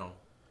that,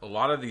 a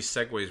lot of these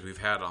segues we've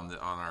had on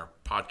our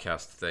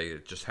podcast today,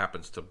 it just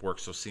happens to work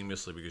so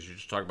seamlessly because you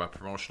just talk about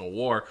promotional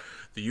war.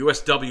 The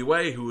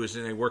USWA, who is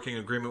in a working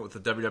agreement with the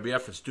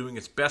WWF, is doing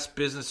its best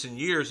business in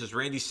years as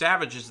Randy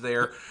Savage is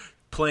there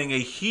playing a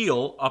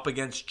heel up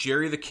against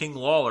Jerry the King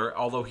Lawler,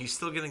 although he's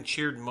still getting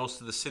cheered in most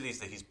of the cities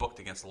that he's booked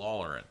against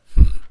Lawler in.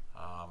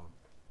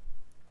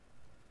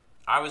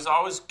 I was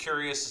always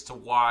curious as to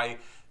why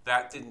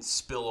that didn't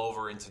spill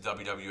over into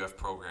WWF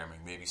programming.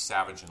 Maybe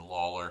Savage and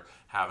Lawler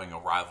having a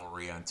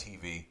rivalry on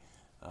TV,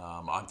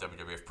 on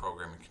WWF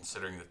programming,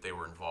 considering that they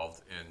were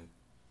involved in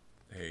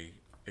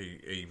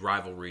a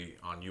rivalry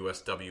on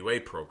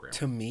USWA programming.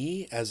 To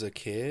me, as a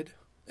kid,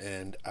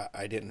 and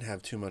I didn't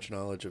have too much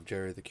knowledge of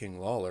Jerry the King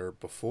Lawler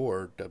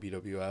before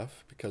WWF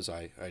because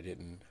I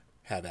didn't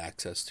have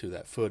access to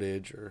that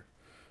footage or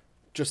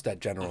just that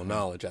general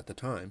knowledge at the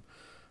time.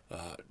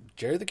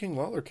 Jerry the King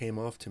Lawler came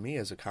off to me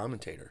as a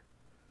commentator.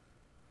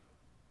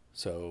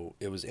 So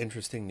it was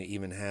interesting to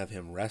even have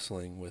him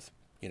wrestling with,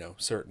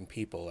 certain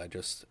people. I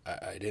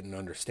didn't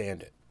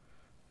understand it.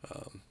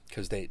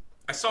 Because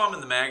I saw him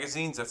in the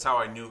magazines. That's how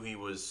I knew he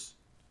was,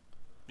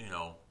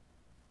 an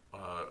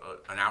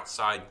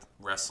outside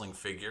wrestling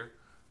figure,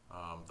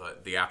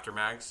 the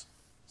Aftermags.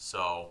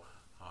 So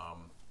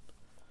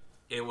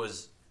it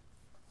was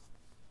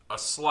a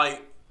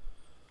slight,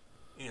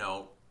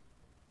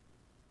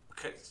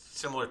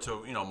 similar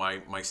to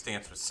my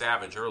stance with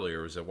Savage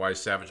earlier, was that why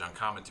is Savage on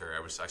commentary?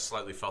 I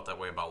slightly felt that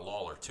way about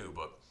Lawler too,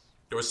 but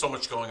there was so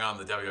much going on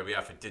in the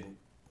WWF.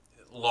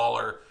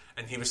 Lawler,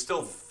 and he was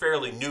still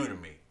fairly new to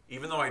me,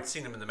 even though I'd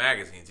seen him in the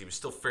magazines. He was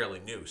still fairly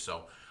new,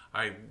 so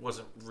I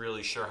wasn't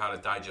really sure how to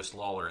digest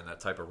Lawler in that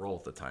type of role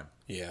at the time.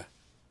 Yeah,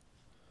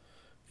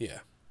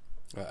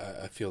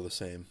 I feel the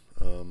same.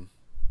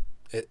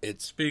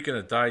 It's speaking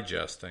of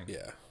digesting.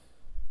 Yeah.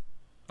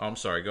 Oh, I'm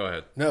sorry, go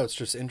ahead. No, it's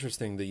just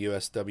interesting the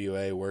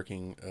USWA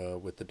working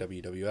with the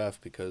WWF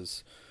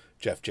because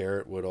Jeff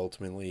Jarrett would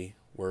ultimately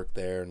work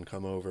there and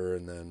come over,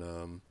 and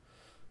then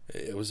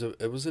it was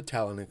a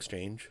talent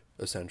exchange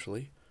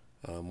essentially.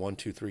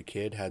 1-2-3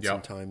 Kid had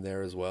some time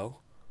there as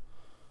well.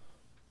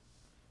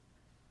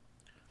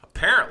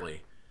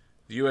 Apparently,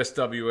 the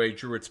USWA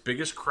drew its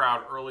biggest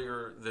crowd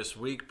earlier this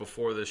week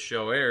before this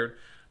show aired,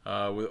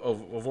 with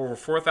over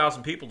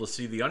 4,000 people to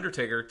see The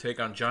Undertaker take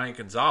on Giant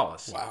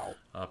Gonzalez. Wow.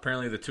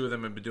 Apparently, the two of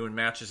them have been doing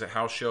matches at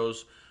house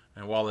shows,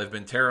 and while they've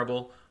been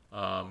terrible,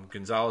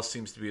 Gonzalez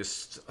seems to be a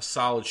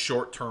solid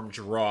short-term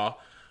draw.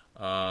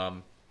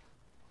 So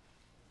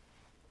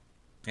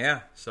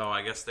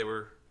I guess they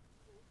were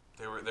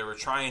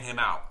trying him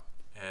out,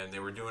 and they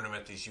were doing him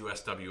at these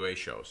USWA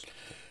shows.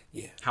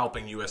 Yeah.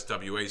 Helping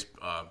USWA's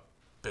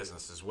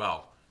business as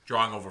well,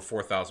 drawing over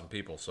 4,000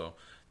 people, so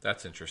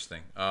that's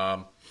interesting.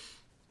 While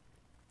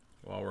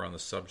we're on the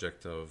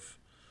subject of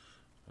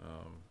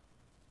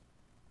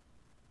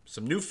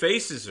some new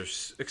faces are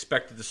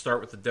expected to start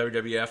with the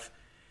WWF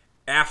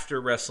after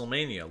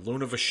WrestleMania.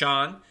 Luna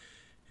Vachon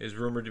is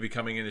rumored to be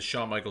coming in as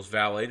Shawn Michaels'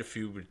 valet to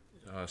feud with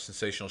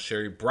Sensational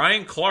Sherry.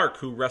 Brian Clark,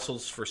 who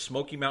wrestles for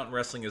Smoky Mountain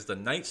Wrestling as the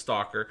Night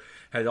Stalker,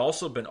 had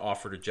also been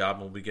offered a job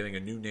and will be getting a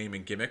new name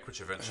and gimmick,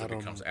 which eventually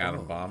becomes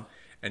Adam Bomb.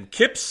 And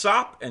Kip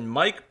Sop and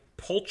Mike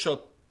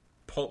Polochapek,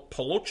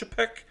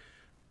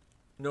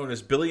 known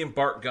as Billy and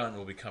Bart Gunn,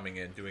 will be coming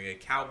in doing a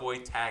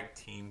cowboy tag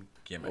team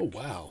gimmick. Oh,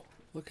 wow.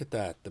 Look at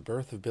that. The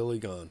birth of Billy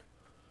Gunn.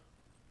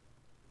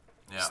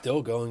 Yeah.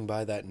 Still going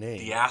by that name.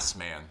 The Ass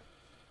Man.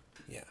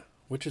 Yeah.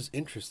 Which is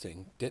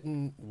interesting.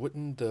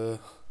 Wouldn't the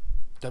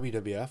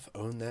WWF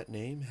own that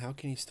name? How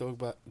can he still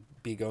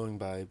be going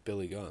by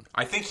Billy Gunn?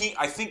 I think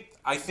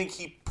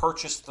he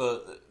purchased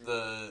the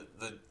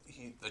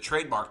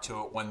trademark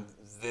to it when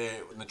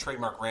the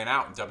trademark ran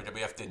out and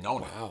WWF didn't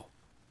own it.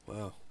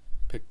 Wow.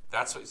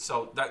 That's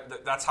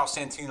how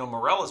Santino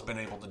Marella's been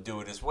able to do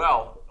it as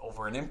well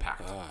over in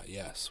Impact.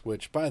 Yes.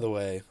 Which, by the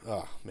way,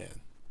 oh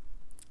man,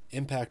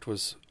 Impact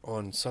was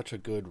on such a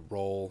good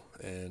roll,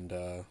 and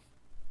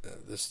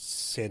this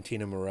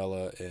Santino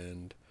Marella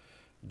and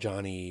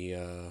Johnny,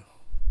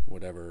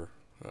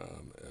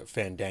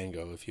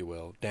 Fandango, if you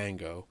will,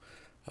 Dango,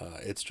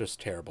 it's just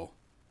terrible.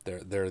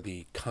 They're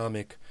the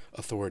comic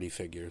authority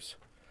figures.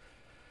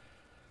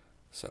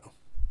 So,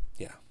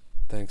 yeah,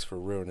 thanks for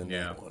ruining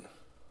that one.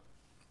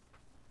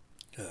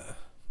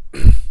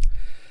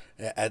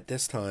 At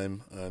this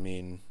time, I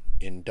mean,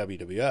 in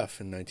WWF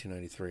in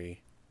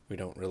 1993, we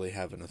don't really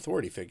have an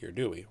authority figure,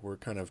 do we? We're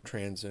kind of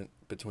transit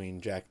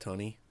between Jack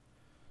Tunney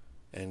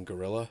and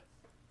Gorilla.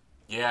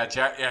 Yeah,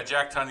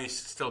 Jack Tunney's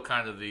still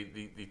kind of the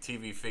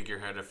TV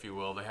figurehead, if you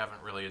will. They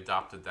haven't really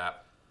adopted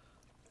that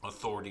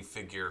authority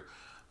figure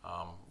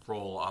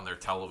role on their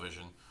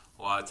television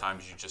A lot of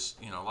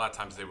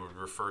times they would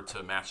refer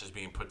to matches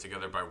being put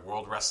together by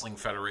World Wrestling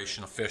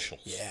Federation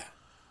officials. Yeah.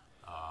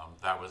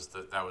 That was,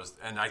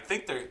 and I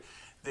think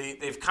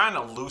they've kind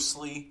of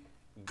loosely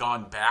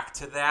gone back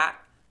to that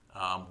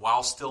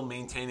while still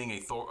maintaining a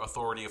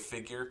authority of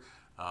figure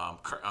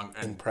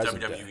in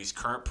WWE's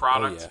current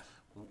product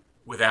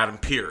with Adam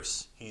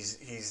Pearce.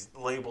 He's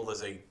labeled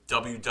as a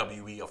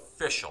WWE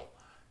official,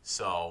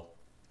 so.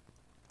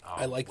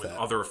 I like with that.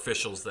 Other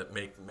officials that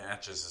make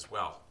matches as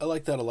well. I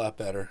like that a lot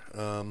better.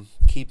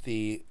 Keep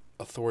the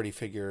authority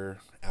figure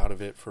out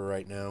of it for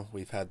right now.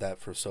 We've had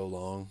that for so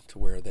long to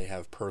where they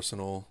have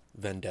personal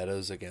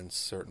vendettas against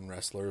certain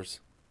wrestlers.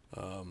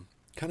 Kind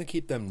of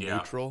keep them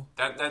neutral.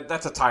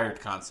 That's a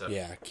tired concept.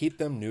 Yeah, keep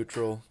them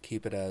neutral.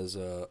 Keep it as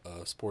a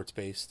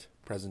sports-based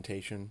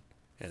presentation,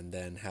 and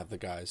then have the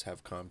guys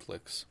have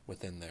conflicts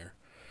within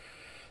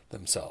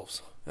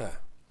themselves.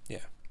 Yeah.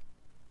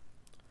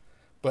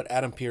 But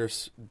Adam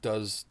Pearce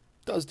does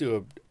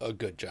do a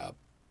good job,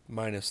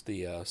 minus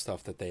the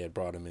stuff that they had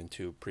brought him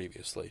into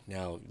previously.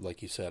 Now,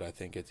 like you said, I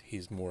think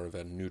he's more of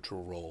a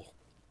neutral role.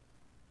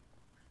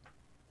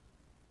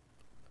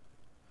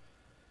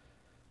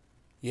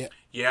 Yeah.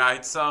 Yeah,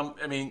 it's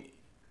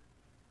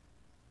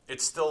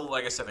it's still,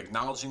 like I said,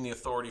 acknowledging the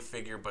authority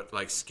figure, but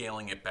like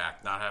scaling it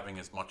back, not having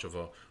as much of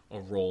a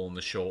role in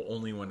the show,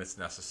 only when it's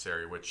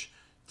necessary, which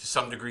to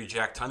some degree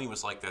Jack Tunney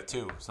was like that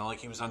too. It's not like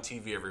he was on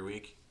TV every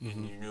week.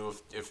 And you knew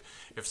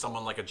if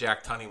someone like a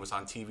Jack Tunney was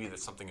on TV that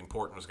something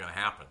important was going to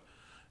happen.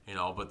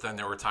 But then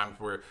there were times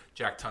where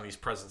Jack Tunney's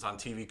presence on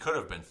TV could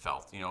have been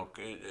felt,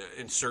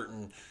 in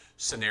certain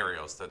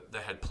scenarios that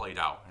had played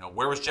out.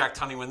 Where was Jack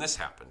Tunney when this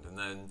happened? And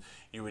then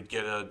you would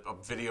get a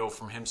video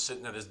from him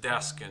sitting at his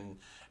desk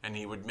and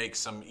he would make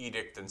some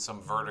edict and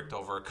some verdict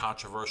over a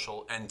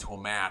controversial end to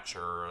a match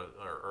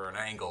or an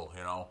angle,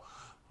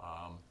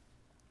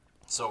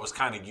 So it was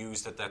kind of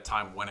used at that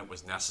time when it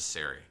was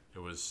necessary. It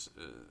was,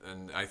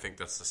 and I think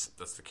that's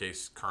the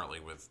case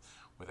currently with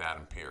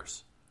Adam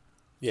Pearce.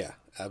 Yeah,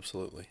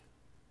 absolutely.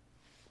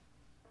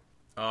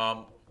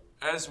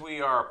 As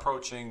we are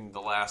approaching the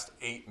last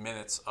 8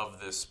 minutes of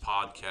this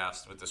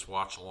podcast with this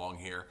watch along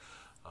here,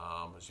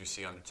 as you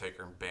see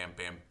Undertaker and Bam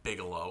Bam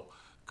Bigelow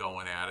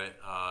going at it,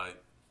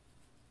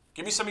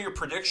 give me some of your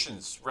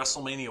predictions,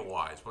 WrestleMania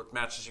wise. What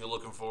matches are you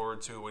looking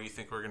forward to? What do you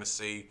think we're going to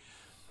see?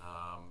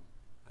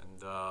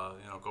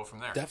 Go from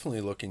there.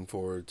 Definitely looking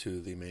forward to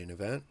the main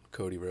event,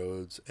 Cody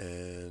Rhodes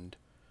and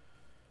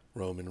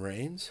Roman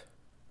Reigns.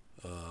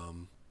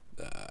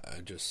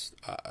 I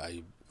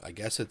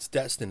guess it's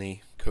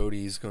destiny.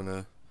 Cody's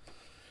gonna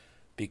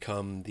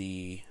become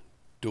the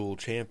dual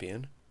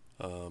champion,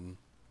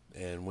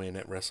 and win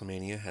at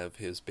WrestleMania, have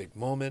his big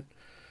moment.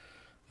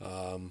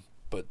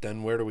 But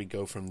then where do we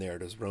go from there?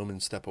 Does Roman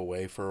step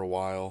away for a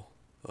while?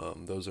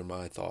 Those are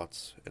my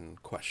thoughts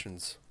and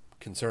questions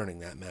concerning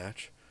that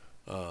match.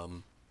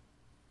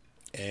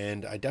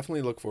 And I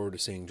definitely look forward to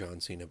seeing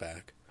John Cena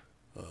back.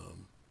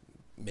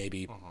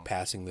 Maybe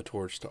passing the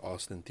torch to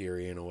Austin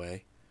Theory in a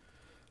way.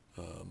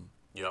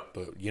 Yep.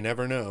 But you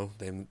never know.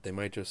 They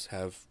might just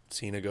have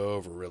Cena go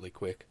over really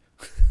quick.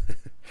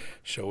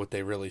 Show what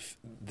they really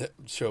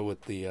show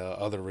with the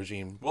other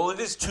regime. Well, it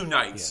is 2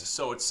 nights,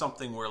 so it's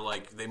something where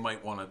like they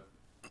might want to.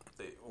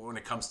 When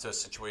it comes to a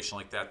situation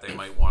like that, they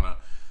might want to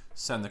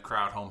send the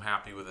crowd home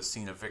happy with a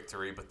Cena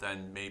victory, but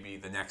then maybe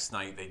the next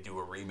night they do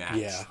a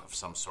rematch of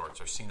some sorts,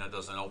 or Cena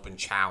does an open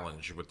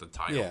challenge with the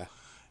title,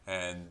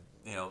 and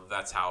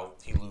that's how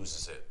he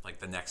loses it, like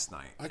the next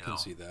night. I can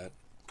see that.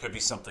 Could be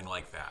something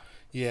like that.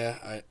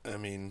 Yeah, I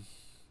mean,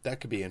 that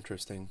could be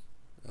interesting.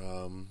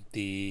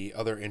 The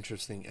other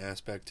interesting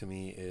aspect to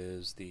me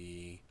is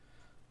the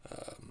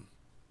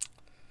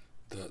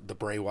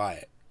Bray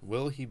Wyatt.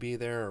 Will he be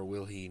there or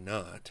will he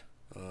not?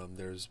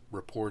 There's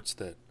reports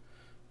that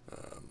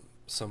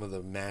some of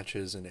the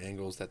matches and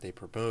angles that they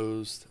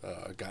proposed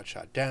got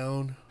shot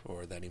down,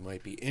 or that he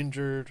might be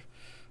injured.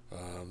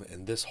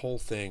 And this whole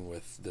thing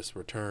with this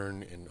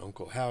return in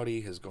Uncle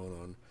Howdy has gone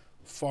on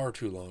far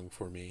too long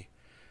for me.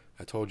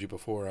 I told you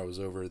before I was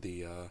over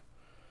the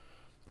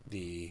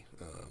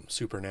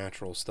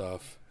supernatural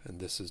stuff, and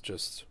this is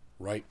just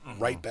right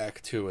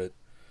back to it,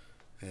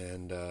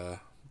 and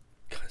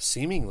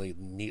seemingly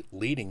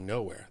leading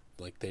nowhere.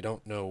 Like they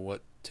don't know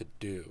what to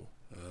do.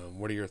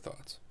 What are your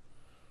thoughts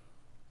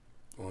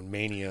on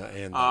Mania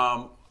and?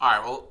 All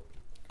right.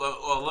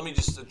 Well, let me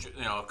just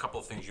a couple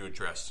of things you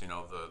addressed.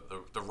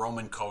 The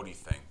Roman Cody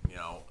thing.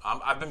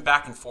 I've been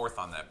back and forth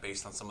on that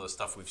based on some of the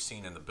stuff we've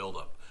seen in the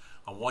build-up.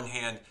 On one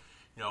hand,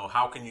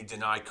 how can you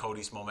deny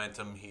Cody's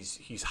momentum?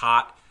 He's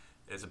hot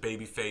as a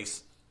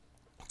babyface.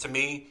 To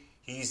me,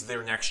 he's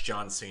their next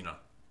John Cena.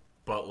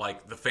 But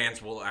like the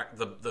fans will,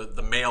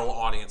 the male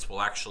audience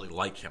will actually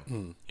like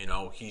him.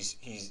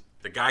 He's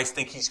the guys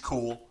think he's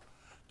cool.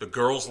 The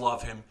girls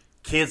love him.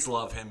 Kids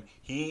love him.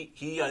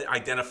 He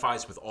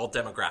identifies with all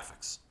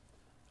demographics.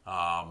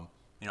 I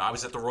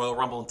was at the Royal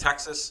Rumble in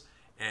Texas,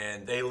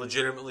 and they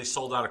legitimately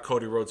sold out of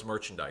Cody Rhodes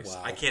merchandise.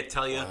 Wow. I can't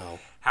tell you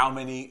how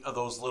many of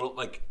those little,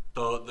 like,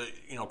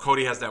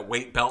 Cody has that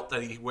weight belt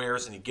that he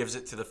wears and he gives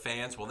it to the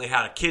fans. Well, they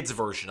had a kid's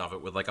version of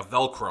it with like a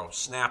Velcro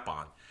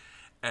snap-on,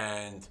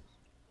 and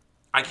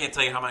I can't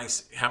tell you how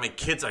many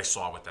kids I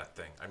saw with that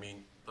thing. I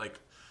mean, like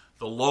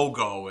the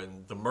logo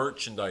and the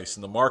merchandise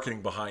and the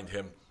marketing behind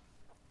him.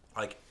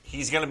 Like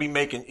he's gonna be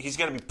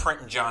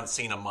printing John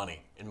Cena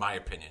money, in my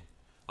opinion.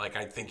 Like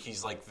I think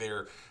he's like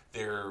their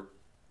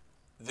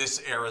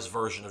this era's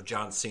version of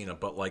John Cena.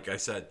 But like I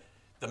said,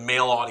 the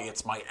male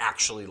audience might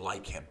actually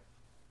like him.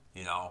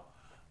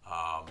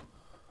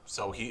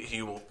 So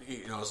he will,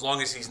 as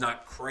long as he's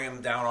not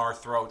crammed down our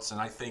throats,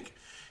 and I think,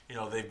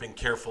 they've been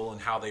careful in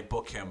how they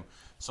book him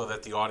so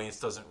that the audience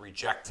doesn't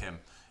reject him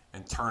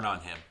and turn on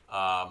him.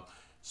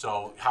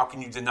 So how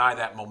can you deny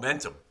that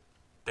momentum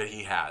that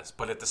he has?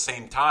 But at the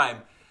same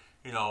time,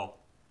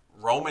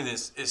 Roman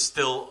is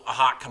still a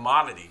hot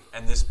commodity,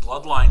 and this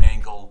bloodline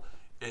angle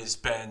has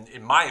been,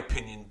 in my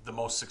opinion, the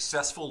most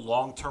successful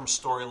long-term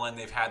storyline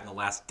they've had in the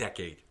last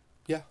decade.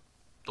 Yeah.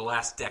 The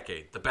last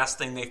decade. The best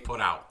thing they've put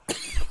out.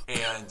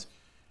 And,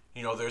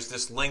 there's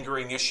this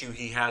lingering issue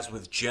he has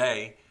with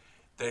Jay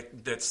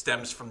that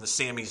stems from the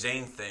Sami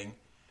Zayn thing.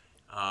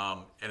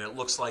 And it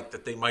looks like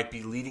that they might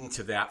be leading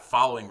to that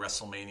following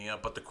WrestleMania.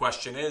 But the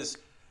question is,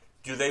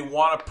 do they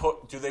want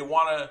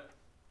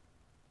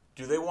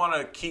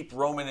to keep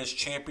Roman as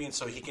champion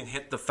so he can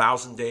hit the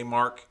 1,000-day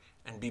mark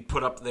and be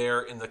put up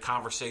there in the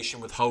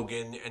conversation with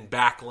Hogan and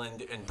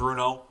Backlund and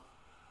Bruno?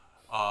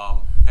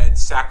 And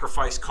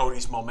sacrifice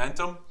Cody's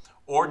momentum?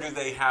 Or do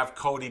they have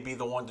Cody be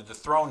the one to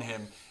dethrone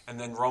him, and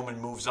then Roman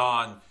moves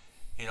on,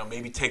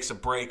 maybe takes a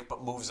break,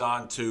 but moves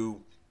on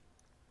to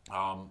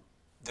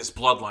this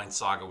bloodline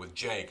saga with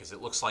Jay? Because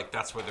it looks like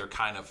that's where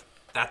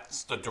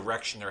that's the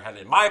direction they're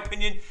headed. In my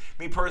opinion,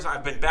 me personally,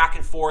 I've been back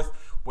and forth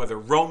whether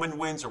Roman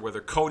wins or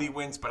whether Cody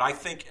wins, but I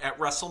think at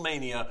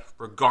WrestleMania,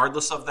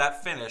 regardless of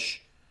that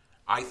finish,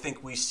 I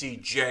think we see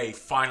Jay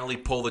finally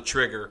pull the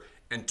trigger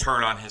and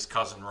turn on his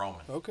cousin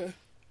Roman. Okay.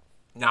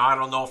 Now, I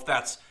don't know if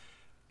that's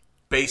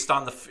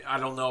I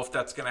don't know if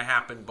that's going to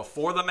happen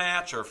before the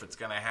match or if it's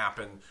going to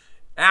happen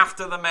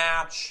after the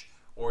match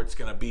or it's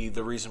going to be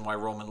the reason why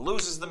Roman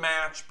loses the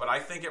match. But I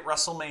think at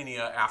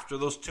WrestleMania, after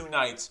those 2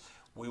 nights,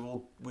 we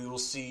will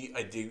see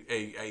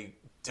a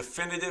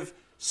definitive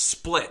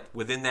split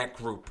within that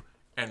group.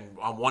 And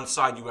on one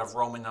side you have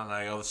Roman, on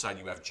the other side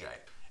you have Jay.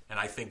 And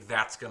I think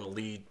that's going to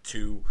lead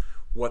to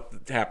what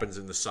happens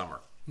in the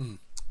summer.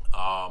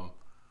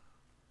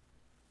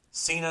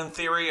 Cena in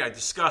theory, I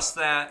discussed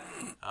that.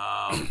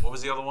 What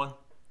was the other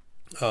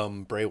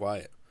one? Bray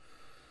Wyatt.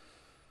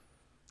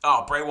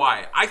 Oh, Bray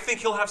Wyatt. I think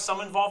he'll have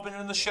some involvement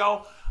in the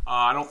show.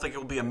 I don't think it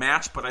will be a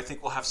match, but I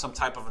think we'll have some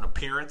type of an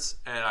appearance.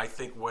 And I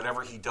think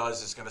whatever he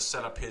does is going to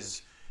set up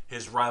his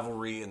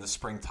rivalry in the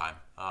springtime.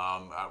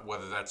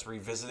 Whether that's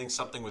revisiting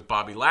something with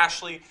Bobby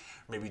Lashley,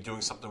 maybe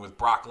doing something with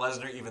Brock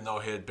Lesnar, even though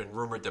it had been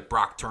rumored that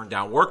Brock turned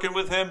down working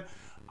with him.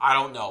 I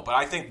don't know, but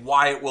I think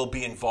Wyatt will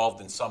be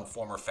involved in some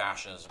form or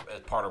fashion as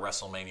part of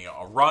WrestleMania.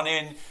 A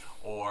run-in,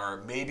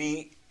 or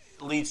maybe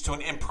leads to an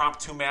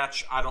impromptu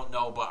match. I don't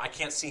know, but I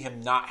can't see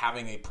him not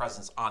having a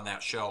presence on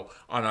that show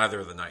on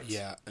either of the nights.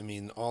 Yeah, I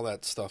mean, all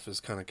that stuff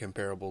is kind of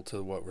comparable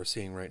to what we're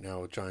seeing right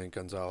now with Giant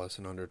Gonzalez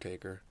and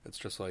Undertaker. It's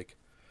just like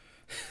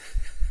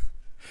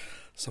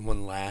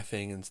someone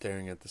laughing and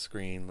staring at the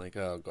screen like,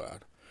 oh,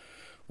 God.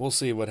 We'll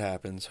see what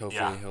happens.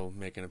 Hopefully he'll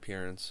make an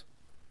appearance.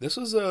 This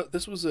was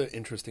an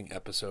interesting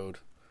episode,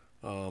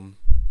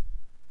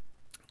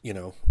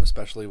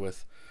 especially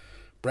with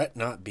Brett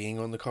not being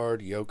on the card,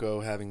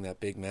 Yoko having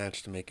that big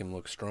match to make him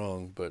look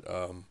strong. But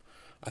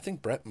I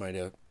think Brett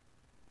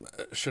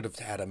should have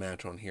had a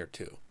match on here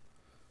too,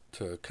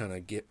 to kind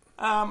of get.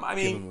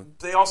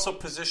 They also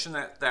positioned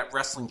that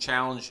Wrestling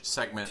Challenge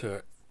segment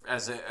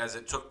as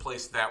it took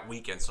place that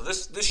weekend. So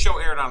this show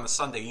aired on a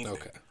Sunday evening,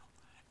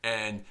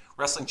 and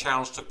Wrestling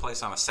Challenge took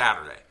place on a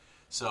Saturday.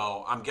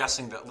 So I'm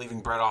guessing that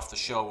leaving Brett off the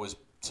show was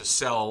to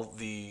sell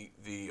the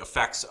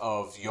effects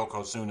of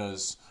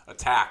Yokozuna's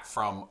attack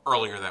from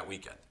earlier that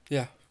weekend.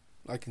 Yeah,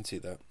 I can see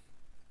that.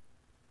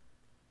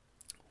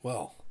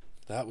 Well,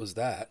 that was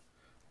that,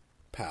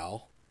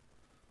 pal.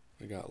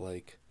 We got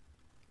like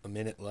a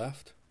minute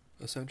left,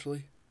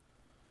 essentially.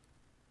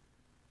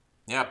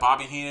 Yeah,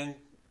 Bobby Heenan,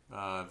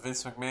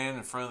 Vince McMahon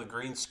in front of the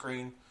green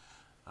screen,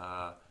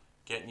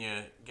 getting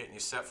you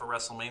set for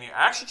WrestleMania.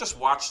 I actually just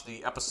watched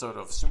the episode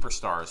of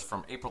Superstars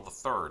from April the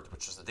 3rd,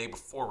 which is the day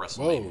before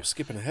WrestleMania. Whoa,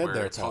 skipping ahead where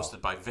there, it's pal.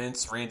 hosted by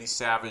Vince, Randy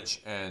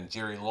Savage, and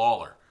Jerry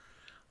Lawler.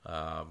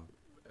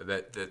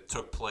 That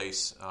took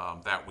place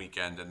that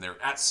weekend, and they're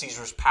at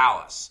Caesar's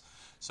Palace.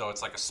 So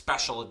it's like a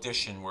special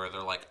edition where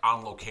they're like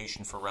on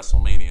location for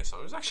WrestleMania. So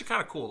it was actually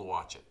kind of cool to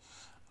watch it.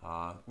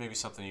 Maybe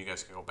something you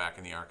guys can go back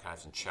in the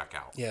archives and check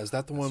out. Yeah, is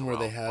that the one where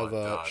they have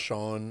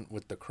Shawn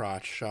with the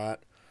crotch shot?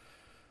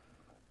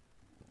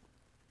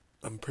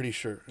 I'm pretty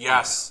sure.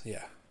 Yes.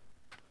 Yeah.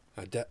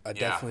 I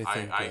definitely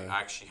think. I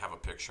actually have a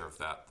picture of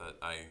that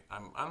I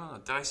don't know.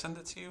 Did I send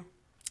it to you?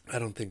 I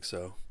don't think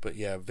so. But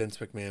yeah, Vince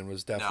McMahon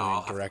was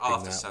definitely directing that one. I'll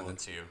have to send it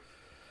to you.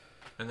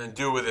 And then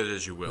do with it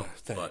as you will.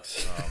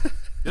 Thanks. But,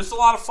 This is a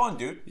lot of fun,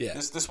 dude. Yeah.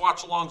 This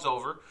watch along's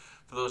over.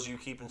 For those of you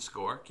keeping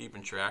score,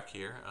 keeping track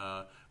here,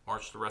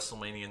 March to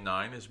WrestleMania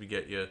 9 as we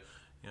get you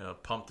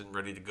pumped and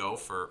ready to go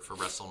for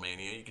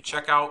WrestleMania. You can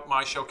check out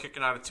my show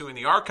Kicking Out at 2 in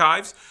the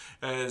archives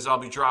as I'll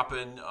be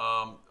dropping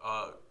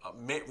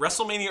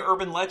WrestleMania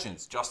Urban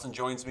Legends. Justin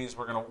joins me as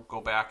we're going to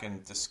go back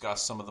and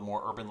discuss some of the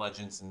more urban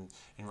legends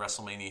in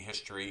WrestleMania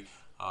history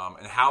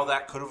and how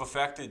that could have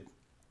affected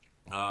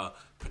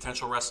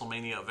potential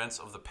WrestleMania events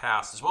of the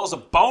past, as well as a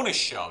bonus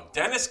show.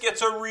 Dennis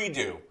gets a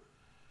redo.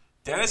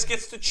 Dennis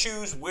gets to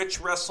choose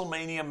which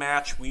WrestleMania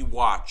match we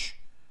watch.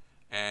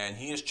 And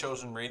he has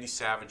chosen Randy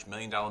Savage, $1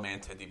 Million Man,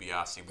 Ted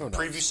DiBiase. We'll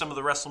preview some of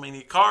the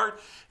WrestleMania card,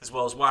 as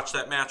well as watch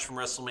that match from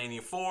WrestleMania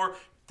 4.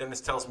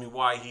 Dennis tells me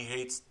why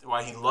he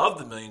loved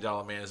the $1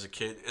 Million Man as a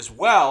kid, as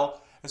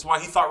well as why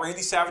he thought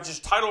Randy Savage's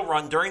title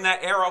run during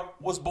that era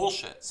was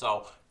bullshit.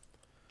 So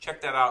check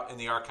that out in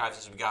the archives,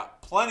 as we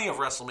got plenty of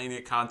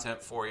WrestleMania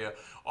content for you,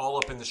 all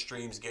up in the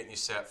streams, getting you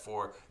set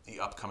for the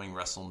upcoming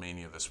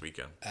WrestleMania this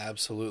weekend.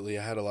 Absolutely.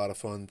 I had a lot of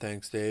fun.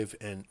 Thanks, Dave.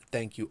 And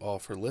thank you all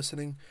for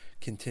listening,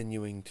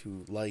 continuing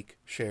to like,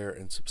 share,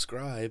 and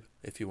subscribe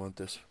if you want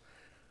this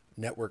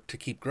network to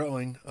keep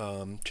growing.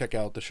 Check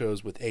out the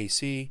shows with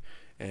AC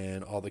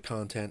and all the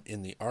content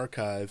in the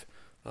archive.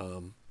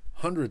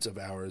 Hundreds of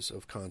hours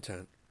of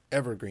content,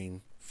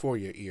 evergreen for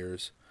your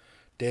ears.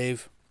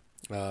 Dave,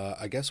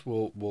 I guess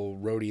we'll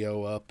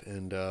rodeo up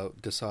and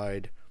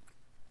decide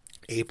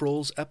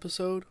April's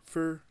episode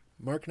for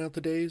marking out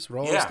the days.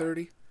 Raw is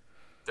 30.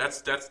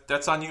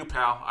 That's on you,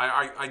 pal.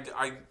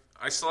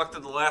 I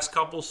selected the last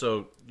couple,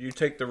 so you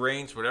take the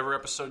reins. Whatever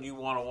episode you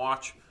want to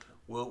watch,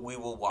 we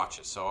will watch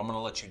it. So I'm going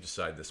to let you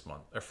decide this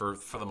month, or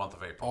for the month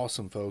of April.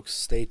 Awesome, folks.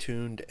 Stay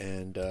tuned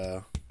and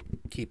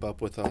keep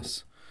up with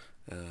us.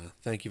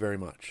 Thank you very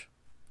much.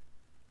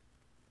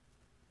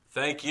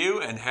 Thank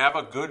you, and have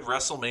a good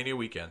WrestleMania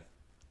weekend.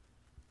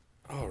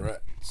 All right,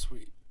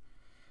 sweet.